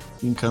 so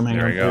you can come hang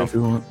out there if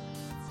you want.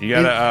 You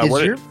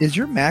gotta. Is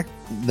your Mac,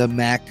 the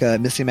Mac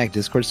Missing Mac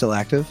Discord still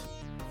active?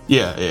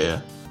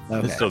 Yeah.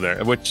 Okay. It's still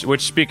there.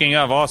 Which speaking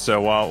of, also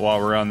while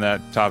we're on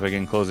that topic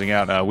and closing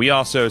out, we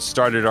also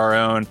started our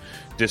own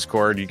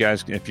Discord. You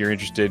guys, if you're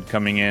interested,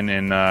 coming in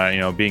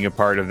and being a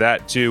part of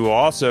that too, we'll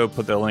also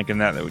put the link in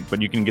that.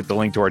 But you can get the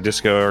link to our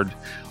Discord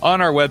on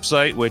our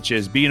website, which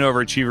is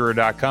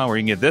beingoverachiever.com, where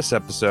you can get this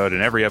episode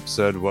and every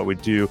episode of what we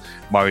do,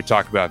 why we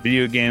talk about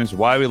video games,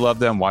 why we love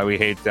them, why we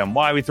hate them,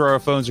 why we throw our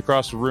phones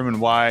across the room,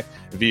 and why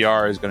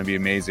VR is going to be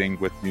amazing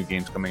with new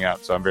games coming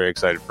out. So I'm very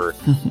excited for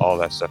all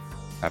that stuff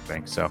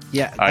happening. So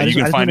yeah, I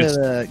just want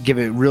to give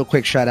a real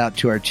quick shout out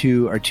to our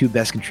two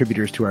best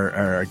contributors to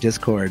our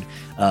Discord,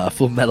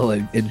 Full Metal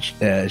and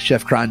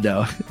Chef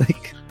Crondo.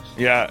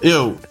 Yeah.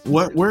 Yo,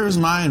 where is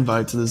my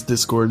invite to this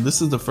Discord?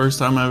 This is the first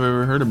time I've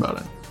ever heard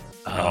about it.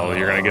 Oh,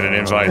 you're gonna get an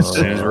invite as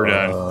soon as we're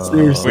done.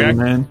 Seriously,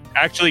 man.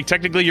 Actually,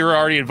 technically, you were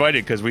already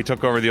invited because we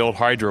took over the old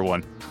Hydra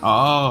one.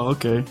 Oh,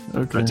 okay.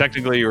 But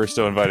technically, you were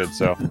still invited.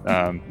 So.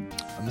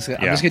 I'm just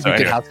gonna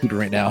do good housekeeping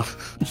right now.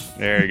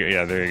 There you go.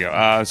 Yeah, there you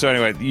go. So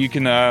anyway, you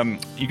can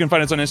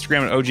find us on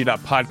Instagram at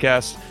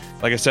og.podcast.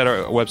 Like I said,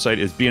 our website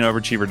is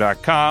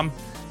beingoverachiever.com.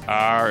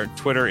 Our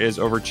Twitter is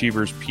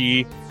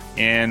overachieversp.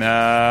 And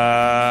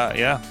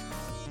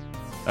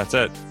that's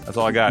it. That's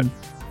all I got.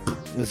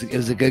 It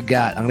was a good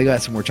gut. I'm gonna go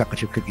have some more chocolate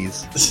chip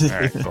cookies. All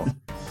right, cool.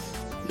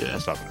 Yeah.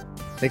 Stop it.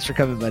 Thanks for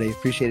coming, buddy.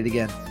 Appreciate it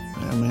again.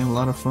 Yeah, man, a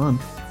lot of fun.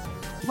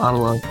 A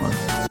lot of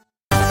fun.